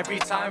 every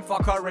time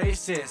fuck a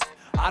racist.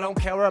 I don't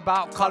care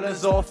about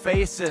colors or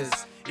faces.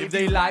 If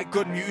they like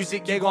good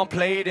music, they gon'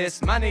 play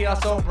this. Man, they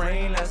are so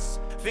brainless,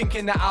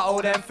 thinking that I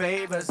owe them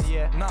favors.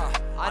 Yeah, nah,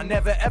 I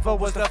never ever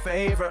was the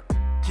favorite.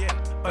 Yeah,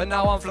 but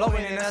now I'm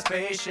floating in a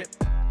spaceship.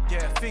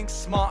 Yeah, think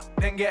smart,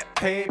 then get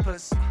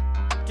papers.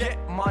 Get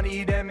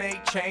money, then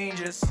make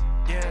changes.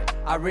 Yeah,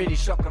 I really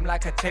shock them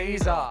like a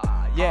taser.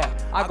 Yeah,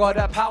 I got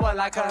the power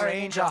like a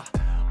ranger.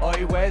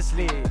 Oi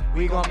Wesley,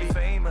 we gon' be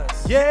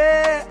famous.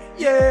 Yeah.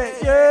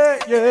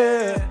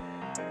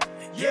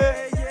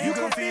 You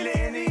can feel it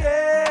in the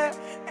air.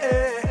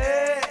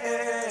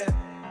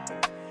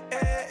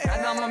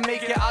 And I'ma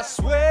make it, I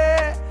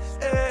swear.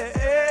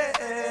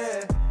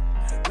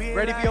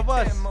 Ready for your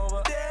verse?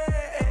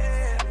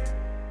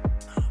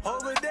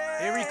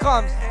 Here he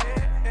comes.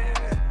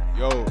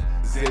 Yo,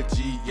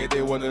 ZG, yeah,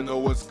 they wanna know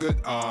what's good,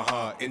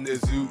 In the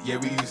zoo, yeah,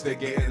 we used to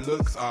getting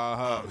looks,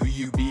 Who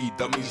you be,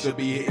 dummy should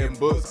be hitting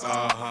books,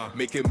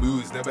 Making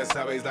moves, never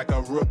sideways like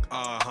a rook,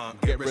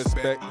 Get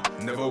respect,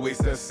 never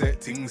waste a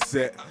setting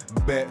set,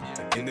 bet.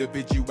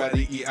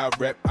 Individuality I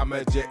rep, I'm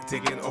a jet,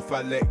 taking off,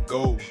 I let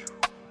go.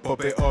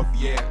 Pop it off,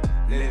 yeah,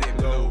 let it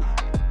blow.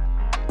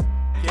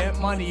 Get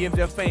money if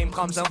the fame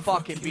comes and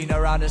fuck it. Been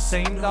around the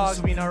same dogs,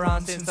 been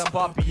around since a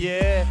puppy,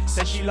 yeah.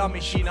 Said she love me,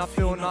 she not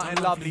feel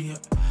nothing lovely.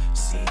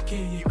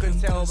 You can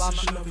tell by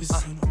my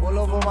all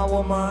over my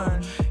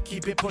woman.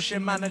 Keep it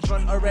pushing,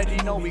 management already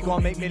know we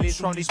gon' make millions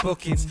from these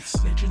bookings.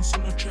 Legends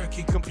on the track,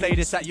 you can play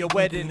this at your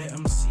wedding. Let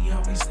 'em see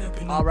how we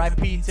stepping.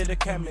 R.I.P. to the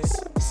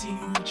chemist. See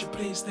me with your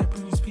place that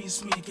brings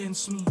peace, me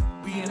against me.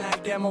 We ain't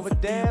like them over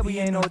there, we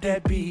ain't no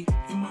deadbeat.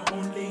 In my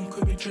own lane,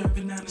 could be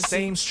driving down the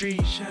same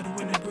street. Shadow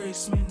and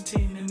embrace,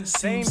 maintaining the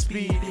same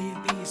speed.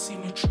 Lately,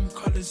 seen the true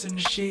colors in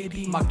the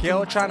shady. My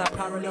girl tryna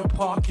parallel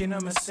park in a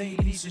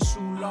Mercedes, it's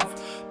all love.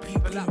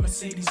 People like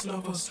Mercedes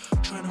lovers,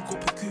 tryna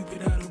copy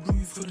Cupid out of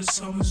roof for the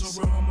summers.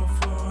 Or I'm a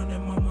far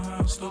and mama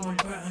house, throwing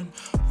pattern.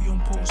 We on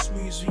post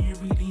moves when you're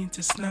really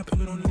into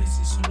snapping. Unless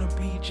it's on the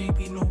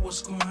BJB, know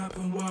what's gonna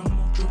happen. Why I'm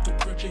not drop the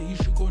project, you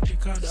should go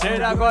check out the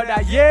Said I got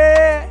that,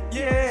 yeah.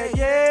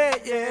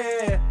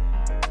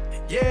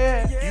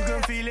 You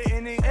can feel it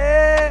in the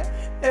air.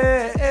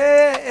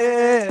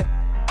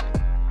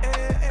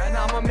 And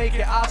I'ma make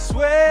it, I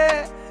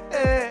swear.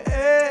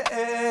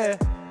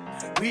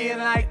 We ain't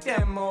like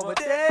them over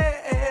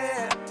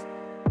there.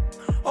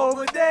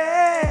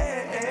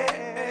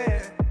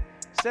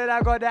 Said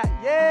I got that,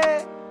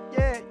 yeah.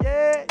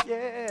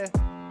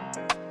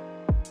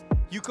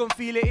 You can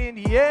feel it in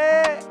the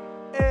air.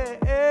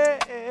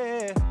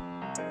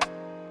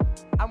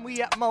 And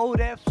we at Mode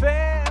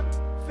FM.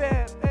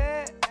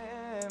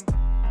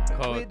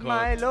 With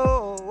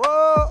Milo.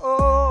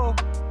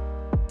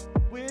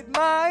 With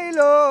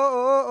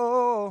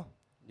Milo.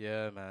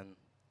 Yeah, man.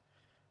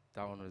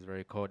 That one was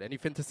very cold.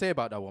 Anything to say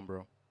about that one,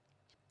 bro?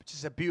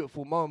 Just a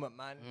beautiful moment,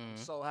 man. I'm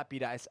so happy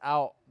that it's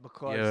out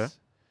because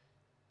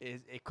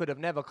it could have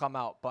never come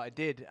out, but it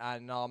did.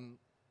 And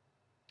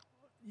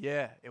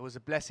yeah, it was a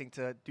blessing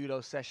to do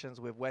those sessions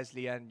with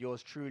Wesley and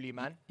yours truly,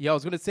 man. Yeah, I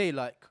was gonna say,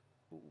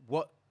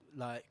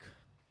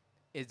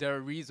 is there a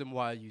reason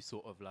why you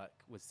sort of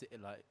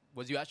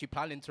was you actually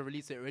planning to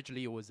release it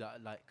originally, or was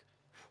that like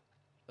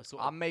a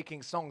sort of? I'm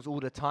making songs all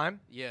the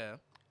time. Yeah.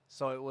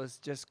 So it was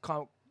just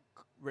kind of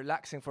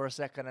relaxing for a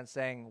second and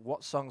saying,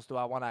 what songs do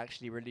I want to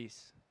actually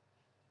release?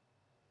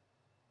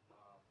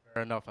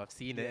 Fair enough. I've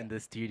seen it in the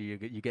studio.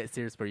 You get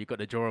serious, bro. You got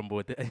the drawing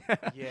board.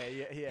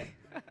 Yeah.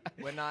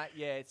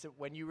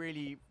 When you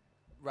really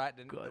write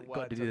the words.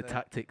 Got to do the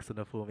tactics and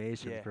the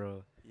formations,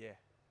 bro. Yeah.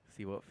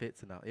 See what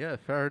fits and out. Yeah,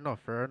 fair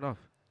enough. All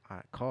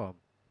right, calm.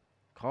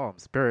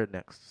 Spirit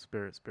next.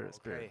 Spirit.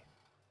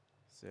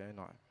 Say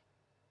no.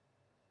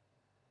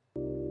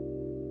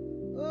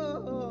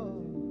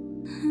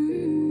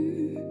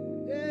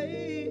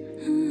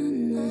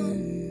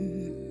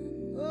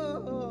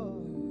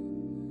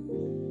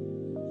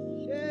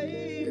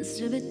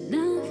 Strip it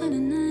down for the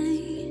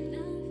night.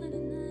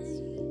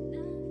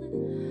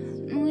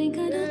 We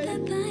got all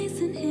that lights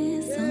in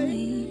here, so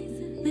we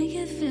make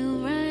it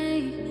feel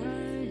right.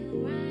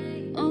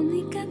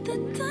 Only got the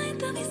time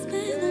that we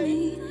spend on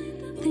me,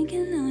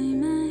 thinking on you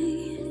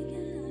mine.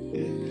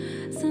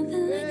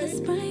 Something like a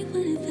Sprite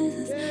when it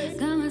fizzes.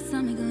 Got my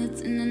stomach good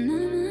in the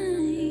night.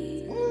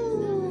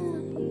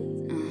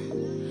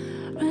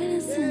 Right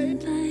as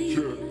sunlight.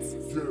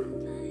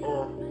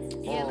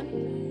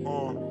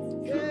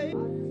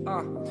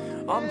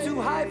 I'm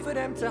too high for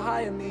them to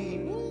hire me.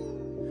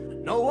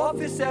 No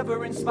office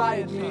ever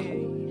inspired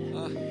me.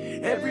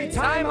 Every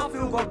time I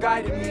feel God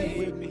guided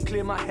me.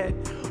 Clear my head,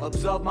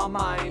 observe my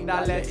mind.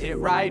 I let it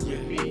ride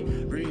with me.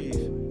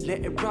 Breathe,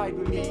 let it ride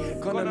with me.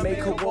 Gonna make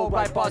a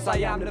worldwide buzz. I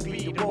am the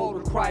beat. The world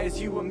requires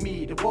you and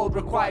me. The world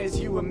requires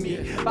you and me.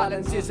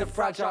 Balance is a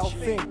fragile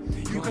thing.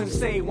 You can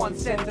say one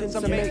sentence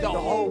and make the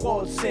whole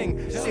world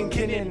sing.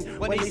 Sinking in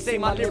when they say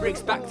my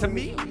lyrics back to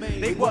me.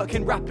 They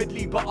working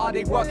rapidly, but are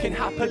they working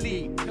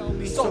happily?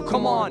 So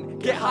come on,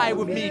 get high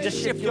with me.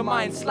 Just shift your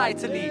mind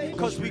slightly,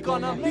 cause we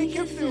gonna make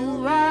it feel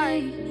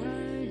right.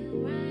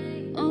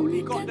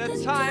 We got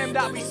the time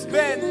that we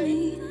spend.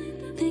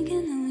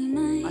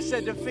 I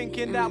said the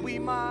thinking that we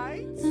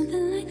might.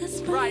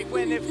 Right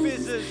when it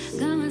fizzes.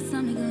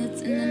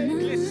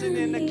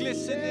 Glistening,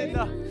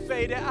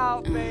 fade it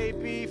out,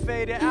 baby,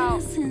 fade it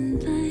out.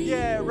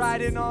 Yeah,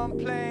 riding on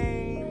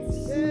planes.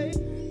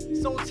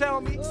 So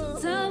tell me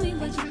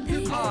what you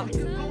think.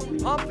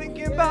 I'm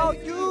thinking about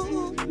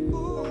you.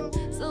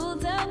 So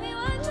tell me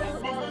what you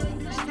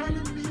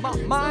think. My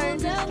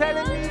mind is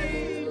telling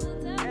me.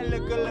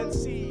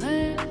 Elegancy.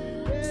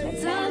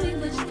 Tell me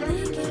what you're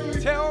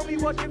thinking. Tell me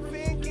what you're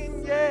thinking,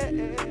 yeah.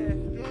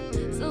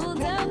 So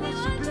tell me what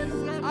you're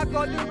thinking. I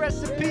got the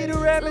recipe, the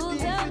remedy.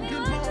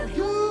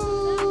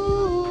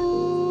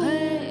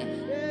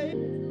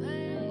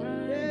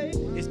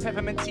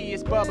 peppermint tea,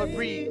 it's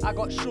Burberry. I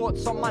got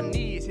shorts on my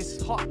knees,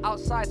 it's hot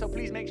outside, so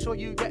please make sure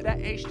you get that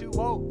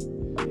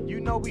H2O. You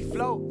know we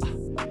flow,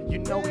 you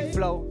know we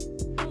flow,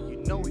 you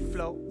know we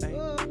flow, hey,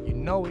 you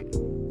know it.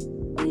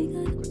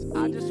 Cause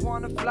I just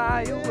wanna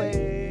fly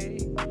away,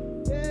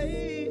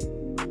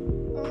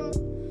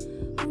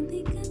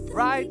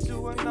 right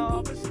to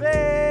another space.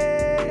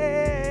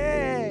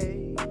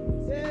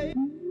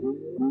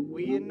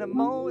 We in the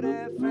Mode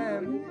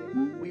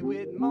FM, we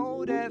with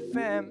Mode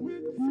FM.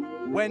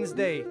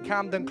 Wednesday,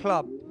 Camden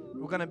Club.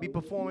 We're gonna be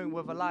performing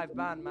with a live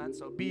band, man,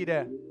 so be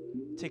there.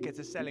 Tickets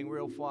are selling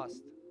real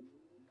fast.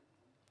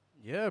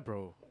 Yeah,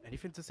 bro.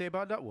 Anything to say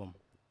about that one?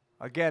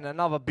 Again,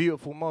 another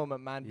beautiful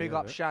moment, man. Big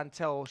up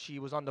Chantel. She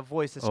was on The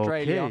Voice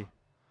Australia.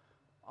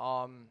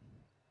 Okay.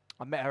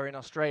 I met her in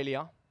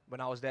Australia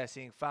when I was there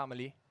seeing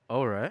family.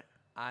 All right.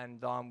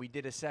 And we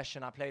did a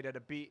session. I played her the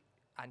beat,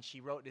 and she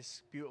wrote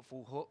this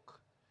beautiful hook.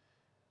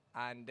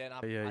 And then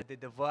I did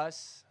the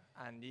verse,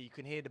 and you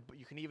can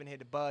even hear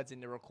the birds in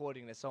the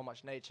recording. There's so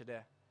much nature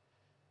there.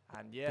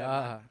 And yeah,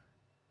 man,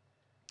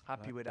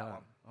 happy Like with that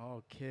one.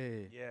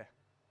 Okay. Yeah.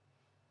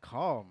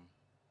 Calm.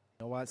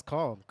 You know why it's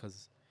calm?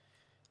 Because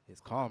it's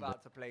calm.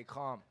 About to play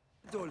calm.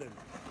 I told him,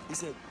 he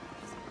said,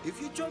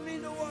 if you jump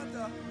in the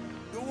water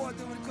will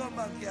come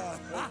back here.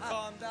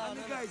 Calm down. And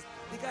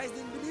the guys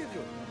didn't believe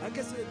you. And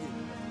guess what they did?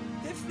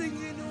 They fling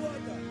you in the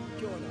water,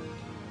 Kiona.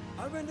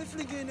 And when they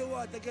fling you in the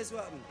water, guess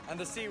what happened? And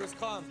the sea was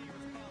calm.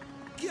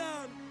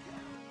 Calm.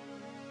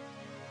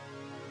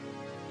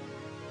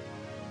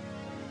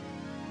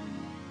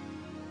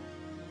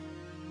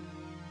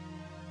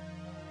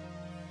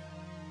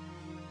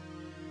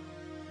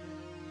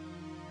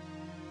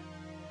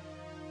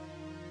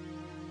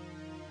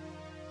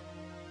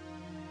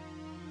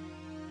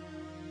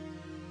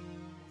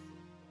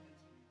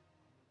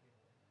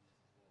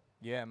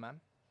 Yeah, man.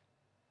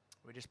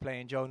 We're just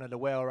playing Jonah the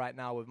Whale right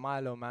now with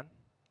Milo, man.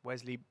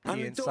 Wesley And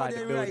be we told inside the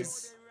them building.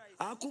 rise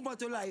and come back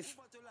to life.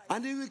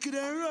 And the wicked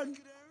they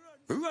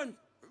run.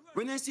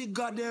 When they see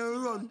God, they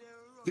run.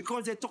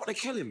 Because they thought they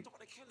kill him.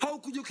 How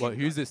could you kill What?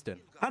 Who's this then?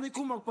 And they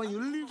come up and you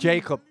leave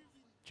Jacob.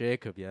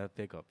 Jacob, yeah.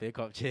 Big up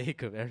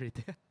Jacob.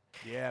 Everything.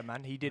 Yeah,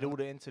 man. He did all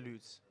the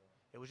interludes.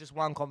 It was just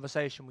one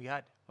conversation we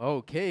had.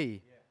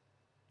 Okay.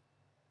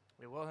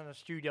 It wasn't a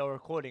studio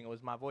recording. It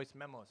was my voice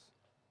memos.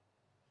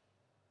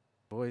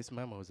 Voice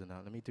memos and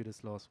that. Let me do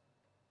this last.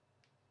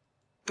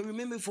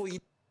 Remember before he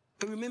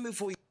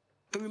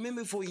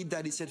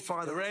died, he said,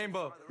 Father. The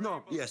rainbow.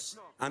 No, yes.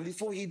 And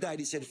before he died,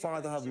 he said,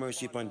 Father, have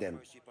mercy upon them,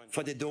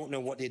 for they don't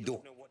know what they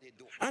do.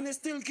 And they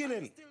still kill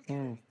him.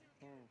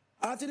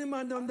 After the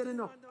man done that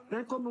enough,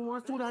 then come and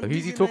want to that.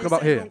 Who's he talking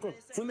about here?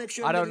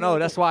 I don't know.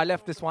 That's why I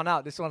left this one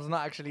out. This one's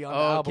not actually on the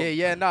album. Okay,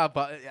 yeah, nah,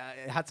 but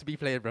it had to be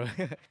played, bro.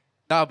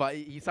 Nah, but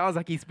he sounds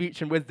like he's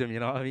speech and wisdom, you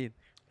know what I mean?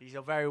 He's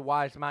a very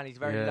wise man. He's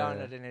very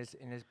learned in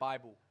his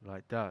Bible.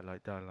 Like that.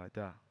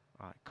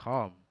 Alright,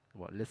 calm.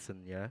 What,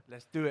 listen, yeah?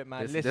 Let's do it,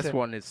 man. This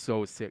one is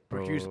so sick,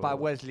 bro. Produced by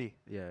Wesley.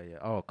 Yeah.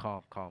 Oh,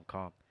 calm.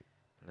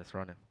 Let's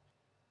run it.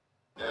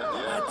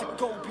 I had to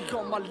go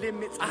beyond my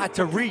limits. I had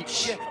to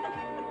reach.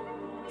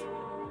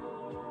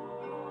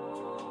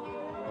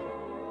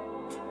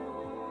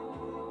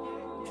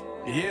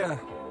 Yeah.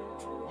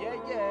 Yeah.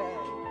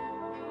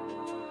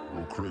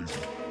 Go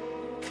crazy.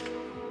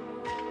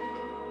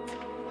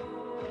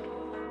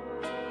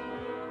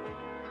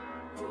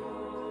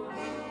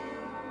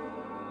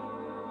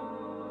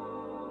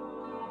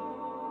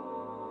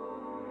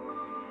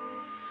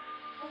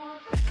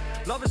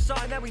 Love is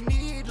something that we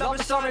need. Love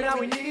is something that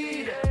we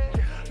need.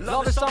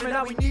 Love is something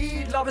that we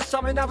need. Love is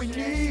something that we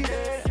need.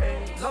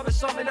 Love is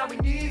something that we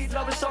need.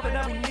 Love is something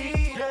that we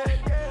need.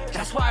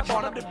 That's why I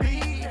brought up the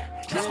beat.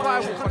 That's why I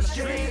walk on the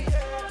street.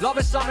 Love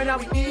is something that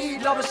we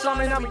need. Love is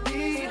something that we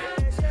need.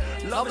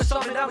 Love is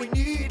something that we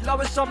need.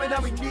 Love is something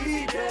that we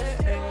need.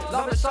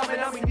 Love is something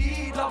that we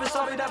need. Love is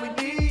something that we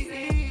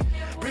need.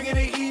 Bringing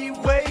the heat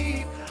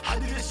wave. I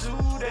do this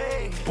all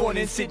day. Born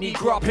in Sydney,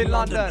 grew up in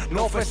London.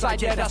 Northwest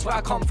side, yeah, that's where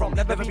I come from.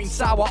 Never been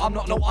sour, I'm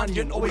not no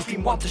onion. Always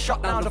been one to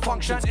shut down the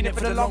functions. In it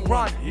for the long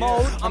run.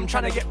 Mode, I'm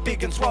trying to get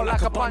big and swell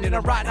like a bunion.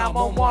 And right now I'm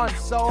on one.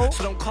 So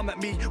don't come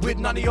at me with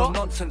none of your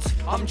nonsense.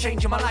 I'm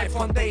changing my life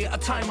one day at a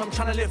time. I'm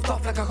trying to lift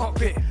off like a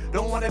cockpit.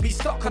 Don't want to be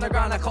stuck on the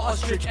ground like an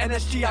ostrich.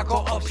 NSG, I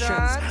got options.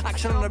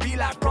 Action on the beat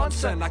like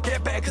Bronson. I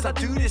get better cause I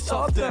do this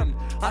often.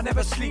 I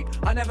never sleep,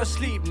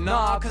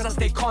 nah, cause I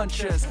stay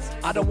conscious.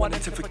 I don't want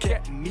it to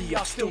forget me.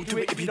 I'll still do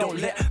it if you don't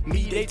let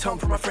me. They turn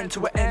from a friend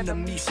to an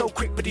enemy. So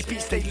quick, but these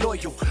beats stay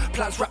loyal.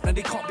 Plans rap now,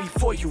 they can't be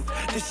for you.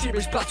 This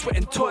serious blood, sweat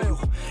and toil.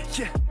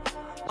 Yeah,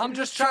 I'm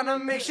just trying to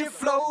make shit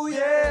flow,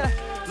 yeah.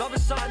 Love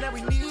is something that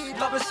we need.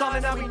 Love is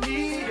something that we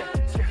need.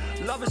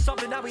 Love is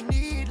something that we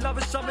need. Love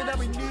is something that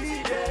we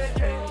need.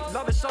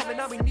 Love is something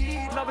that we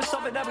need. Love is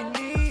something that we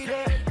need.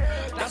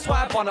 That's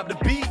why I burn up the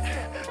beat.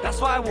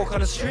 That's why I walk on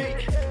the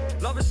street.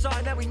 Love is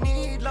something that we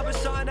need. Love is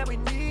something that we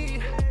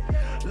need.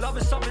 Love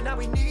is something that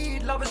we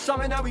need. Love is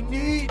something that we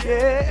need.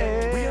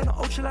 Yeah. We on an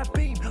ultralight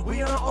beam.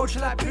 We on an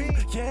ultralight beam.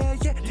 Yeah.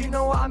 Do you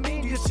know what I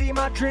mean? Do you see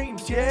my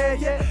dreams? Yeah.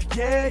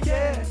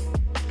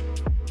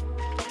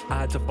 I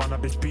had to bun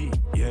up his beat,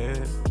 yeah.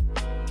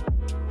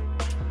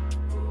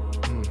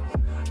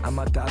 And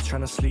my dad's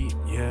trying to sleep,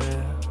 yeah.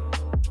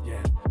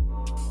 Yeah.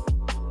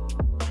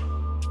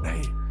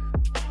 Hey.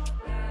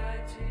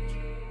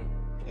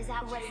 Is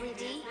that Wesley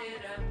D?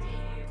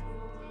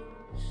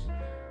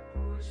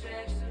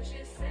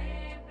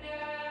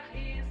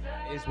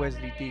 Is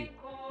Wesley D.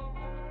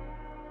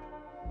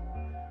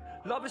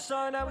 Love is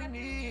something that we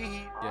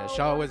need. Yeah,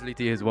 shout out Wesley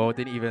D as well.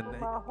 Ain't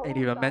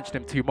even mention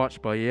him too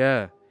much, but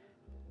yeah,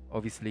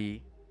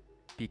 obviously,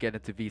 be getting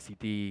into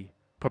VCD,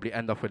 probably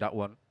end off with that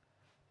one.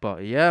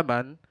 But yeah,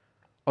 man,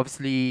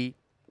 obviously,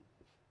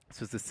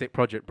 this was a sick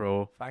project,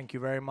 bro. Thank you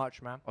very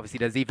much, man. Obviously,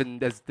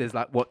 there's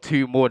like what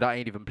 2 more that I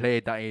ain't even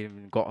played, that I ain't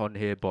even got on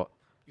here, but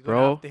You're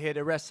gonna have to hear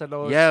the rest of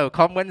those. yeah,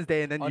 come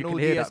Wednesday and then on you can all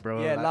hear the that,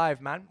 bro. Yeah, like,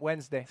 live, man.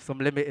 Wednesday. some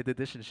limited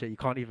edition shit you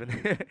can't even.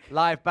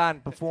 Live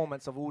band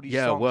performance of all these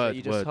Yeah, songs word, that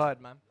you just word.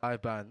 heard, man.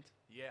 Live band.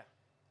 Yeah.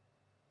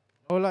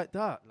 Oh, like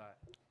that. Like,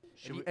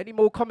 any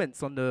more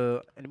comments on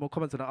the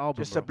album?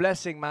 Just bro? a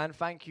blessing, man.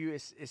 Thank you.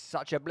 It's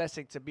such a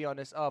blessing to be on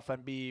this earth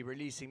and be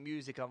releasing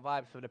music and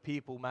vibes for the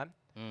people, man.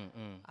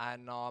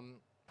 And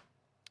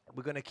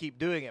we're gonna keep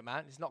doing it,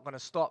 man. It's not gonna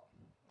stop.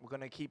 We're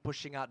gonna keep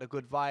pushing out the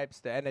good vibes,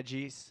 the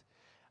energies,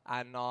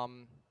 and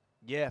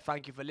yeah.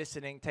 Thank you for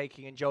listening,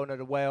 taking in Jonah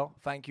the Whale.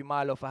 Thank you,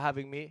 Milo, for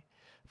having me.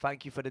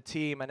 Thank you for the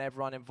team and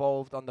everyone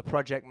involved on the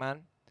project,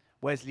 man.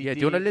 Wesley Yeah,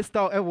 D. do you want to list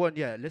out everyone?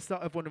 Yeah, list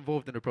out everyone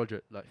involved in the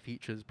project, like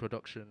features,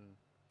 production.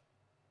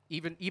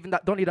 Even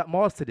that Donny that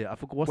mastered it. I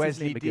forgot what's his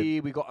Wesley name D.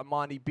 again. We got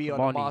Amani B on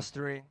Amani. the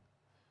mastering.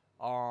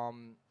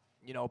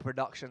 You know,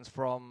 productions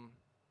from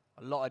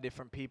a lot of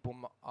different people,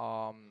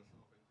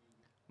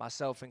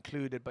 myself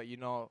included. But you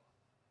know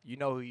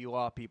who you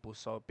are, people.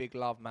 So big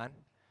love, man,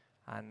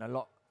 and a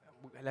lot.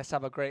 Let's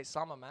have a great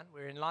summer, man.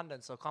 We're in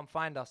London, so come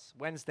find us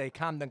Wednesday,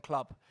 Camden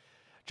Club.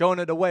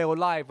 Jonah the Whale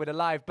live with a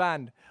live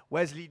band.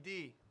 Wesley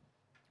D.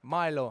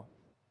 Milo.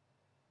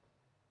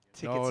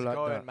 Tickets like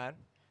going, that. man.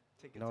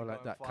 Tickets You know, are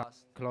like going that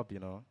fast. club, you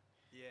know.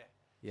 Yeah.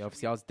 Yeah,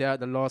 obviously I was there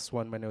at the last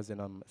one when it was in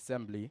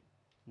Assembly,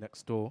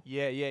 next door.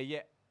 Yeah.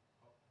 It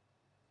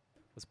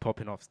was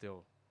popping off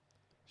still.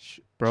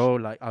 Bro,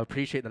 like I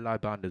appreciate the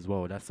live band as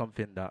well. That's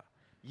something that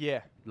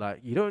like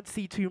you don't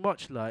see too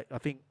much. Like I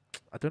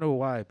don't know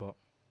why, but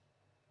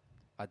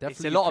I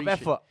definitely It's a lot of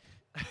appreciate- effort.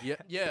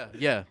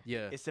 Yeah.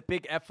 It's a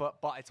big effort,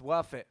 but it's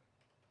worth it.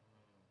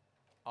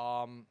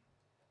 I'm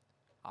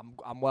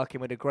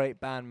working with a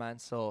great band, man.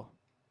 So,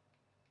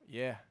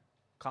 yeah,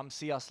 come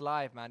see us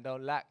live, man.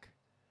 Don't lack.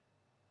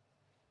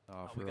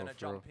 Oh, We're gonna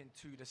jump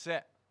into the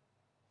set.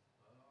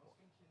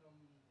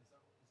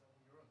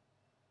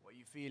 What are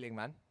you feeling,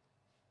 man?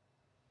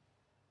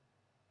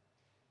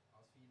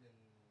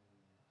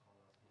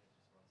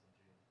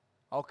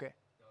 Okay.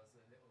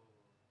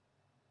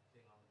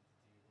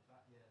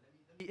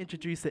 Let me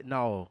introduce it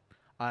now.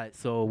 Alright,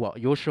 so what?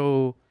 Your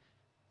show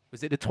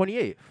was it the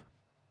 28th?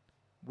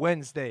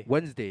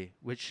 Wednesday,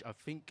 which I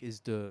think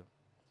is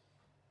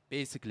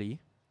basically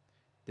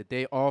the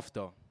day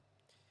after.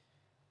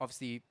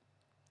 Obviously,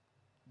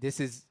 this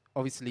is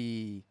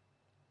obviously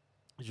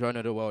Genre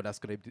of the World. That's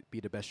gonna be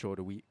the best show of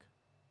the week,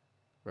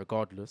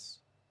 regardless.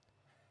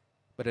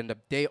 But then the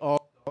day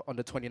after, on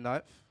the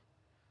 29th,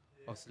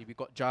 obviously we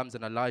got Jams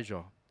and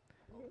Elijah.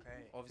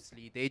 Okay.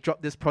 Obviously, they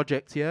dropped this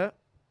project here,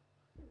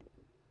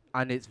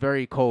 and it's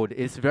very cold.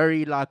 It's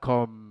very like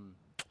I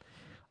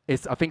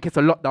think it's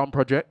a lockdown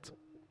project,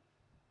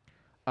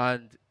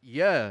 and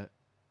yeah,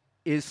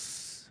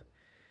 it's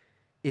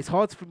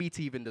hard for me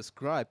to even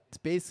describe. It's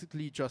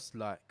basically just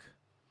like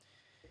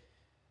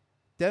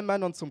they're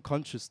man on some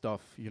conscious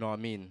stuff, you know what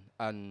I mean?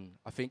 And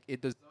I think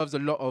it deserves a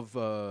lot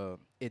of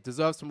it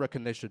deserves some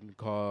recognition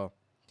because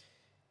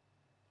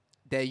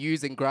they're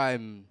using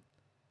grime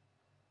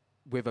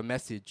with a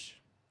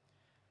message.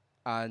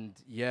 And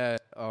yeah,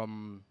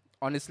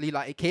 honestly,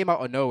 like it came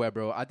out of nowhere,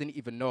 bro. I didn't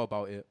even know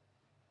about it.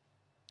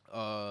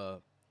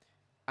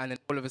 And then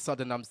all of a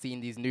sudden I'm seeing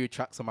these new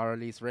tracks on my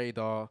release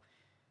radar.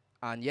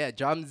 And yeah,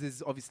 Jams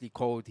is obviously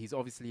cold. He's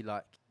obviously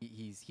like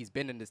he's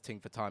been in this thing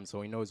for time,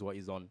 so he knows what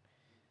he's on.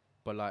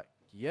 But like,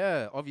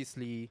 yeah,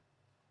 obviously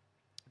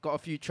got a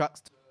few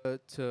tracks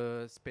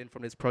to spin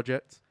from this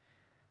project.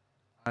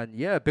 And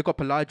yeah, big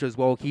up Elijah as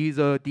well. He's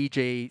a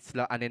DJ,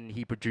 and then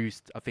he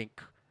produced, I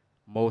think,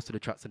 most of the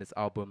tracks on this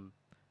album.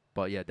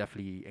 But yeah,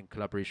 definitely in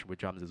collaboration with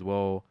Jams as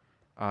well.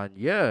 And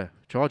yeah,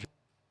 charge.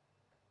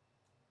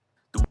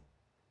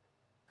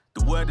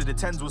 The word of the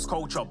tens was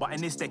culture, but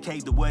in this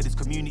decade the word is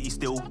community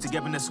still.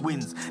 Togetherness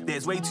wins.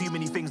 There's way too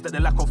many things that the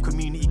lack of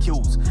community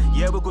kills.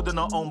 Yeah, we're good on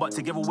our own, but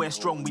together we're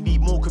strong. We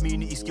need more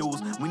community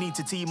skills. We need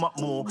to team up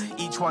more.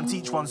 Each one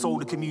teach one so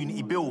the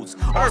community builds.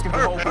 Asking for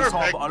help is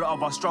hard, but a lot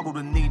of us struggled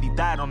and nearly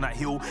died on that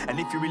hill. And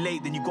if you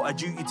relate, then you got a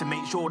duty to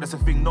make sure that's a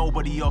thing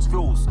nobody else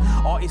feels.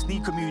 Artists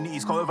need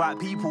communities, cause without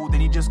people, then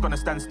you're just gonna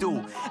stand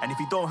still. And if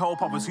you don't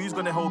help others, who's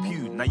gonna help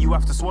you? Now you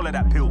have to swallow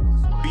that pill.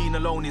 Being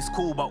alone is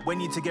cool, but when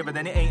you're together,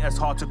 then it ain't as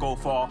hard to go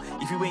far.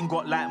 If you ain't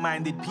got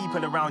like-minded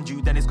people around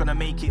you, then it's gonna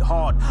make it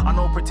hard. I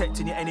know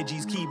protecting your energy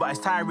is key, but it's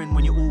tiring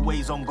when you're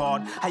always on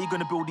guard. How you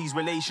gonna build these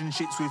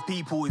relationships with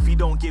people if you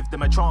don't give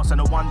them a chance?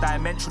 And a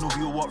one-dimensional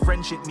view of what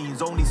friendship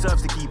means only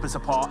serves to keep us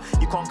apart.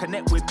 You can't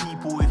connect with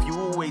people if you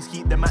always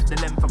keep them at the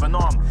length of an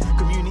arm.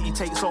 Community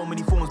takes so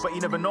many forms, but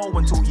you never know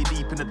until you're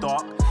deep in the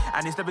dark.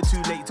 And it's never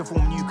too late to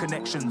form new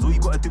connections. All you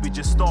gotta do is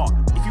just start.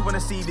 If you wanna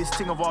see this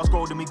thing of ours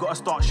grow, then we gotta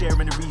start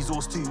sharing the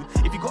resource too.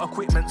 If you got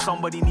equipment,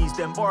 somebody needs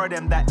them, borrow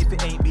them that if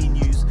it ain't being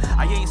used.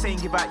 I ain't saying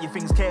give out your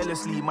things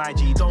carelessly, my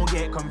G, don't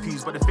get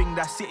confused. But the thing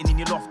that's sitting in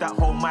your loft at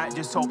home might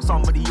just help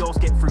somebody else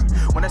get through.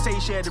 When I say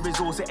share the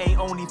resource, it ain't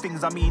only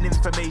things, I mean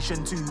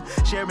information too.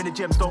 Sharing the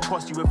gems don't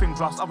cost you a thing,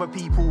 plus other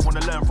people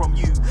wanna learn from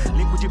you.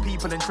 Link with your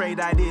people and trade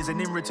ideas,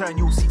 and in return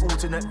you'll see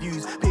alternate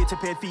views.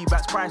 Peer-to-peer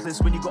feedback's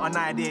priceless when you got an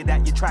idea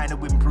that you're trying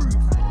to improve.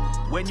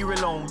 When you're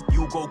alone,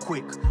 you'll go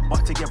quick,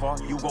 but together,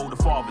 you'll go the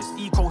farthest.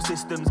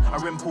 Ecosystems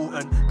are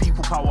important,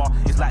 people power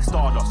is like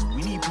stardust.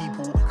 We need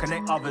people,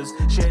 connect others,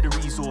 share the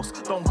resource,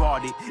 don't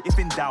guard it. If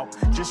in doubt,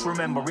 just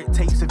remember it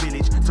takes a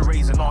village to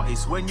raise an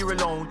artist. When you're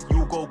alone,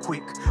 you'll go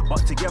quick,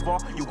 but together,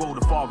 you'll go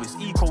the farthest.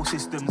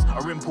 Ecosystems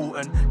are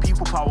important,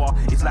 people power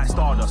is like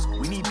stardust.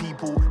 We need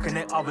people,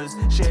 connect others,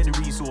 share the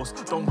resource,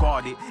 don't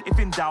guard it. If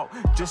in doubt,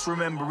 just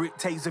remember it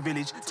takes a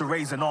village to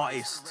raise an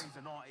artist.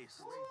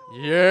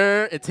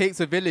 Yeah, it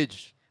takes a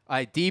village.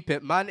 I deep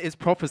it. Man is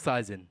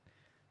prophesizing.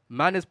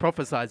 Man is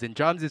prophesizing.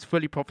 Jams is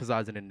fully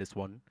prophesizing in this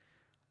one.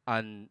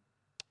 And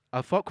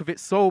I fuck with it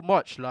so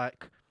much.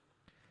 Like,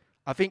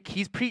 I think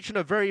he's preaching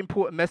a very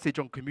important message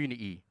on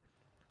community.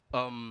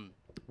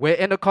 We're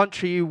in a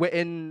country, we're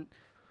in,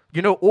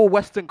 you know, all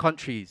Western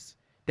countries,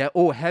 they're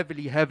all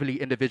heavily,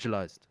 heavily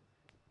individualized.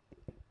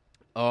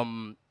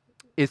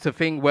 It's a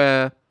thing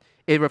where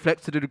it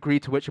reflects to the degree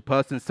to which a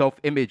person's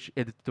self-image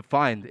is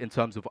defined in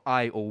terms of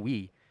I or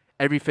we.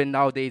 Everything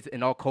nowadays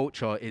in our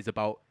culture is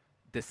about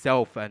the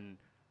self and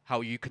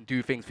how you can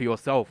do things for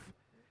yourself.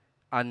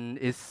 And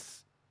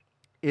it's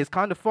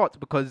kind of fucked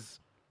because,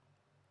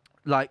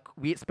 like,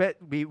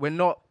 we're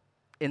not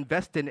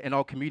investing in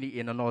our community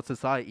and in our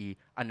society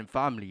and in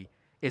family.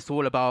 It's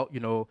all about,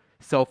 you know,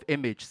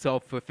 self-image,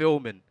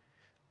 self-fulfillment,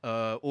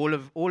 all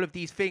of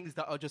these things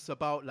that are just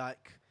about,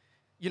 like,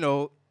 you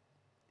know,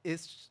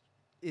 it's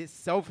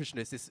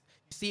selfishness. You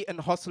see it in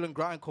hustle and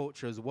grind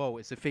culture as well.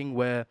 It's a thing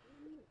where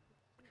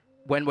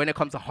when it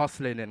comes to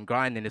hustling and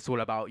grinding, it's all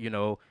about, you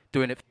know,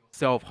 doing it for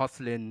yourself,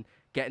 hustling,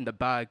 getting the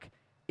bag.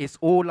 It's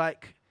all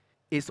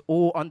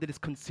under this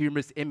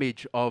consumerist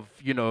image of,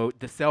 you know,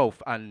 the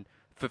self and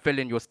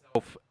fulfilling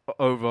yourself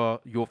over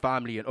your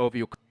family and over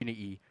your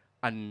community.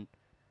 And,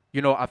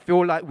 you know, I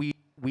feel like we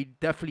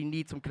definitely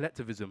need some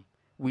collectivism.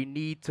 We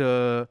need,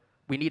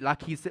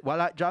 like he said, well,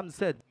 like Jam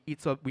said,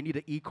 we need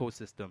an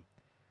ecosystem.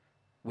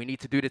 We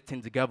need to do this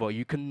thing together.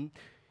 You can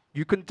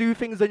do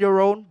things on your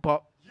own,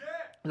 but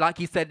like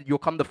he said, you'll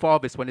come the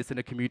farthest when it's in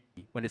a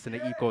community, when it's in an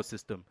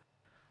ecosystem.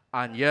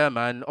 And yeah,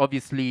 man,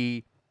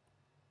 obviously,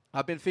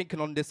 I've been thinking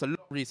on this a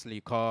lot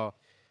recently, cause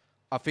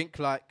I think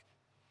like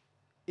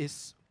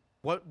it's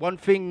one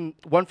thing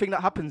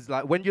that happens,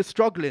 like when you're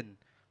struggling,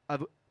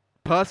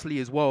 personally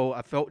as well,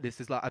 I felt this,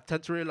 is like I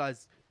tend to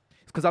realize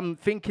it's because I'm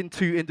thinking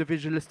too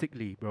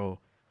individualistically, bro.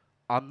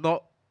 I'm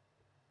not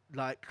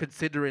like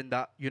considering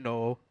that, you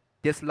know,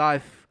 this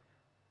life,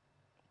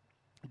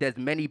 there's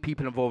many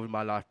people involved in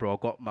my life, bro. I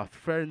got my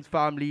friends,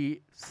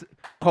 family,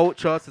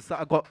 culture,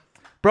 society. I got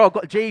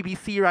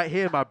JBC right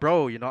here, my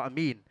bro. You know what I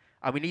mean?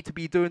 And we need to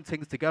be doing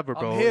things together,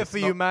 bro. I'm here for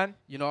you, man.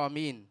 You know what I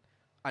mean?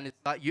 And it's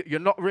like you're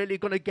not really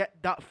gonna get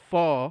that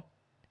far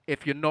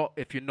if you're not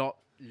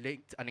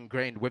linked and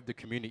ingrained with the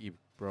community,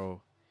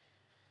 bro.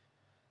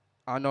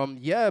 And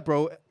yeah,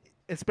 bro.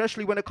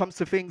 Especially when it comes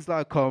to things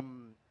like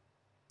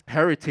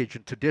heritage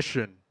and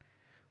tradition,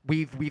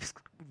 we've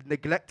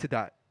neglected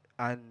that,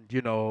 and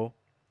you know,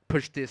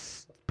 push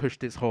this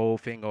whole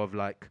thing of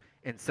like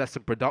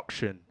incessant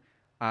production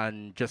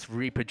and just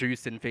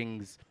reproducing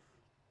things,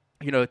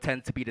 you know,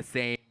 tend to be the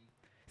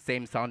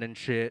same sounding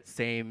shit,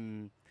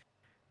 same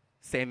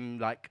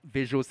like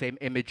visual, same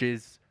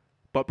images.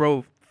 But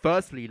bro,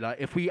 firstly, like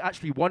if we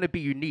actually want to be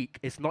unique,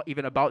 it's not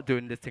even about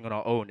doing this thing on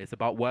our own. It's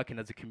about working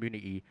as a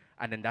community,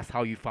 and then that's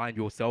how you find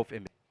your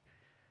self-image.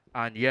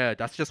 And yeah,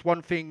 that's just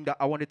one thing that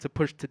I wanted to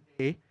push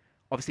today.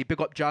 Obviously,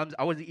 big up Jams.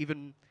 I wasn't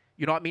even,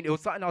 you know what I mean? It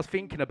was something I was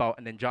thinking about,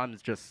 and then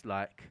Jams just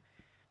like,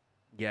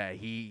 yeah,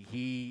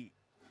 he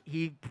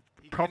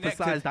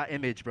prophesized that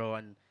image, bro.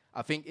 And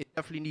I think it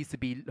definitely needs to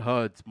be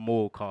heard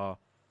more, car.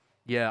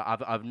 Yeah,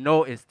 I've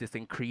noticed this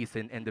increase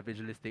in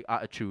individualistic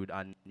attitude,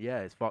 and yeah,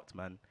 it's fucked,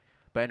 man.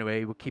 But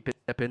anyway, we'll keep it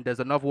stepping. There's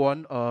another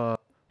one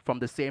from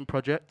the same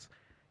project.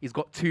 He's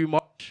got Too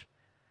Much.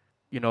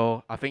 You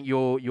know, I think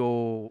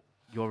you'll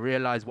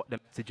realize what the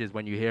message is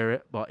when you hear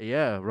it. But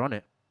yeah, run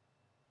it.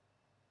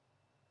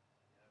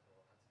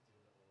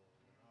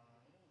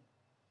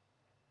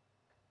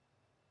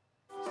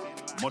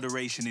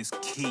 Moderation is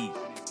key.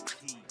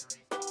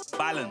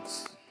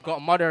 Balance.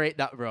 Gotta moderate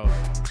that, bro.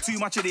 Too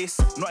much of this,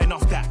 not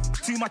enough that.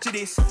 Too much of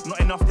this, not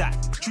enough that.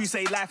 True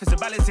say life is a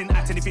balancing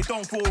act, and if it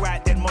don't feel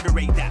right, then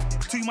moderate that.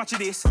 Too much of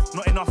this,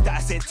 not enough that. I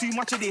said too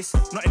much of this,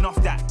 not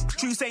enough that.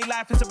 True say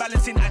life is a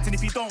balancing act, and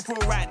if you don't feel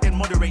right, then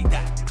moderate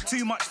that.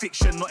 Too much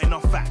fiction, not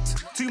enough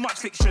fact. Too much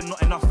fiction,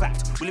 not enough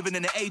fact. We're living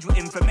in an age where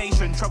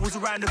information travels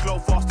around the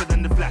globe faster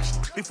than the flash.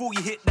 Before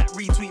you hit that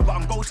retweet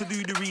button, go to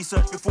do the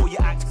research before you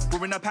act.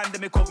 We're in a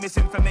pandemic of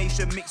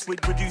misinformation mixed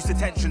with reduced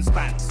attention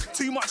spans.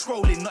 Too much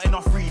scrolling, not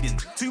enough reading.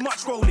 Too much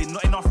scrolling,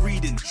 not enough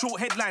reading. Short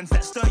headlines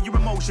that stir your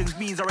emotions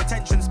means our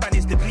attention span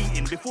is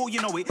depleting. Before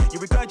you know it,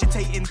 you're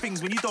regurgitating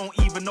things when you don't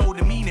even know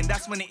the meaning.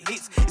 That's when it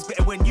hits. It's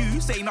better when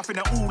you say nothing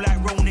at all like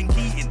Ronan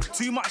Keating.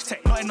 Too much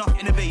tech, not enough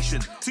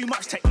innovation. Too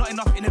much tech, not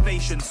enough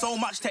innovation. So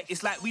much tech,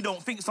 it's like we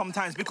don't think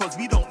sometimes because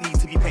we don't need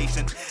to be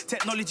patient.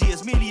 Technology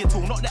is merely a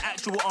tool, not the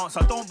actual answer.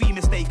 Don't be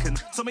mistaken.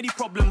 So many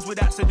problems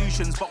without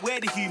solutions, but we're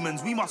the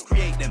humans, we must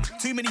create them.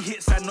 Too many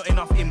hits and not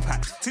enough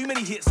impact. Too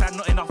many hits and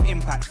not enough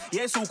impact.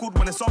 Yeah, it's all good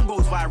when a song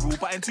goes viral,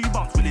 but in 2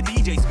 bumps will a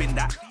DJ spin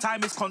that?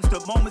 Time is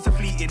constant, moments are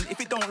fleeting. If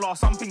it don't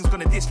last, something's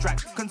gonna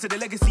distract. Consider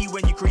legacy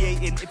when you're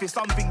creating, if it's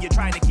something you're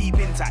trying to keep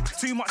intact.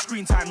 Too much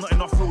screen time, not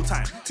enough real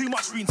time. Too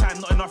much screen time,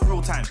 not enough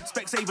real time.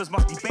 Specsavers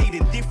must be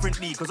bathing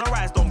differently, cause our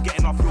eyes don't get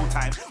enough real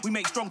time. We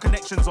make strong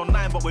connections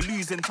online, but we're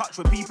losing touch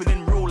with people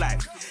in real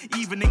life.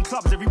 Even in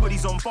clubs,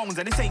 everybody's on phones,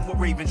 and this ain't what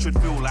Raven should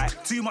feel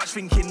like. Too much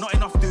thinking, not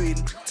enough doing.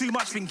 Too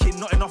much thinking,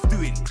 not enough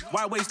doing.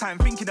 Why waste time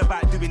thinking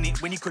about doing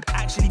it when you could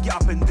actually get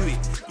up and do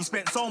it? You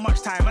spent so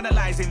much time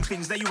analysing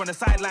things, now you're on the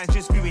sidelines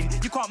just viewing.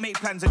 You can't make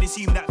plans and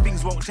assume that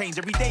things won't change.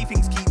 Every day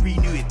things keep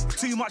renewing.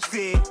 Too much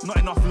fear, not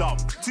enough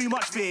love. Too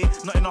much fear,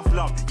 not enough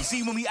love. You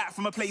see, when we act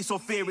from a place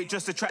of fear, it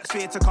just attracts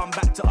fear to come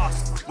back to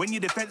us. When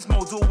your defense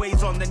mode's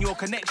always on, then your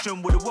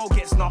connection with the world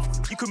gets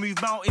snuffed. You can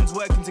move mountains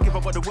working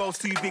together, but the world's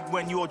too big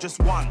when you're just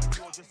one.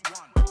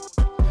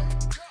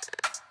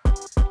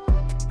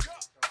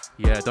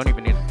 Yeah, don't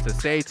even need to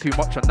say too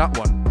much on that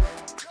one.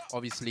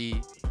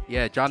 Obviously,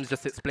 yeah, Jam's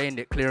just explained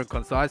it clear and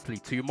concisely.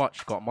 Too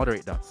much, gotta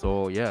moderate that.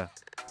 So yeah,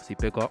 see,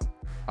 big up.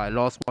 Alright,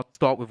 last one,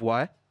 start with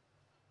why.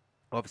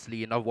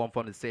 Obviously, another one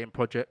from the same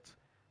project.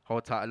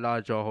 Hold tight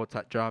Elijah, hold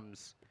tight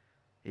Jams.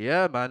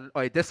 Yeah, man.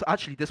 Alright, this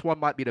one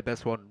might be the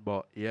best one,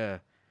 but yeah.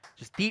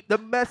 Just deep the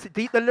message,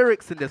 deep the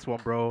lyrics in this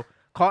one, bro.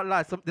 Can't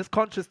lie, this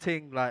conscious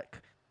thing,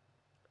 like,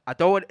 I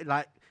don't want,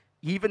 like,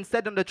 he even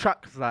said on the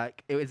tracks,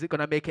 like, is it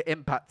gonna make an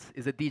impact?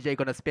 Is a DJ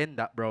gonna spin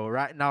that, bro?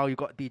 Right now, you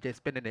got DJ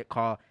spinning it,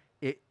 car.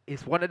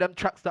 It's one of them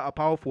tracks that are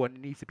powerful and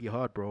it needs to be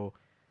heard, bro.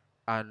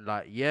 And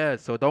like, yeah,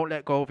 so don't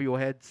let go of your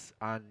heads,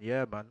 and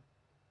yeah, man,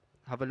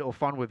 have a little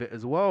fun with it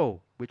as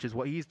well, which is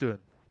what he's doing.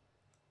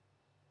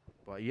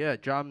 But yeah,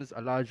 Jams,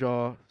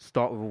 Elijah,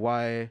 Start With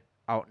Why,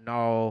 out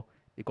now.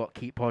 You got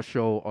Keep Our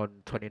Show on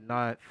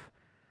 29th.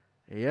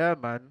 Yeah,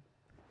 man.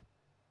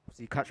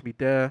 So you catch me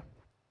there.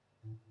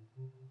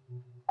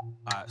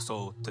 Alright,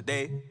 so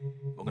today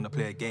we're gonna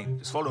play a game.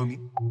 Just follow me.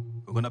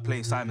 We're gonna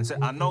play Simon Says.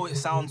 I know it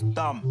sounds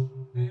dumb,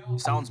 it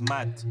sounds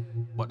mad,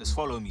 but just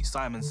follow me.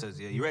 Simon Says,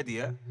 yeah. You ready,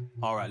 yeah?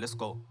 Alright, let's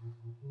go.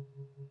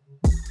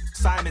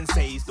 Simon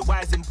says the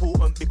why is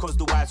important because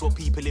the why is what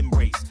people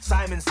embrace.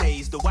 Simon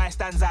says the why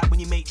stands out when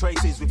you make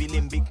choices with your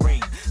limbic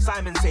brain.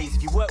 Simon says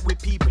if you work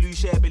with people who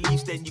share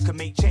beliefs, then you can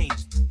make change.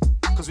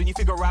 Cause when you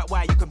figure out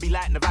why, you can be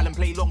like Naval and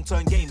play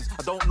long-term games.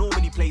 I don't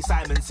normally play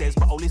Simon Says,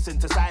 but I'll listen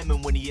to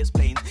Simon when he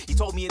explains. He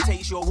told me it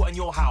takes your what and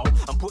your how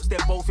and puts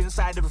them both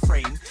inside of a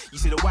frame. You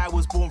see, the why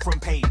was born from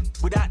pain.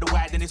 Without the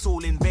why, then it's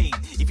all in vain.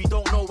 If you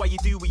don't know why you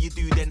do what you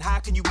do, then how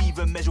can you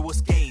even measure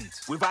what's gained?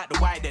 Without the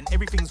why, then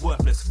everything's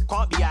worthless.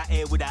 Can't be out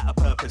here without a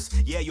purpose.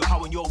 Yeah, your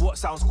how and your what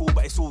sounds cool,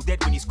 but it's all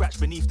dead when you scratch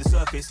beneath the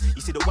surface.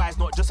 You see, the why's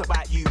not just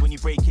about you. When you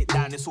break it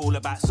down, it's all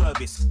about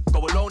service. Go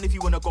alone if you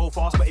wanna go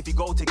fast, but if you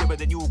go together,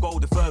 then you'll go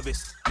the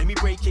furthest. Let me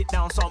break it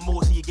down some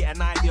more so you get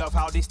an idea of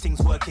how this thing's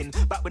working.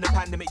 Back when the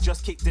pandemic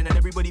just kicked in and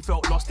everybody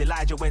felt lost,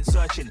 Elijah went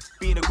searching.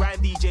 Being a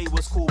grand DJ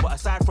was cool, but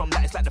aside from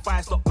that, it's like the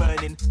fire stopped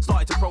burning.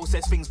 Started to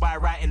process things by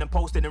writing and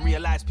posting and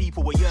realised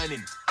people were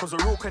yearning. Cause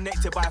we're all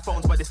connected by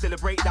phones, but there's still a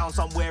breakdown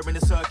somewhere in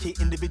the circuit.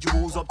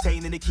 Individuals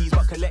obtaining the keys,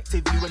 but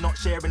collectively we're not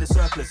sharing the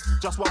surplus.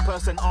 Just one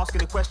person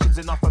asking the questions,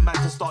 enough for man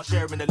to start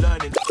sharing the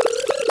learning.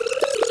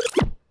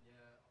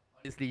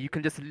 Honestly, you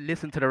can just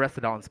listen to the rest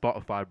of that on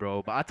Spotify,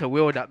 bro. But I tell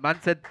Will that man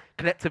said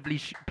collectively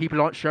people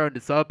aren't sharing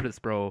the surplus,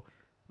 bro.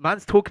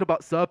 Man's talking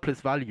about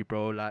surplus value,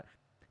 bro. Like,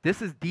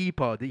 this is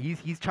deeper.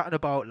 He's chatting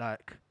about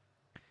like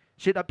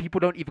shit that people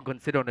don't even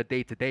consider on a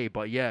day-to-day.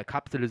 But yeah,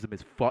 capitalism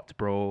is fucked,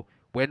 bro.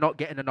 We're not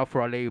getting enough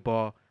for our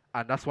labor,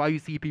 and that's why you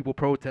see people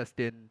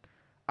protesting.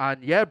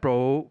 And yeah,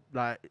 bro,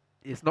 like,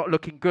 it's not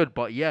looking good.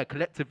 But yeah,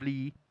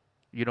 collectively,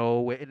 you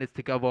know, we're in this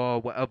together,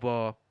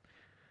 whatever.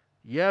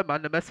 Yeah,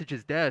 man, the message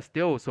is there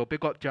still. So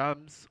big up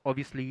Jams,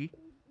 obviously.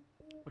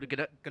 We're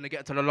gonna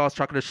get to the last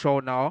track of the show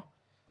now.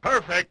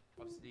 Perfect.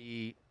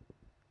 Obviously,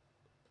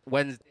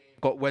 Wednesday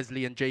got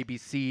Wesley and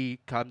JBC,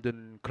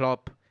 Camden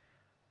Club.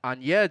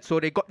 And yeah, so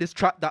they got this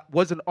track that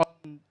wasn't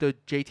on the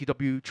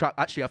JTW track.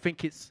 Actually, I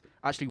think it's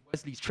actually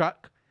Wesley's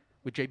track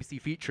with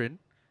JBC featuring.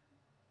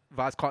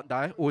 Vaz Can't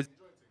Die. Or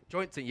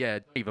Joint thing, yeah,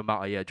 don't even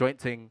matter, yeah, joint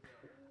thing.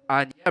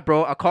 And yeah,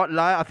 bro, I can't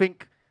lie.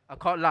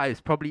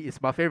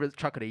 It's my favorite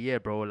track of the year,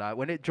 bro. Like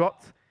when it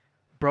dropped,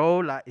 bro,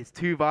 like it's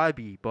too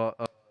vibey. But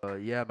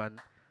yeah,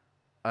 man,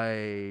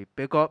 I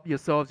big up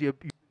yourselves. You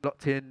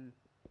locked in.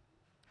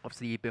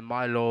 Obviously, you've been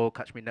Milo.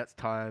 Catch me next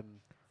time.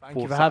 Thank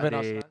you for having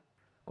us, man.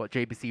 Got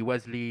JBC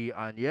Wesley,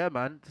 and yeah,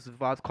 man, this is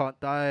Vibes Can't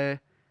Die.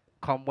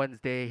 Come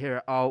Wednesday, hear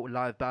it out,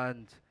 live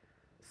band,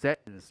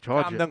 settings,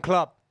 charge Camden it.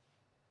 Club.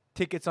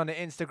 Tickets on the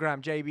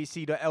Instagram,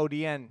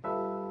 jbc.ldn.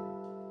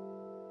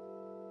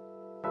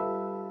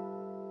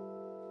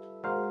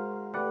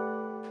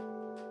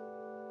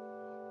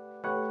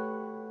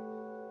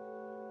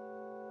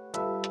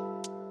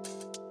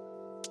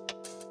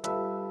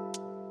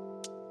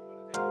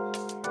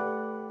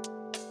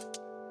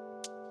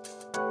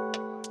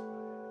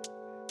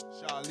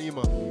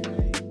 Lima.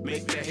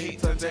 Make the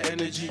hate turn to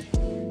energy.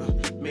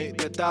 Make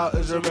the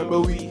doubters remember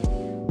we.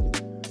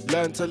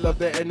 Learn to love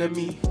the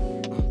enemy.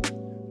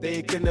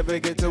 They can never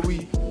get to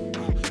we.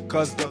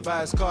 Cause the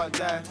vibes can't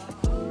die.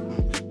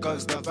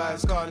 Cause the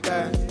vibes can't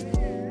die.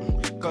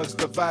 Cause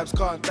the vibes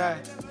can't die.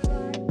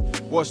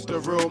 Watch the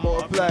real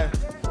multiply.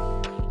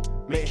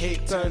 Make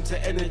hate turn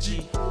to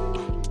energy.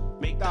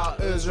 Make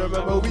doubters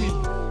remember we.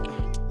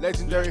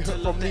 Legendary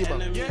hook from Lima.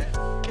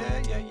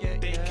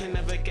 They can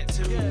never get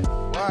to me.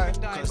 Why?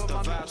 Cause the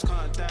vibes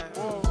can't die.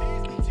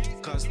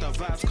 Cause the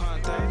vibes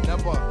can't die.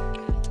 Never.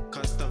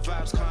 Cause the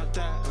vibes can't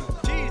die.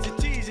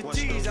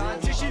 Tease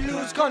until she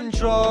lose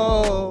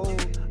control.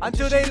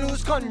 Until they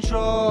lose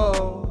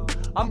control.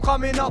 I'm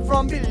coming up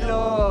from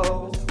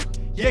below.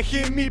 Yeah,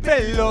 hear me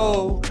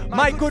below.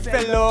 My good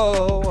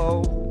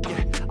fellow.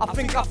 Yeah, I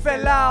think I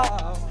fell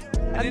out.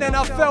 And then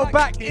I fell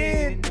back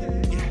in.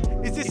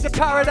 Is this the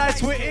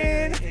paradise we're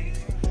in?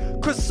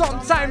 Cause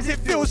sometimes it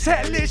feels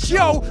hellish,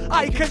 yo.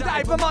 I can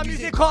die, but my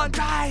music can't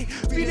die.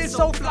 Feeling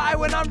so fly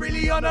when I'm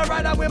really on a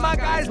ride. I'm with my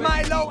guys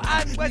Milo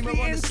and Wesley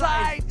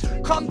inside.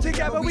 Come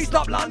together, we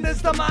stop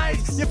London's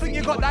demise. You think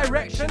you got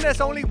direction? There's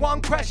only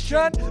one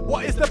question.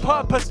 What is the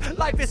purpose?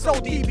 Life is so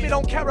deep, you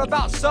don't care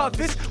about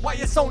surface. Why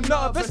you so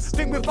nervous?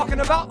 Think we're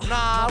fucking about?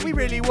 Nah, we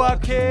really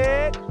work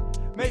it.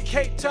 Make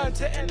hate turn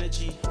to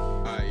energy.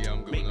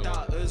 Make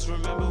doubters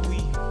remember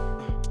we.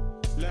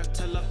 Learn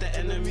to love the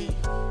enemy.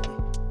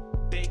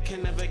 They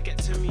can never get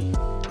to me.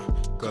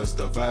 Cause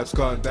the vibes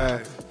can't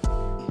die.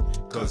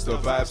 Cause the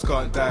vibes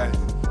can't die.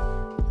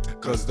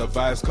 Cause the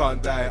vibes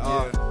can't die.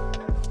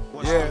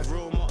 Yeah.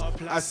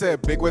 I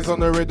said big ways on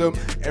the rhythm.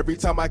 Every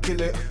time I kill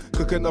it.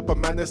 Cooking up a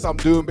madness, I'm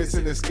doing bits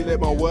in the skillet.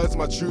 My words,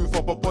 my truth,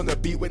 up on the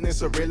beat when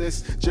it's a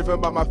realist.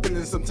 Driven by my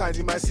feelings, sometimes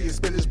you might see it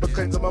spillage, but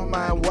cleansing my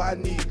mind, what I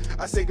need.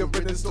 I say good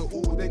riddance to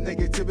all the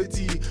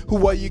negativity.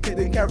 Who are you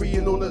kidding,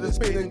 carrying all of this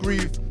pain and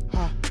grief?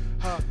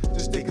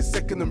 Just take a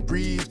second and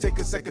breathe, take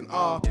a second,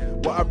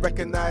 what I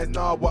recognize,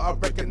 what I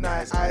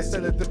recognize. I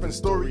tell a different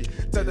story,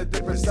 tell a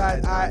different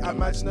side. I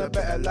imagine a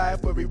better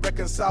life where we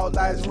reconcile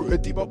lies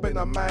rooted deep up in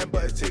our mind,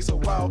 but it takes a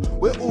while.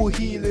 We're all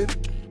healing.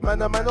 Man,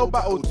 no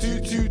battle,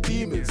 two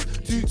demons,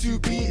 two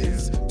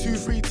beatings, 2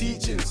 free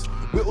teachings.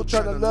 We're all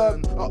trying to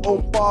learn our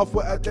own path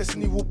where our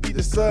destiny will be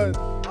discerned.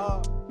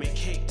 Make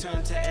hate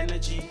turn to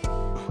energy.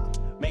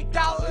 Make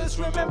doubters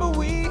remember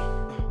we.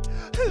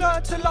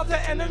 Learn to love the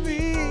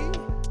enemy.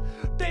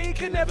 They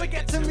can never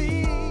get to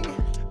me.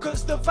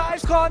 Cause the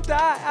vibes can't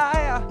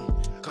die.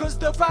 Cause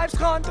the vibes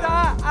can't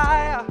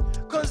die.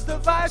 Cause the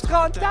vibes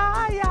can't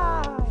die.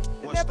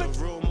 What's the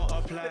real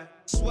multiply?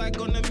 Swag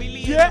on a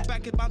million, yeah.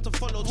 Back is bound to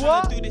follow.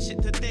 Trying to do this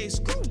shit today.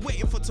 Screw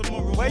waiting for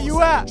tomorrow. Where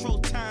you at?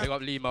 Big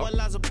up Lima. While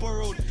lies are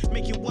borrowed,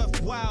 make it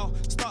worthwhile.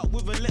 Start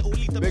with a little,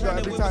 leave the Big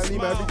planet up with a every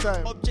smile.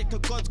 time. Object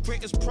of God's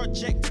greatest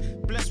project.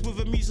 Blessed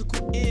with a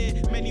musical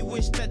ear. Many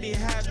wish that they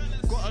had.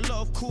 Got a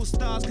lot of cool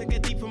stars, can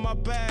get deep in my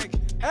bag.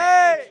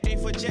 Hey!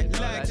 Ain't for jet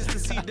lag, just to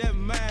see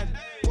them mad.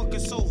 Working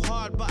so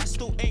hard, but I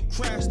still ain't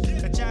crashed.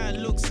 A giant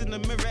looks in the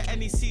mirror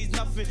and he sees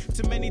nothing.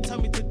 Too many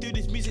tell me to do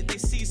this music, they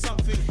see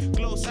something.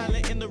 Glow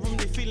silent in the room,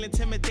 they feel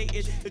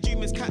intimidated. The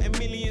dream is counting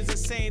millions and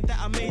saying that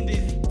I made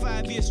it.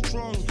 5 years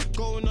strong,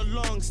 going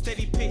along,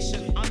 steady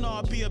patient. I know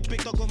I'll be a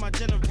big dog of my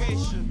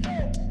generation.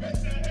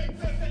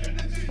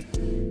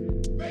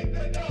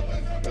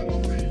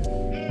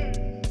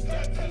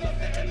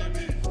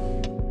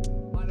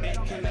 They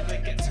can never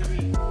get to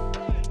me.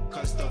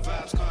 Cause the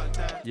vibes can't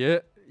die. Yeah.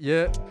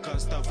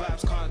 Cause the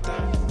vibes can't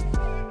die.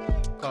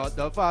 Cause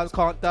the vibes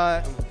can't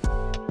die.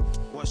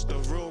 Watch the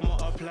real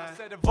multiply. I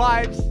said the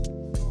vibes.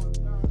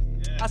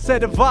 I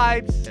said the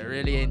vibes. It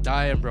really ain't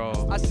dying, bro.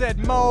 I said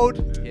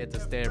mode. Here to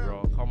stay,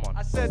 bro. Come on.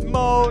 I said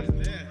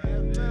mode.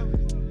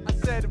 I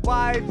said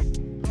vibes.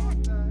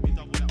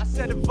 I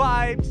said the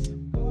vibes.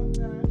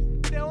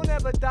 They'll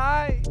never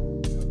die.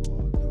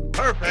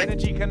 Perfect.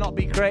 Energy cannot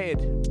be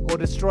created or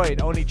destroyed,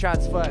 only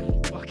transferred.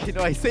 Fucking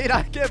I say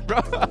that again,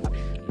 bro.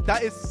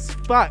 That is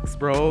facts,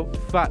 bro.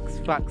 Facts.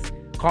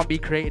 Can't be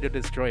created or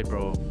destroyed,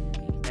 bro.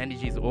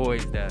 Energy's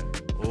always there.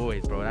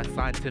 Always, bro. That's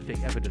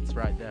scientific evidence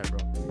right there, bro.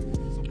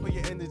 So put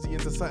your energy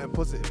into something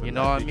positive. You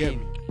know what I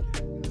mean?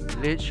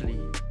 Literally.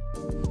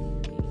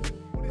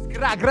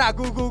 Gra,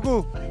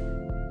 goo.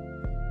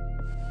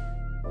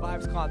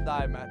 Vibes can't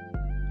die, man.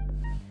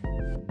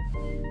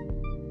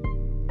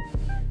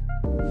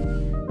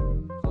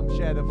 Come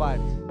share the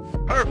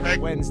vibes.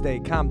 Perfect. Wednesday,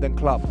 Camden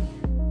Club.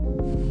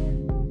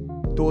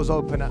 Doors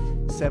open at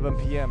 7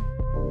 p.m.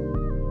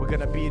 We're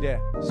gonna be there,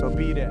 so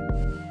be there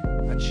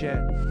and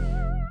share.